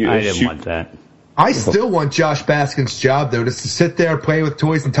 I didn't want that. I still want Josh Baskin's job, though, just to sit there, play with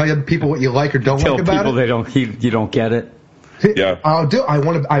toys, and tell other people what you like or don't like about it. Tell people you don't get it. Yeah, I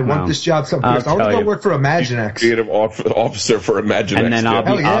want this job. I want to go work for Imaginext. Creative officer for Imaginext. And then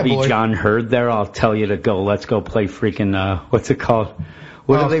I'll be John Hurd there. I'll tell you to go. Let's go play freaking what's it called?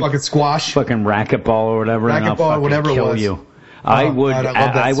 Fucking squash, fucking racquetball or whatever. Racquetball or whatever kill it was. You.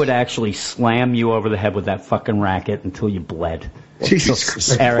 I would actually slam you over the head with that fucking racket until you bled. Jesus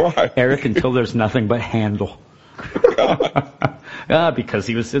Christ. Eric, until there's nothing but handle. Because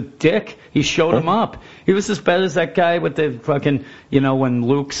he was a dick. He showed him up. He was as bad as that guy with the fucking, when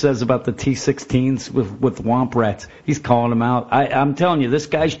Luke says about the T-16s with Womp Rats. He's calling him out. I'm telling you, this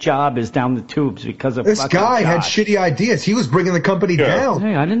guy's job is down the tubes because of this guy had shitty ideas. He was bringing the company down.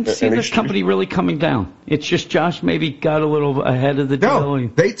 Hey, I didn't see this company really coming down. It's just Josh maybe got a little ahead of the deal. No,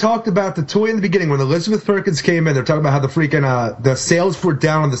 they talked about the toy in the beginning. When Elizabeth Perkins came in, they're talking about how the freaking the sales were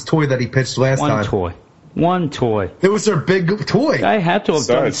down on this toy that he pitched last time. One toy. One toy. It was their big toy. I had to have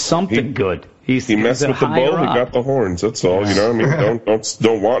done something good. He messed with the bull. He got the horns. That's all. You know what I mean?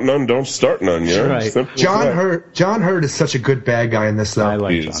 Don't want none. Don't start none. You know? Right. John Hurt is such a good bad guy in this, though. I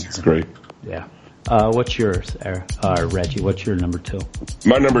like John Hurt. It's great. Yeah. What's yours, Reggie? What's your number 2?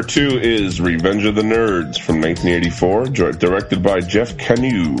 My number 2 is Revenge of the Nerds from 1984, directed by Jeff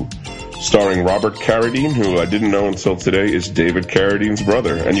Canu, starring Robert Carradine, who I didn't know until today is David Carradine's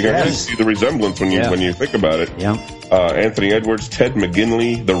brother, and you can actually see the resemblance when you think about it. Yeah. Anthony Edwards, Ted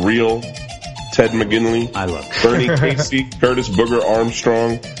McGinley, the real Ted McGinley. I love Bernie Casey, Curtis Booger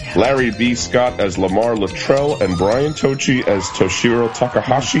Armstrong, Larry B. Scott as Lamar Luttrell, and Brian Tochi as Toshiro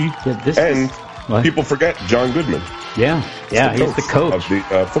Takahashi. People forget John Goodman. Yeah, he's the coach of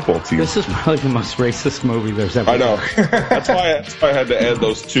the football team. This is probably the most racist movie there's ever been. I know. That's why I had to add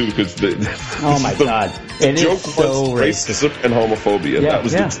those two, because oh my God, it is so racist. Racism and homophobia. Yeah, that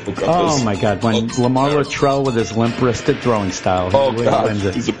was the joke. Oh my God, when Lamar Luttrell with his limp-wristed throwing style. Oh God,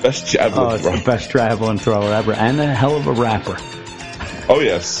 he's the best javelin thrower. It's the best javelin thrower ever, and a hell of a rapper. Oh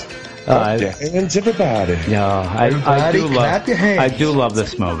yes. Hands, everybody. Yeah, I do love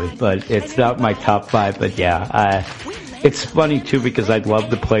this movie, but it's not my top 5. But yeah, it's funny too because I'd love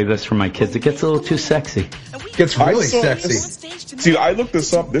to play this for my kids. It gets a little too sexy. It's really sexy. See, I looked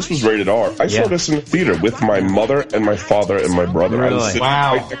this up. This was rated R. I saw this in the theater with my mother and my father and my brother. Really? I was sitting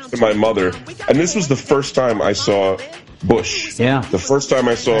right next to my mother, and this was the first time I saw Bush. Yeah. The first time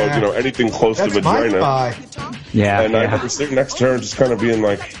I saw anything close to vagina. Yeah. And I remember sitting next to her and just kind of being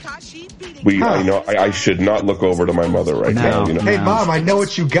like, I should not look over to my mother right now. You know? Hey, Mom, I know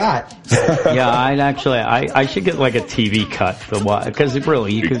what you got. Yeah, I should get like a TV cut because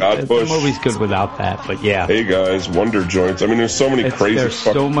really, the movie's good without that. But yeah. Hey guys, Wonder Joints. I mean, there's so many crazy. There's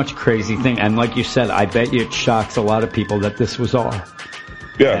so much crazy thing, and like you said, I bet you it shocks a lot of people that this was R.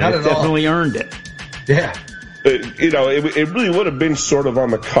 Yeah, and it definitely earned it. Yeah. It really would have been sort of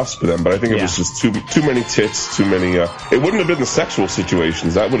on the cusp of them, but I think it was just too many tits, too many. It wouldn't have been the sexual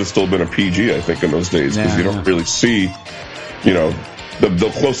situations. That would have still been a PG, I think, in those days, because you don't really see,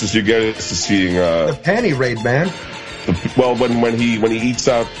 the closest you get is to seeing the panty raid, man. When he eats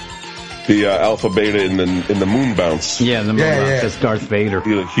out the Alpha Beta in the moon bounce. Yeah, the moon bounce. It's Darth Vader.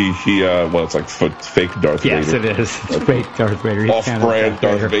 It's like fake Darth Vader. Yes, it is. It's fake Darth Vader. Off-brand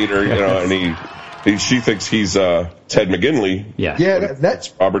Darth Vader, and she thinks he's Ted McGinley. Yeah.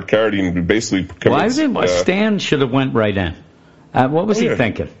 That's Robert Carradine who basically commits. Stan should have went right in. What was he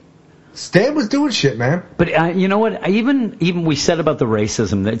thinking? Stan was doing shit, man. But you know what? Even we said about the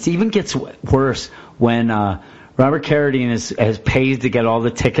racism, it even gets worse when Robert Carradine has paid to get all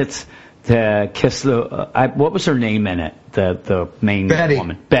the tickets to kiss what was her name in it? The main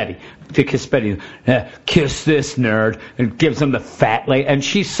woman, Betty. To kiss Betty, kiss this nerd, and gives him the fat leg, and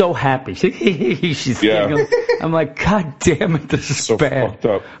she's so happy. She's I'm like, God damn it, this is so bad. Fucked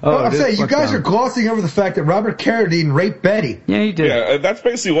up. I'm saying you guys are glossing over the fact that Robert Carradine raped Betty. Yeah, he did. Yeah, that's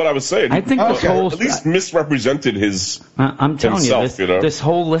basically what I was saying. I think at least misrepresented his. I'm telling himself, you, this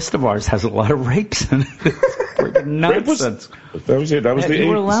whole list of ours has a lot of rapes in it. Freaking nonsense. That was it. That was the. You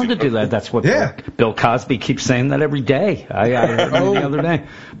were allowed to do that. That's what Bill Cosby keeps saying that every day. I heard him the other day.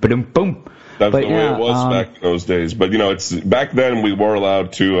 Boom. That's the way it was back in those days. But it's back then we were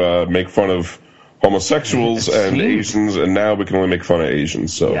allowed to make fun of homosexuals and Asians, and now we can only make fun of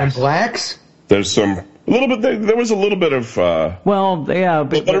Asians. So and blacks. There's a little bit. There was a little bit of. But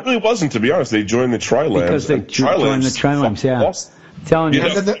it really wasn't. To be honest, they joined the Trilams because they joined the Trilams. Yeah. Telling you.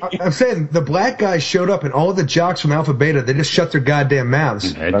 I'm saying the black guys showed up, and all the jocks from Alpha Beta, they just shut their goddamn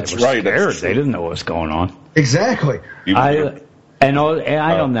mouths. That's right. They didn't know what was going on. Exactly. I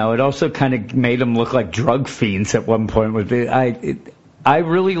don't know. It also kind of made them look like drug fiends at one point. I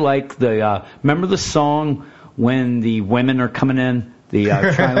really like the. Remember the song when the women are coming in? The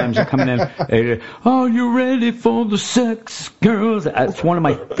Trilams are coming in. Are you ready for the sex, girls? It's one of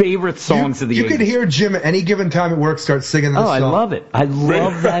my favorite songs of the 80s. You could hear Jim at any given time at work start singing this song. I love it. I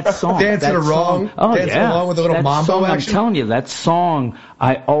love that song. Dancing along with a little mambo action. I'm telling you, that song,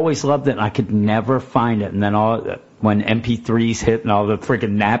 I always loved it, and I could never find it. And then when MP3s hit and all the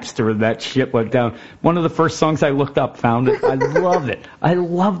freaking Napster and that shit went down, one of the first songs I looked up found it. I love it. I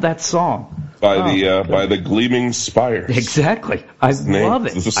love that song. By the Gleaming Spires. Exactly. I love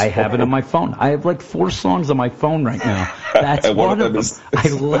it. I have it on my phone. I have like 4 songs on my phone right now. That's one of them. I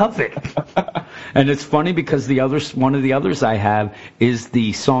love it. And it's funny because one of the others I have is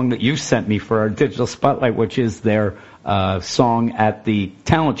the song that you sent me for our Digital Spotlight, which is their song at the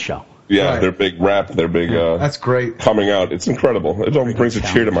talent show. Yeah, their big rap, their big that's great. Coming out. It's incredible. It brings a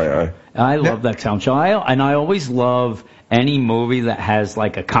tear to my eye. I love that talent show. I always love any movie that has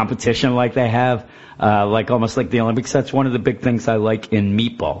like a competition like they have, like almost like the Olympics. That's one of the big things I like in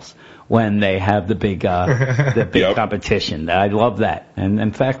Meatballs, when they have the big competition. I love that. And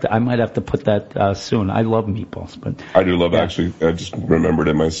in fact, I might have to put that soon. I love Meatballs, but I do love actually. I just remembered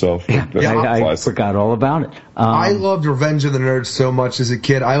it myself. I forgot all about it. I loved Revenge of the Nerds so much as a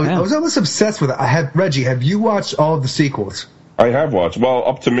kid. I was almost obsessed with it. Reggie, have you watched all of the sequels? I have watched. Well,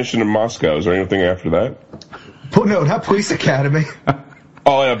 up to Mission in Moscow. Is there anything after that? No, not Police Academy.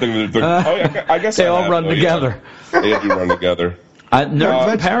 Oh, yeah, I guess they all run together. Yeah. They do run together.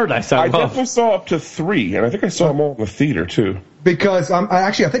 Nerds in Paradise, I love. definitely saw up to 3, and I think I saw them all in the theater, too. Because,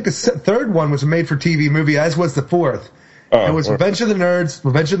 I think the third one was a made-for-TV movie, as was the fourth. It was Revenge of the Nerds,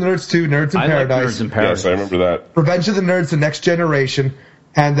 Revenge of the Nerds 2, Nerds in Paradise. Like Nerds in Paradise. Yes, I remember that. Revenge of the Nerds, The Next Generation,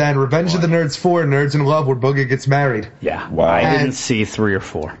 and then Revenge of the Nerds 4, Nerds in Love, where Boogie gets married. Yeah, wow. I didn't see 3 or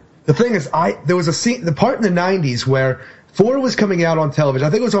 4. The thing is, there was a scene, the part in the 90s where 4 was coming out on television. I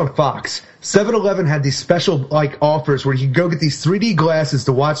think it was on Fox. 7-Eleven had these special offers where you could go get these 3D glasses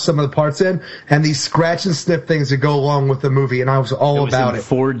to watch some of the parts in, and these scratch and sniff things that go along with the movie, and I was all about it.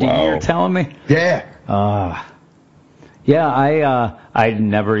 4D, you're telling me? Yeah. I'd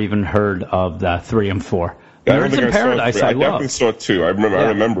never even heard of the 3 and 4. Yeah, Nerds in Paradise, I definitely saw it too. I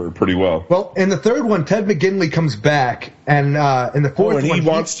remember it pretty well. Well, in the third one, Ted McGinley comes back, and in the fourth one, he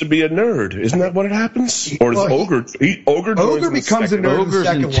wants to be a nerd. Isn't that what it happens? Or is Ogre becomes a nerd in the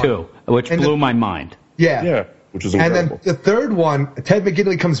second in 2, which blew my mind. Yeah, which is incredible. And then the third one, Ted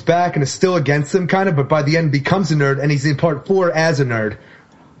McGinley comes back and is still against him, kind of, but by the end becomes a nerd, and he's in part 4 as a nerd.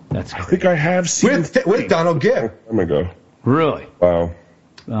 That's great. I think I have seen with Donald Gibb. Oh my god! Really? Wow.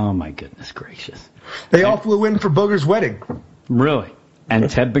 Oh my goodness gracious! They all flew in for Booger's wedding. Really? And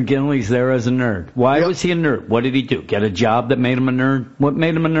Ted McGinley's there as a nerd. Why was he a nerd? What did he do? Get a job that made him a nerd? What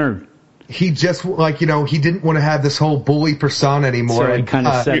made him a nerd? He just, he didn't want to have this whole bully persona anymore. So he kind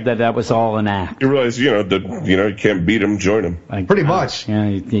of said that was all an act. You realize, you can't beat him, join him. Pretty much. Yeah,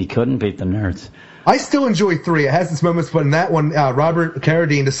 he couldn't beat the nerds. I still enjoy 3. It has its moments, but in that one, Robert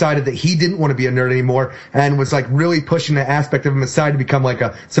Carradine decided that he didn't want to be a nerd anymore and was really pushing that aspect of him aside to become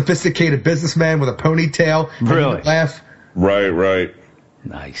a sophisticated businessman with a ponytail. Really? Laugh. Right.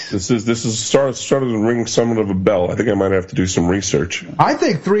 Nice. This is started to ring somewhat of a bell. I think I might have to do some research. I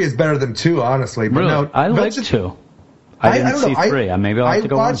think 3 is better than 2, honestly. But really? No, I like 2. I didn't see 3. Maybe I'll have to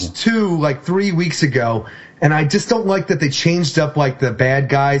go watch it. I watched 2 3 weeks ago, and I just don't like that they changed up the bad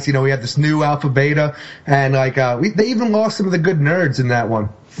guys. We have this new Alpha Beta, and they even lost some of the good nerds in that one.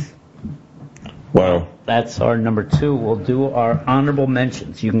 Wow. That's our number 2. We'll do our honorable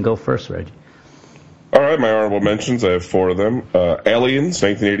mentions. You can go first, Reggie. All right, my honorable mentions. I have 4 of them. Aliens,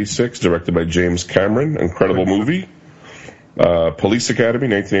 1986, directed by James Cameron. Incredible movie. Police Academy,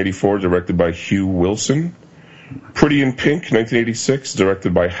 1984, directed by Hugh Wilson. Pretty in Pink, 1986,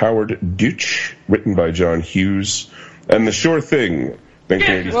 directed by Howard Deutsch, written by John Hughes. And The Sure Thing,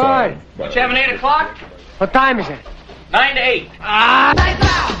 1985. What? You having 8 o'clock? What time is it? 9 to 8.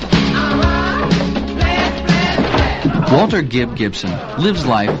 Walter Gibb Gibson lives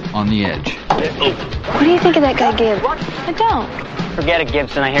life on the edge. What do you think of that guy, Gibb? I don't. Forget it,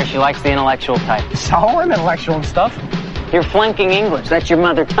 Gibson. I hear she likes the intellectual type. So I'm intellectual and stuff. You're flunking English. That's your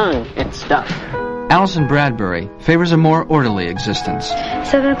mother tongue and stuff. Allison Bradbury favors a more orderly existence.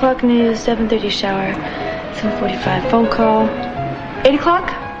 7 o'clock news, 7:30 shower, 7:45 phone call. 8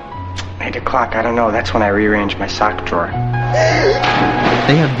 o'clock? 8 o'clock, I don't know. That's when I rearrange my sock drawer.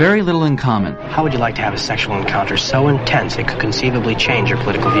 They have very little in common. How would you like to have a sexual encounter so intense it could conceivably change your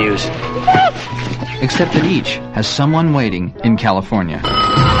political views? Except that each has someone waiting in California.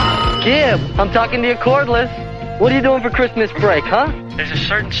 Gibb, I'm talking to you cordless. What are you doing for Christmas break, huh? There's a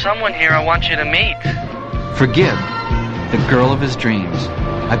certain someone here I want you to meet. For Gibb, the girl of his dreams.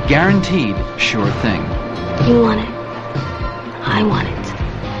 A guaranteed sure thing. You want it. I want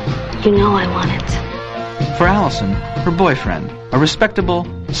it. You know I want it. For Allison, her boyfriend, a respectable,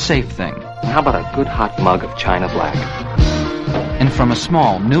 safe thing. How about a good hot mug of China Black? And from a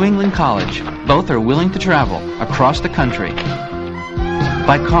small New England college, both are willing to travel across the country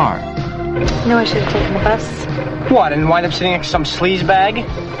by car. No, I should have taken the bus. What, and wind up sitting next to some sleazebag?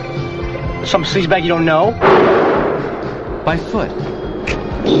 Some sleazebag you don't know? By foot.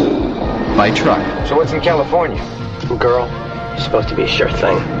 By truck. So what's in California? Girl, it's supposed to be a sure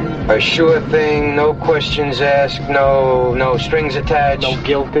thing. A sure thing, no questions asked, no strings attached. No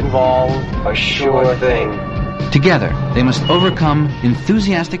guilt involved. A sure thing. Together, they must overcome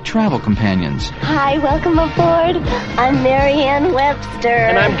enthusiastic travel companions. Hi, welcome aboard. I'm Marianne Webster.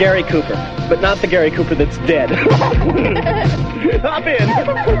 And I'm Gary Cooper, but not the Gary Cooper that's dead. Hop in.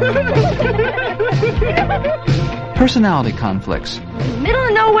 Personality conflicts. Middle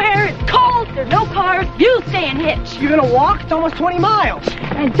of nowhere, it's cold, there's no cars, you stay and hitch. You're gonna walk? It's almost 20 miles.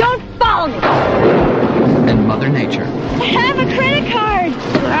 And don't follow me. And Mother Nature. I have a credit card.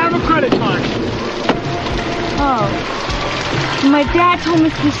 I have a credit card. Oh. My dad told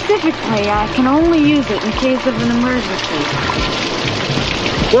me specifically I can only use it in case of an emergency.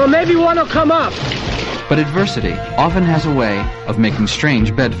 Well, maybe one will come up. But adversity often has a way of making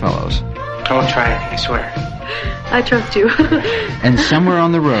strange bedfellows. I won't try it, I swear. I trust you. And somewhere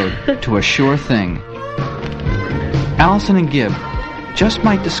on the road to a sure thing, Allison and Gibb just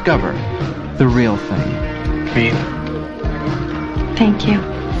might discover the real thing. Me. Thank you.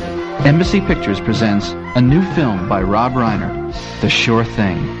 Embassy Pictures presents a new film by Rob Reiner, The Sure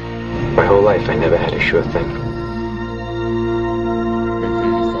Thing. My whole life I never had a sure thing.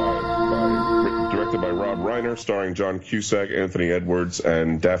 Directed by Rob Reiner, starring John Cusack, Anthony Edwards,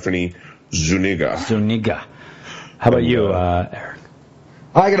 and Daphne Zuniga. How about you, Eric?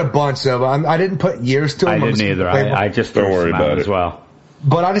 I got a bunch of them. I didn't put years to them. I didn't either. I just don't worry about it as well.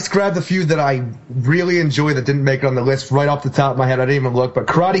 But I just grabbed a few that I really enjoy that didn't make it on the list right off the top of my head. I didn't even look. But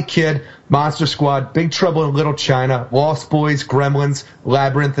Karate Kid, Monster Squad, Big Trouble in Little China, Lost Boys, Gremlins,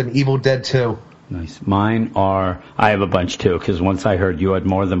 Labyrinth, and Evil Dead 2. Nice. Mine are, I have a bunch too, because once I heard you had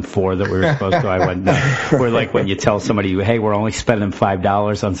more than 4 that we were supposed to, I went, no. We're like when you tell somebody, hey, we're only spending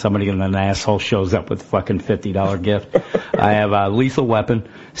 $5 on somebody, and then an asshole shows up with a fucking $50 gift. I have Lethal Weapon,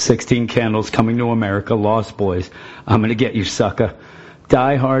 16 Candles, Coming to America, Lost Boys, I'm Gonna Get You, Sucker,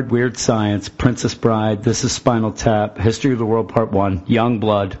 Die Hard, Weird Science, Princess Bride, This is Spinal Tap, History of the World Part 1, Young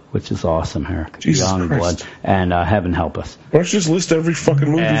Blood, which is awesome, Eric. Jesus Young Christ. Blood, and Heaven Help Us. Why don't you just list every fucking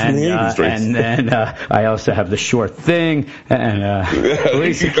movie from the 80s, right? And then I also have The Sure Thing, and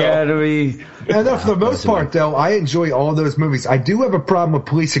Police Academy. And for the most part, though, I enjoy all those movies. I do have a problem with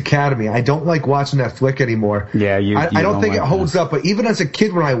Police Academy. I don't like watching that flick anymore. Yeah, I don't think it holds up. But even as a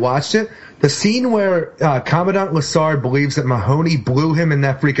kid, when I watched it, the scene where Commandant Lassard believes that Mahoney blew him in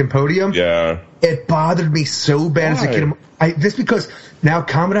that freaking podium, it bothered me so bad as a kid. Just because now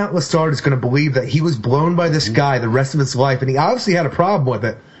Commandant Lassard is going to believe that he was blown by this guy the rest of his life, and he obviously had a problem with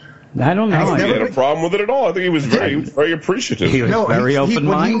it. I don't know. He had a problem with it at all. I think he was very appreciative. He was very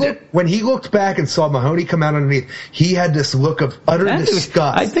open-minded. When he looked back and saw Mahoney come out underneath, he had this look of utter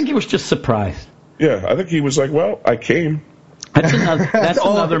disgust. I think he was just surprised. Yeah, I think he was like, well, I came. That's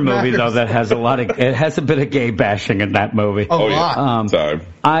another movie though that has it has a bit of gay bashing in that movie. A lot.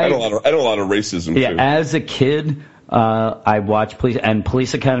 I had a lot of racism. Yeah, too. as a kid, I watched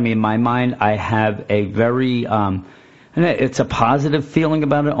Police Academy. In my mind, I have a very and it's a positive feeling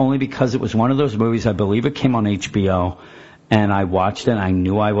about it, only because it was one of those movies. I believe it came on HBO, and I watched it. And I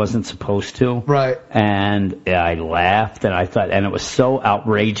knew I wasn't supposed to. Right. And I laughed, and I thought, and it was so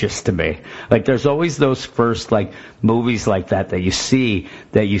outrageous to me. Like, there's always those first, like, movies like that you see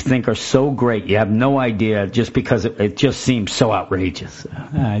that you think are so great. You have no idea just because it just seems so outrageous.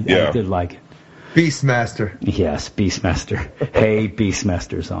 I did like it. Beastmaster. Yes, Beastmaster. Hey,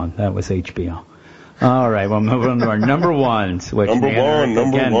 Beastmaster's on. That was HBO. All right, well, moving on to our number ones. Which number one.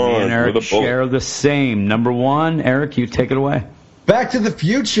 Me and Eric share the same. Number 1, Eric, you take it away. Back to the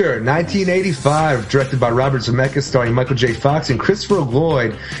Future, 1985, directed by Robert Zemeckis, starring Michael J. Fox and Christopher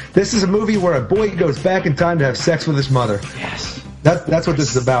Lloyd. This is a movie where a boy goes back in time to have sex with his mother. Yes. That's what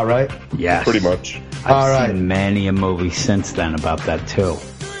this is about, right? Yes. Pretty much. I've seen many a movie since then about that, too.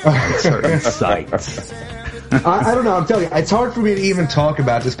 On certain sites. I don't know, I'm telling you, it's hard for me to even talk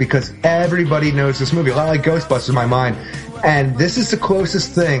about this because everybody knows this movie. A lot like Ghostbusters in my mind. And this is the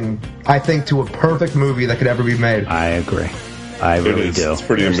closest thing, I think, to a perfect movie that could ever be made. I agree. I really do. It's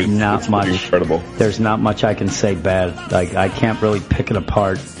pretty incredible. There's not much I can say bad. Like, I can't really pick it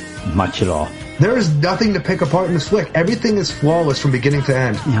apart much at all. There is nothing to pick apart in this flick. Everything is flawless from beginning to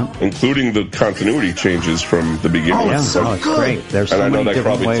end. Yep. Including the continuity changes from the beginning. Oh, it's so it's good. Great. There's so and I know many that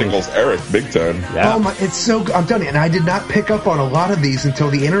probably ways. tickles Eric big time. Yeah. Oh my, it's so good. I'm telling you, and I did not pick up on a lot of these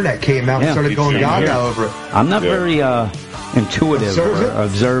until the internet came out and started going gaga over it. I'm not very intuitive or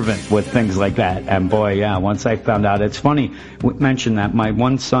observant with things like that. And boy, once I found out, it's funny, we mentioned that. My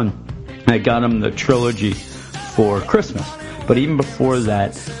one son, I got him the trilogy for Christmas. But even before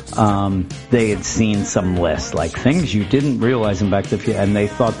that, they had seen some lists, like things you didn't realize in Back to the Future, and they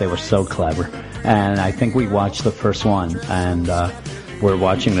thought they were so clever. And I think we watched the first one, and we're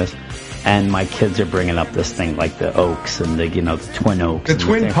watching this. and my kids are bringing up this thing like the Oaks and the Twin Oaks. The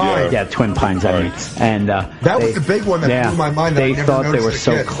Twin Pines. Yeah, Twin Pines, I mean. And that was the big one that blew my mind. That They I never thought they were noticed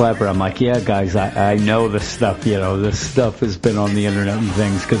so as a kid. clever. I'm like, yeah, guys, I know this stuff. This stuff has been on the internet and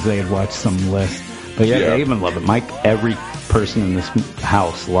things because they had watched some list. But yeah, they even love it. Mike, every person in this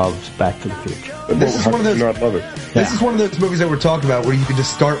house loves Back to the Future. This is one of those. Not love it. This is one of those movies that we're talking about where you can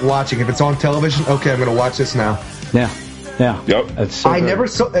just start watching. If it's on television, okay, I'm going to watch this now. Yeah. Yep. It's so I good. never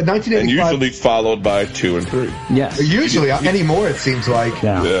saw 1985. And usually followed by 2 and 3. Yes. Usually anymore, it seems like.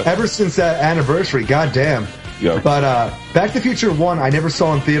 Yeah. Ever since that anniversary, goddamn. Yeah. But Back to the Future 1, I never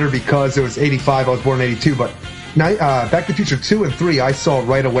saw in theater because it was 85. I was born in 82. But Back to the Future 2 and 3, I saw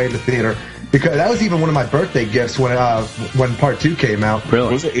right away in the theater. Because that was even one of my birthday gifts when Part 2 came out.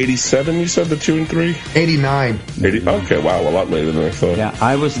 Really? Was it 87 you said, the 2 and 3? 89. 80, okay, wow, a lot later than I thought. Yeah,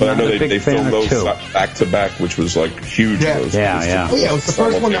 I was But I not know a big they fan filmed of those 2. back to back, which was like huge. Yeah. Those Yeah. Oh, yeah, it was the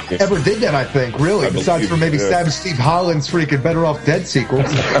first one that ever did that, I think, really. Besides for maybe Savage Steve Holland's freaking Better Off Dead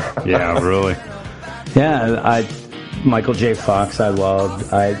sequels. Yeah, really. Yeah, Michael J. Fox I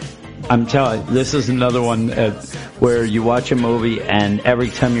loved. I'm telling you, this is another one where you watch a movie and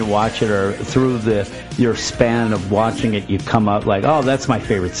every time you watch it or through your span of watching it, you come up like, oh, that's my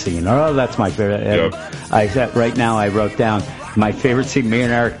favorite scene, or oh, that's my favorite. And I said, right now I wrote down my favorite scene, me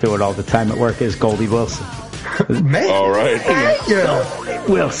and Eric do it all the time at work, is Goldie Wilson. Man, all right. Yeah.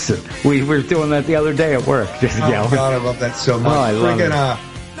 Wilson. We were doing that the other day at work. Just yelling. Oh, God, I love that so much. Oh, I love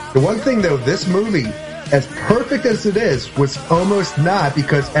it. The one thing, though, this movie, as perfect as it is, was almost not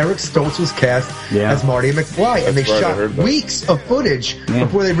because Eric Stoltz was cast as Marty McFly. And they shot weeks of footage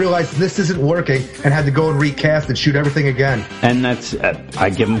before they realized this isn't working and had to go and recast and shoot everything again. And that's, I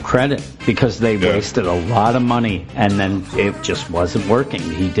give them credit because they wasted a lot of money and then it just wasn't working.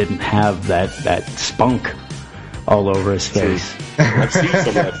 He didn't have that spunk all over his face. I've seen some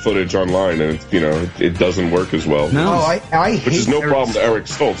of that footage online, and it doesn't work as well. No, I hate which is no problem to Eric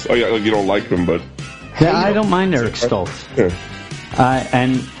Stoltz. Oh yeah, you don't like him, but yeah, I don't mind Eric Stoltz. Yeah.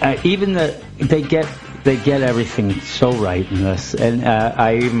 And even they get everything so right in this. And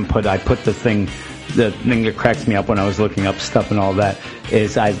I put the thing that cracks me up when I was looking up stuff and all that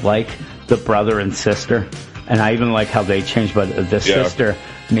is I like the brother and sister. And I even like how they changed, but the sister,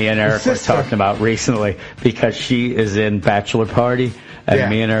 me and Eric were talking about recently because she is in Bachelor Party. And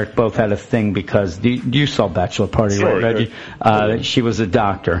me and Eric both had a thing because you saw Bachelor Party, right, Reggie? She was a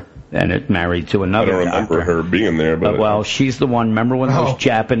doctor and it married to another doctor. I don't remember her being there. But well, she's the one. Remember when those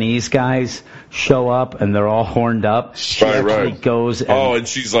Japanese guys show up and they're all horned up? She actually goes and... Oh, and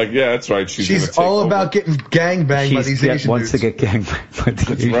she's like, yeah, that's right. She's all about getting gangbanged by these Asian dudes. Wants to get gangbanged by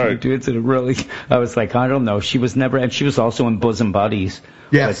these Asian dudes. And really, I was like, I don't know. She was never... And she was also in Bosom Buddies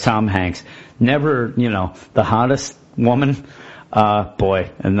with Tom Hanks. Never, the hottest woman... boy,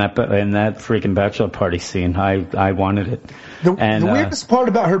 in that freaking Bachelor Party scene, I wanted it. The weirdest part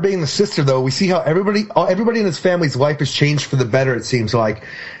about her being the sister, though, we see how everybody in his family's life has changed for the better, it seems like.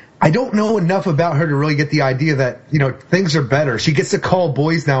 I don't know enough about her to really get the idea that, things are better. She gets to call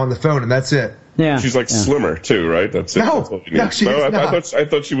boys now on the phone, and that's it. Yeah. She's like slimmer, too, right? That's it. No, she's not. I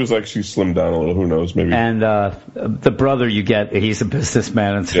thought she was like, she slimmed down a little. Who knows? Maybe. And the brother you get, he's a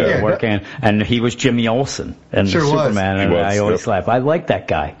businessman instead of working. And he was Jimmy Olsen and Superman. And I always laugh. I like that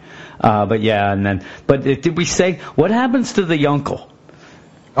guy. But did we say, what happens to the uncle?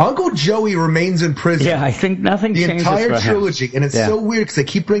 Uncle Joey remains in prison. Yeah, I think nothing changes for him. The entire trilogy. And it's so weird because they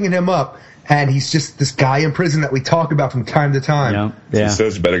keep bringing him up. And he's just this guy in prison that we talk about from time to time. He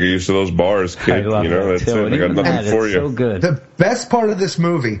says, better get used to those bars, kid. That's it. I got nothing for you. So good. The best part of this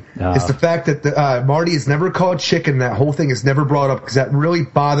movie is the fact that Marty is never called chicken. That whole thing is never brought up because that really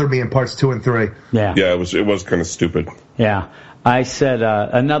bothered me in parts 2 and 3. Yeah. Yeah, it was kind of stupid. Yeah. I said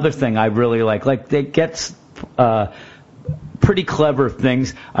another thing I really like they get pretty clever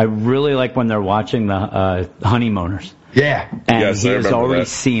things. I really like when they're watching the Honeymooners. Yeah. And he has already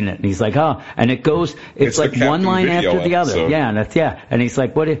seen it. And he's like, and it goes, it's like one line after the other. Yeah, and he's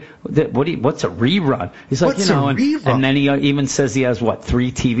like, what's a rerun? He's like, and then he even says he has 3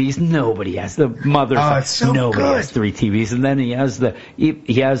 TVs? Nobody has. The mother's like, nobody has 3 TVs. And then he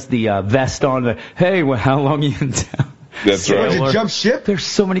has the vest on, hey, how long are you in town? That's right. Did you jump ship? There's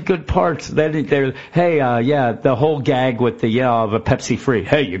so many good parts. Then the whole gag with the of a Pepsi free.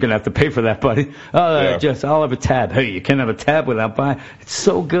 Hey, you're gonna have to pay for that, buddy. I'll have a tab. Hey, you can't have a tab without buying. It's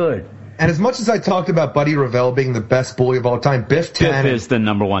so good. And as much as I talked about Buddy Revell being the best bully of all time, Biff Tannen is the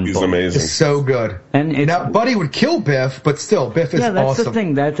number one. He's amazing. Is so good. And now Buddy would kill Biff, but still, Biff is awesome. Yeah, that's the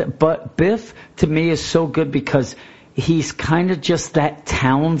thing. But Biff to me is so good because he's kind of just that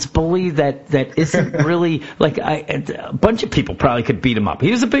Towns bully that isn't really like a bunch of people probably could beat him up.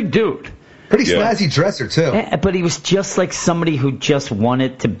 He was a big dude. Pretty snazzy dresser, too. But he was just like somebody who just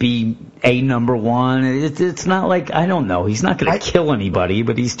wanted to be a number one. It's not like, I don't know, he's not going to kill anybody,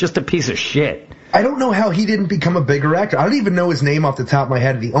 but he's just a piece of shit. I don't know how he didn't become a bigger actor. I don't even know his name off the top of my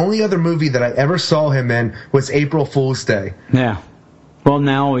head. The only other movie that I ever saw him in was April Fool's Day. Yeah. Well,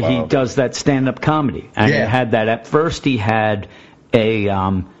 now he does that stand-up comedy. And he had that. At first, he had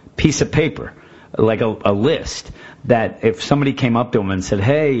a piece of paper, like a list, that if somebody came up to him and said,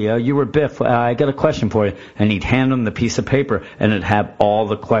 hey, you were Biff, I got a question for you, and he'd hand him the piece of paper, and it'd have all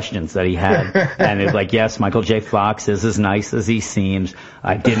the questions that he had. And it's like, yes, Michael J. Fox is as nice as he seems.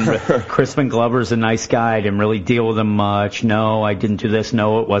 I didn't, Crispin Glover's a nice guy. I didn't really deal with him much. No, I didn't do this.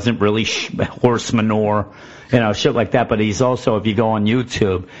 No, it wasn't really horse manure. You know, shit like that. But he's also, if you go on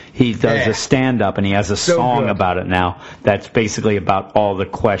YouTube, he does a stand-up, and he has a song about it now that's basically about all the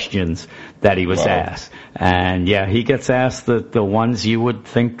questions that he was asked. And, yeah, he gets asked the ones you would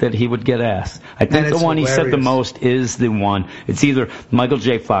think that he would get asked. I think the one he said the most is the one. It's either Michael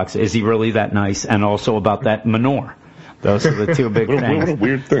J. Fox, is he really that nice, and also about that manure. Those are the two big things. What a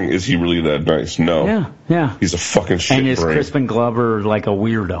weird thing. Is he really that nice? No. Yeah. He's a fucking shit And is brain. Crispin Glover like a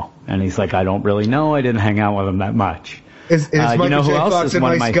weirdo? And he's like, I don't really know. I didn't hang out with him that much. Is Michael J. Fox a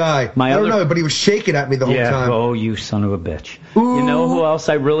nice guy? I don't know, but he was shaking at me the whole time. Oh, you son of a bitch. Ooh. You know who else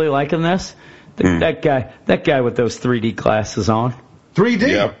I really like in this? That guy with those 3D glasses on. 3D?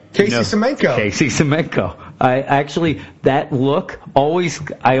 Yeah. Casey Semenko. Casey Semenko. I actually, that look,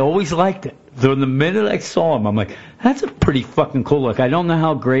 I always liked it. So the minute I saw him, I'm like, that's a pretty fucking cool look. I don't know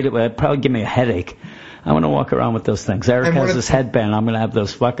how great it would. It'd probably give me a headache. I want to walk around with those things. Eric has this headband. I'm going to have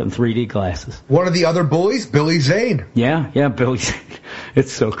those fucking 3D glasses. One of the other boys, Billy Zane. Yeah, Billy Zane.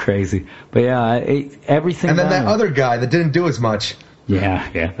 It's so crazy. But yeah, everything. And then that other guy that didn't do as much.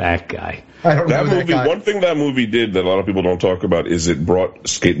 Yeah, that guy. I don't know that guy. One thing that movie did that a lot of people don't talk about is it brought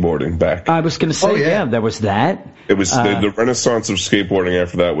skateboarding back. I was going to say, there was that. It was the renaissance of skateboarding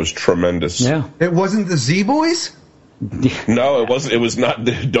after that was tremendous. Yeah. It wasn't the Z-Boys? No, it wasn't. It was not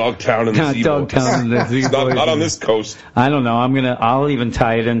the Dogtown and the Z-Boys. Dogtown and the Z-Boys. not on this coast. I don't know. I'll even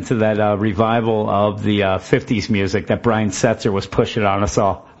tie it into that revival of the 50s music that Brian Setzer was pushing on us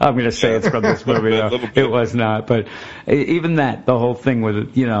all. I'm going to say it's from this movie, though. It was not. But even that, the whole thing with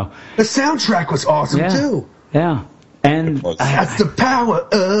it, you know. The soundtrack was awesome, too. Yeah. And that's the power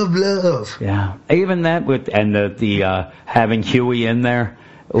of love. Yeah. Even that and the having Huey in there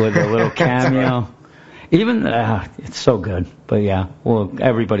with a little cameo. Even, it's so good. But yeah, well,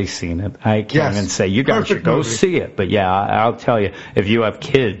 everybody's seen it. I can't even say, you guys should go see it. But yeah, I'll tell you, if you have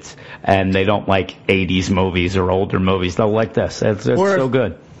kids and they don't like 80s movies or older movies, they'll like this. It's so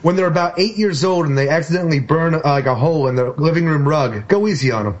good. When they're about 8 years old and they accidentally burn like a hole in the living room rug, go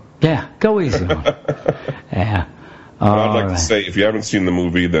easy on them. Yeah, go easy on them. Yeah. I'd like to say, if you haven't seen the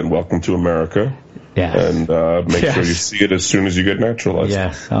movie, then welcome to America. Yes. And make sure you see it as soon as you get naturalized.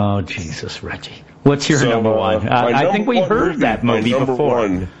 Yes. Oh, Jesus, Reggie. What's your number one? I think we heard that movie before. My number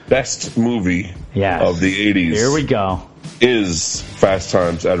one best movie of the 80s. Here we go. Is Fast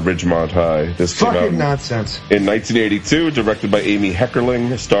Times at Ridgemont High. This came out nonsense. In 1982, directed by Amy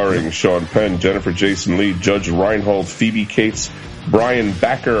Heckerling, starring Sean Penn, Jennifer Jason Leigh, Judge Reinhold, Phoebe Cates, Brian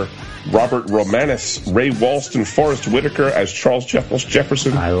Backer, Robert Romanus, Ray Walston, Forrest Whitaker as Charles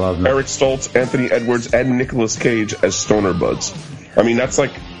Jefferson, I love that. Eric Stoltz, Anthony Edwards, and Nicolas Cage as Stoner Buds. I mean, that's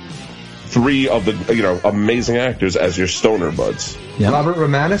like three of the amazing actors as your Stoner Buds. Yep. Robert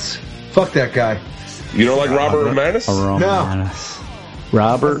Romanus? Fuck that guy. You don't like Robert Romanus? No.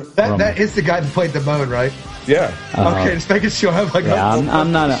 Robert. That is the guy that played Damone, right? Yeah. Okay, just making sure I'm like. Yeah,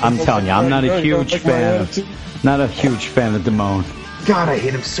 I'm telling you, I'm not a huge fan. Not a huge fan of Damone. God, I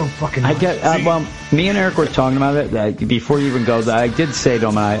hate him so fucking much. Well, me and Eric were talking about it. Before you even go, I did say to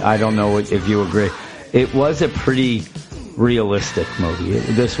him, I don't know if you agree, it was a pretty realistic movie.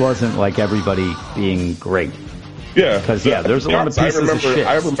 This wasn't like everybody being great. Yeah. Because, there's a lot of pieces of shit.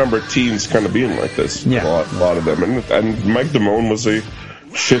 I remember teens kind of being like this. Yeah. A lot of them. And Mike Damone was a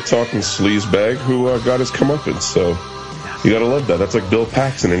shit-talking sleazebag who got his comeuppance. So you gotta love that. That's like Bill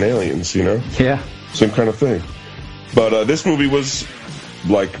Paxton in Aliens, you know? Yeah. Same kind of thing. But this movie was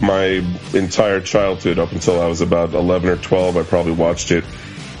like my entire childhood up until I was about 11 or 12. I probably watched it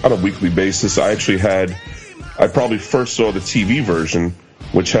on a weekly basis. I probably first saw the TV version,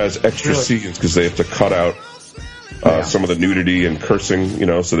 which has extra scenes because they have to cut out some of the nudity and cursing,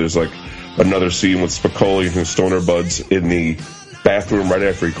 so there's like another scene with Spicoli and Stoner Buds in the bathroom right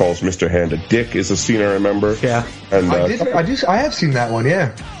after he calls Mr. Hand a dick is a scene I remember. Yeah. And I have seen that one,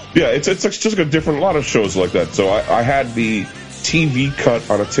 yeah. Yeah, it's just like a different lot of shows like that. So I had the TV cut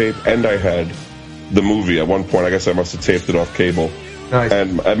on a tape, and I had the movie at one point. I guess I must have taped it off cable. Nice.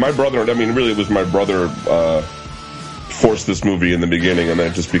 And my brother, I mean, really, it was my brother forced this movie in the beginning, and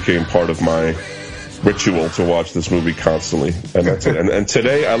then it just became part of my ritual to watch this movie constantly. And that's it. And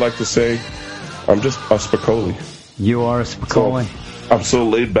today, I like to say, I'm just a Spicoli. You are a Spicoli. So, I'm so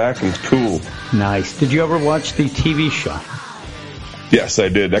laid back and cool. Nice. Did you ever watch the TV show? Yes, I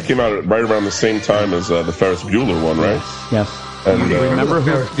did. That came out right around the same time as the Ferris Bueller one, right? Yes. And, do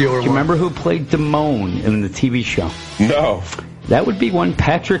you remember who played Damone in the TV show? No. That would be one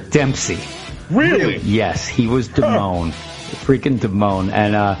Patrick Dempsey. Really? Yes, he was Damone. Freaking Damone.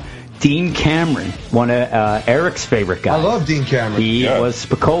 And Dean Cameron, one of Eric's favorite guys. I love Dean Cameron. He was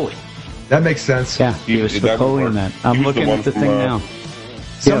Spicoli. That makes sense. Yeah, he was Spicoli in that. I'm looking at the thing now.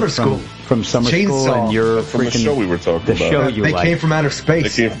 Summer School. From Summer School, and you're from the show we were talking about. The show you They like. came from outer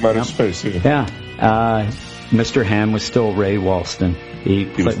space. They came from outer space, yeah. Yeah. Mr. Ham was still Ray Walston.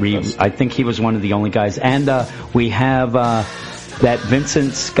 I think he was one of the only guys. And we have that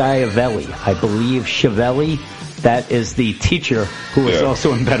Vincent Schiavelli, I believe Chiavelli. That is the teacher who is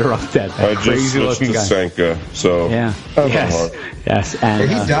also in Better Off Dead. That I crazy just listened to Sanka, so yes. And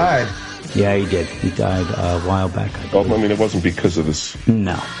he died. Yeah, he did. He died a while back. I mean, it wasn't because of this.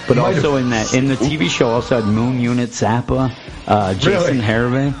 No, but also in the TV show, also had Moon Unit Zappa, Jason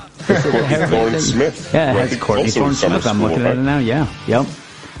Harvey, Thorne Smith. Yeah, it has Courtney Thorne Smith. I'm looking at it now. Yeah, yep.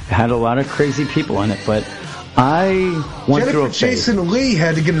 It had a lot of crazy people in it, but I went through a phase. Jason Lee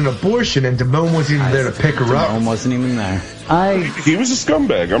had to get an abortion, and Damone wasn't even there to pick her up. Damone wasn't even there. He was a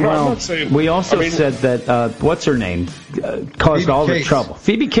scumbag. I'm not saying. We also said that what's her name caused all the trouble.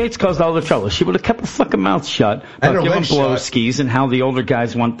 Phoebe Cates caused all the trouble. She would have kept her fucking mouth shut about giving blow skis and how the older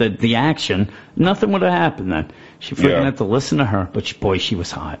guys want the action. Nothing would have happened then. She freaking had to listen to her, but she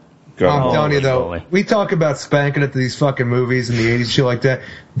was hot. I'm telling you though, we talk about spanking at these fucking movies in the 80s, shit like that.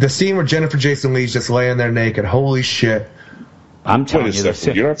 The scene where Jennifer Jason Leigh's just laying there naked, holy shit. I'm telling you, wait a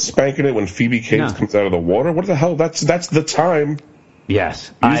second. You're not spanking it when Phoebe Cates comes out of the water? What the hell? That's the time.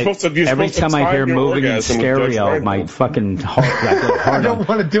 Yes. Every time I hear moving in stereo, my fucking heart I don't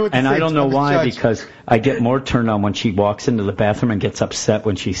want to do it. And I don't know why, because I get more turned on when she walks into the bathroom and gets upset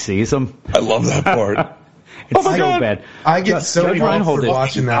when she sees him. I love that part. It's so bad. I get so Reinhold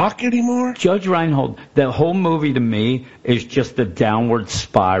watching that. Anymore? Judge Reinhold, the whole movie to me is just a downward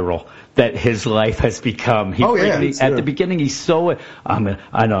spiral that his life has become. At the beginning, he's so I'm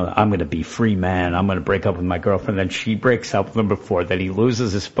gonna be free man. I'm gonna break up with my girlfriend. Then she breaks up with him before that. He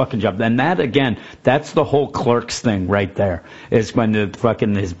loses his fucking job. And that again, that's the whole Clerks thing right there. Is when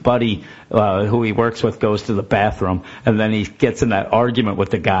his buddy who he works with goes to the bathroom, and then he gets in that argument with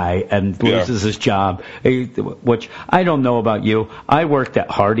the guy and loses his job. Which I don't know about you. I worked at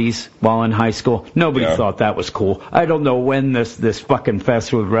Hardee's while in high school. Nobody thought that was cool. I don't know when this fucking fast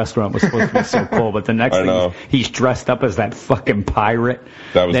food restaurant was supposed to be so cool, but the next thing he's dressed up as that fucking pirate.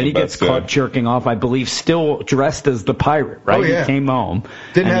 Then he gets caught jerking off, I believe, still dressed as the pirate, right? Oh, yeah. He came home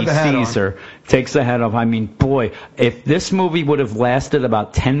Didn't and have the hat he sees on. her, takes the hat off. I mean, boy, if this movie would have lasted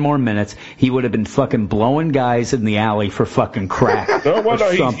about 10 more minutes, he would have been fucking blowing guys in the alley for fucking crack.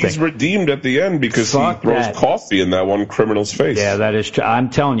 He's redeemed at the end because he throws coffee in that one criminal's face. Yeah, that is true.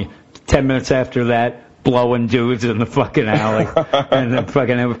 I'm telling you, 10 minutes after that, blowing dudes in the fucking alley. And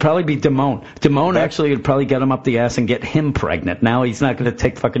then it would probably be Damone. Damone actually would probably get him up the ass and get him pregnant. Now he's not going to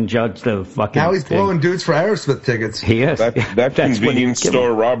take fucking Judge to fucking... Now he's blowing dudes for Aerosmith tickets. He is. That convenience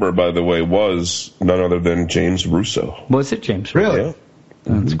store robber, by the way, was none other than James Russo. Was it James Russo? Really? Yeah.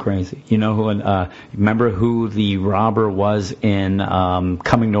 That's crazy. You know who? Remember who the robber was in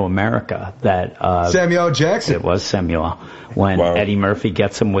Coming to America? Samuel L. Jackson. It was Samuel. When Eddie Murphy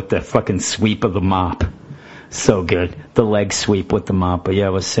gets him with the fucking sweep of the mop. So good. The leg sweep with the mop. But yeah,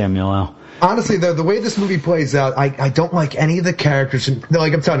 it was Samuel L. Honestly, the way this movie plays out, I don't like any of the characters.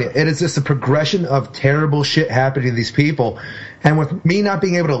 Like I'm telling you, it is just a progression of terrible shit happening to these people. And with me not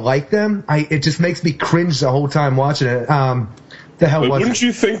being able to like them, it just makes me cringe the whole time watching it. Wouldn't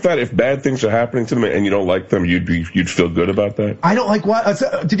you think that if bad things are happening to them and you don't like them, you'd feel good about that? I don't like what.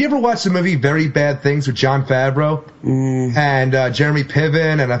 Did you ever watch the movie Very Bad Things with Jon Favreau and Jeremy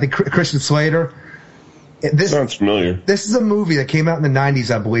Piven and I think Christian Slater? This sounds familiar. This is a movie that came out in the 90s,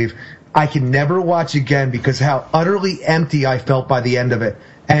 I believe. I can never watch again because how utterly empty I felt by the end of it.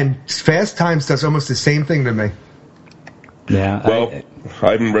 And Fast Times does almost the same thing to me. Yeah. Well,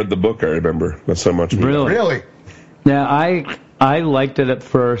 I haven't read the book. I remember. That's how much. Really? Yeah, I liked it at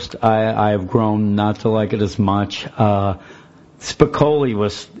first. I've grown not to like it as much. Spicoli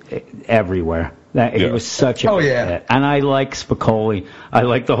was everywhere. He was such a good hit. And I like Spicoli. I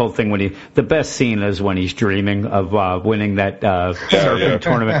like the whole thing the best scene is when he's dreaming of winning that surfing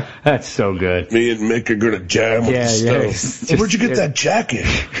tournament. That's so good. Me and Mick are going to jam with the stuff. Where'd you get that jacket?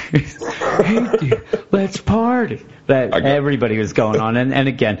 Hey, dude, let's party. Everybody was going on. And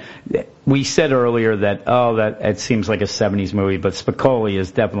again, we said earlier that it seems like a 70s movie, but Spicoli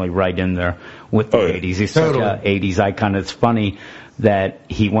is definitely right in there with the 80s. He's such an 80s icon. It's funny that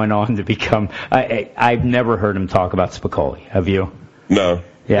he went on to become... I've never heard him talk about Spicoli. Have you? No.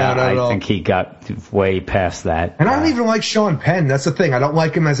 Yeah, I think he got way past that. And I don't even like Sean Penn. That's the thing. I don't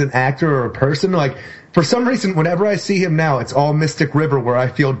like him as an actor or a person. Like, for some reason, whenever I see him now, it's all Mystic River where I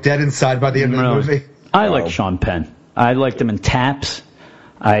feel dead inside by the end of the movie. I like Sean Penn. I liked him in Taps,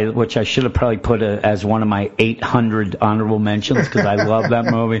 which I should have probably put as one of my 800 honorable mentions because I love that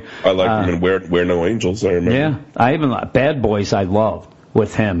movie. I like him in Where No Angels, I remember. Yeah, I even Bad Boys I loved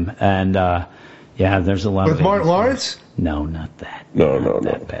with him. And, there's a lot of... With Martin Lawrence? No, not that. No.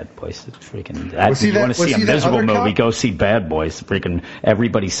 That Bad Boys is freaking... If you want to see a miserable movie, go see Bad Boys. Freaking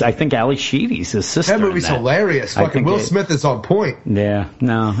everybody's... I think Ali Sheedy's his sister. That movie's hilarious. Fucking Will Smith is on point. Yeah,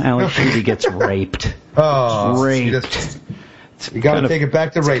 no, Ali Sheedy gets raped. Oh, raped. You got to take it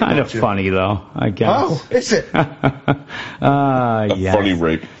back to rape. It's kind of funny, though, I guess. Oh, is it? Funny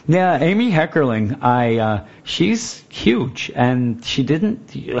rape. Yeah, Amy Heckerling, she's huge, and she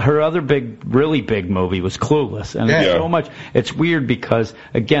didn't. Her other really big movie was Clueless, and it's so much. It's weird because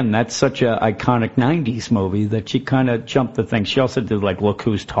again, that's such an iconic '90s movie that she kind of jumped the thing. She also did like Look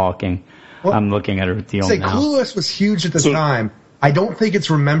Who's Talking. Well, I'm looking at her at the old now. Clueless was huge at the time. I don't think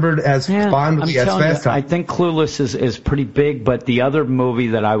it's remembered as fondly as Fast Times. I think Clueless is pretty big, but the other movie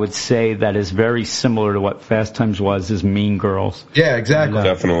that I would say that is very similar to what Fast Times was is Mean Girls. Yeah, exactly.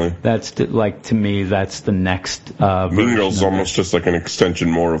 Definitely. That's to me, that's the next Mean Girls is almost just like an extension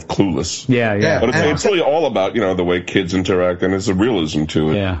more of Clueless. Yeah. But it's really all about, the way kids interact, and there's a realism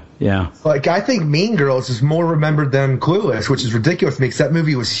to it. Yeah. Like, I think Mean Girls is more remembered than Clueless, which is ridiculous to me, because that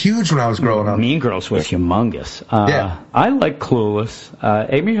movie was huge when I was growing up. Mean Girls was humongous. I like Clueless.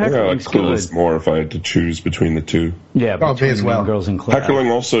 Amy Heckerling's good. Clueless more if I had to choose between the two. Yeah, between Mean Girls and Clueless. Heckerling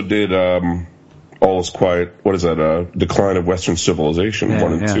also did All Is Quiet. What is that? Decline of Western Civilization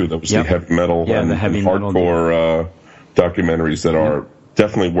 1 and 2. That was the heavy metal and hardcore documentaries that are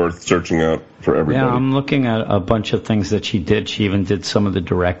definitely worth searching out for everybody. Yeah, I'm looking at a bunch of things that she did. She even did some of the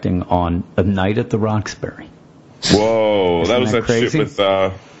directing on A Night at the Roxbury. Whoa, that was that shit with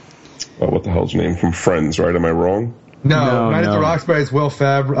what the hell's her name from Friends, right? Am I wrong? No, Night at the Roxbury is Will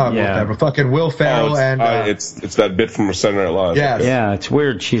Ferrell. Will Ferrell it's that bit from Saturday Night Live. Yeah, it's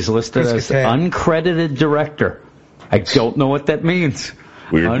weird. She's listed as uncredited director. I don't know what that means.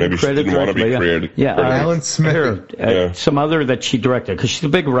 Weird. Maybe she didn't want to be created. Yeah, Alan Smith. Some other that she directed, because she's a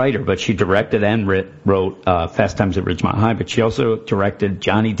big writer, but she directed and wrote Fast Times at Ridgemont High, but she also directed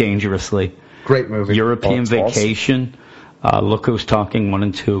Johnny Dangerously. Great movie. European Vacation. Awesome. Look Who's Talking 1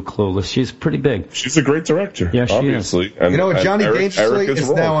 and 2, Clueless. She's pretty big. She's a great director. Yeah, she obviously. is. And, Johnny Dangerously is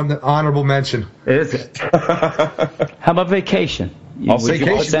now on the honorable mention. Is it? How about Vacation? I'll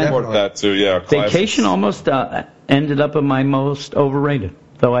Vacation that too. Yeah. Vacation almost ended up in my most overrated.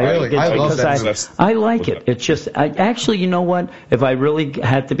 Though I love that. I like it. It's just, actually, you know what? If I really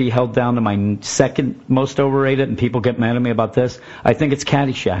had to be held down to my second most overrated, and people get mad at me about this, I think it's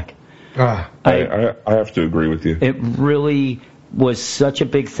Caddyshack. I have to agree with you. It really was such a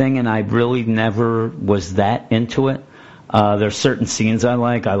big thing, and I really never was that into it. There's certain scenes I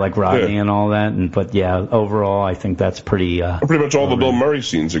like Rodney and all that, but overall I think that's pretty. Pretty much all the Bill Murray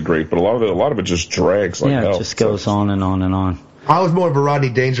scenes are great, but a lot of it just drags. It just goes on and on and on. I was more of a Rodney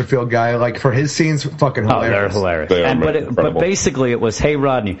Dangerfield guy. Like, for his scenes, fucking hilarious. They're hilarious. But basically it was, hey,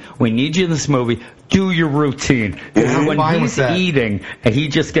 Rodney, we need you in this movie. Do your routine. When he's eating, and he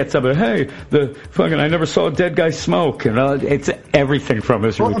just gets up and, hey, I never saw a dead guy smoke. It's everything from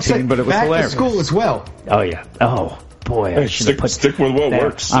his routine, but it was hilarious. Back to School as well. Oh, yeah. Oh, boy. I should have stick with what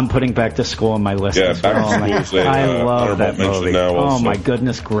works. I'm putting Back to School on my list. Yeah, Back to School. I love that movie. Oh, my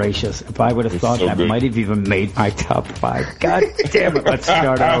goodness gracious. If I would have thought that might have even made my top 5. God damn it, let's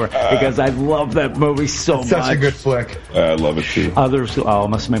start over. Because I love that movie so much. Such a good flick. I love it too. Others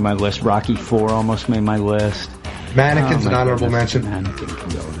almost made my list. Rocky IV almost made my list. Mannequin's an honorable mention. Mannequin can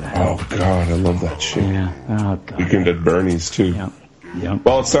go there. Oh, God, I love that shit. Yeah. Oh, God. Weekend at Bernie's too. Yeah. Yep.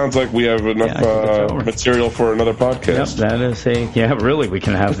 Well, it sounds like we have enough material for another podcast. Yep, that is really, we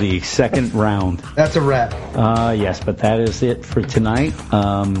can have the second round. That's a wrap. Yes, but that is it for tonight.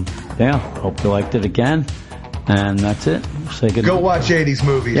 Hope you liked it again. And that's it. Say good night. Go watch 80s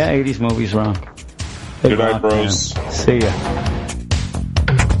movies. Yeah, 80s movies, Ron. Good night, bros. Man. See ya.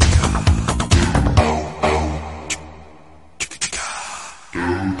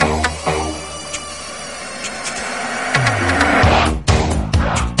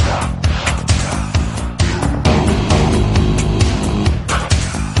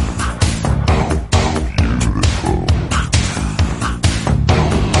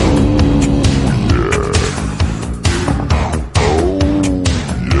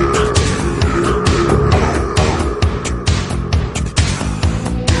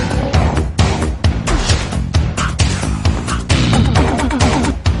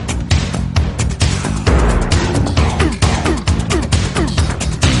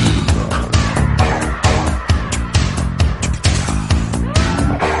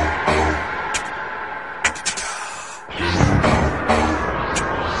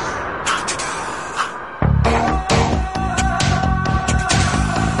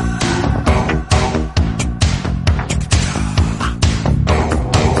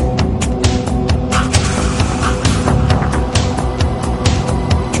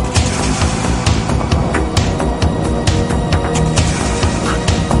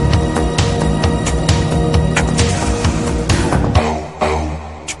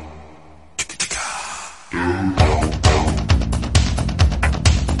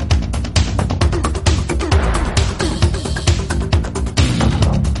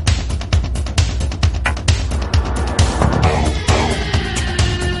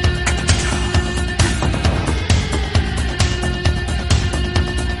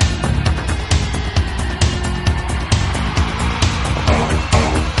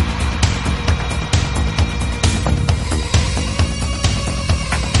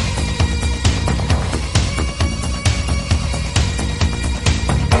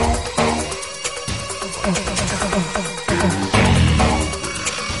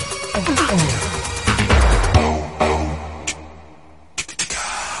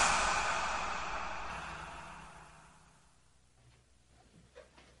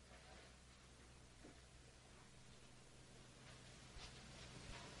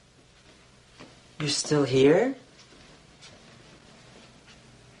 You're still here?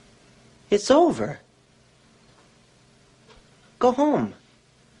 It's over. Go home.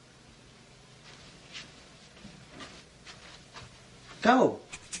 Go.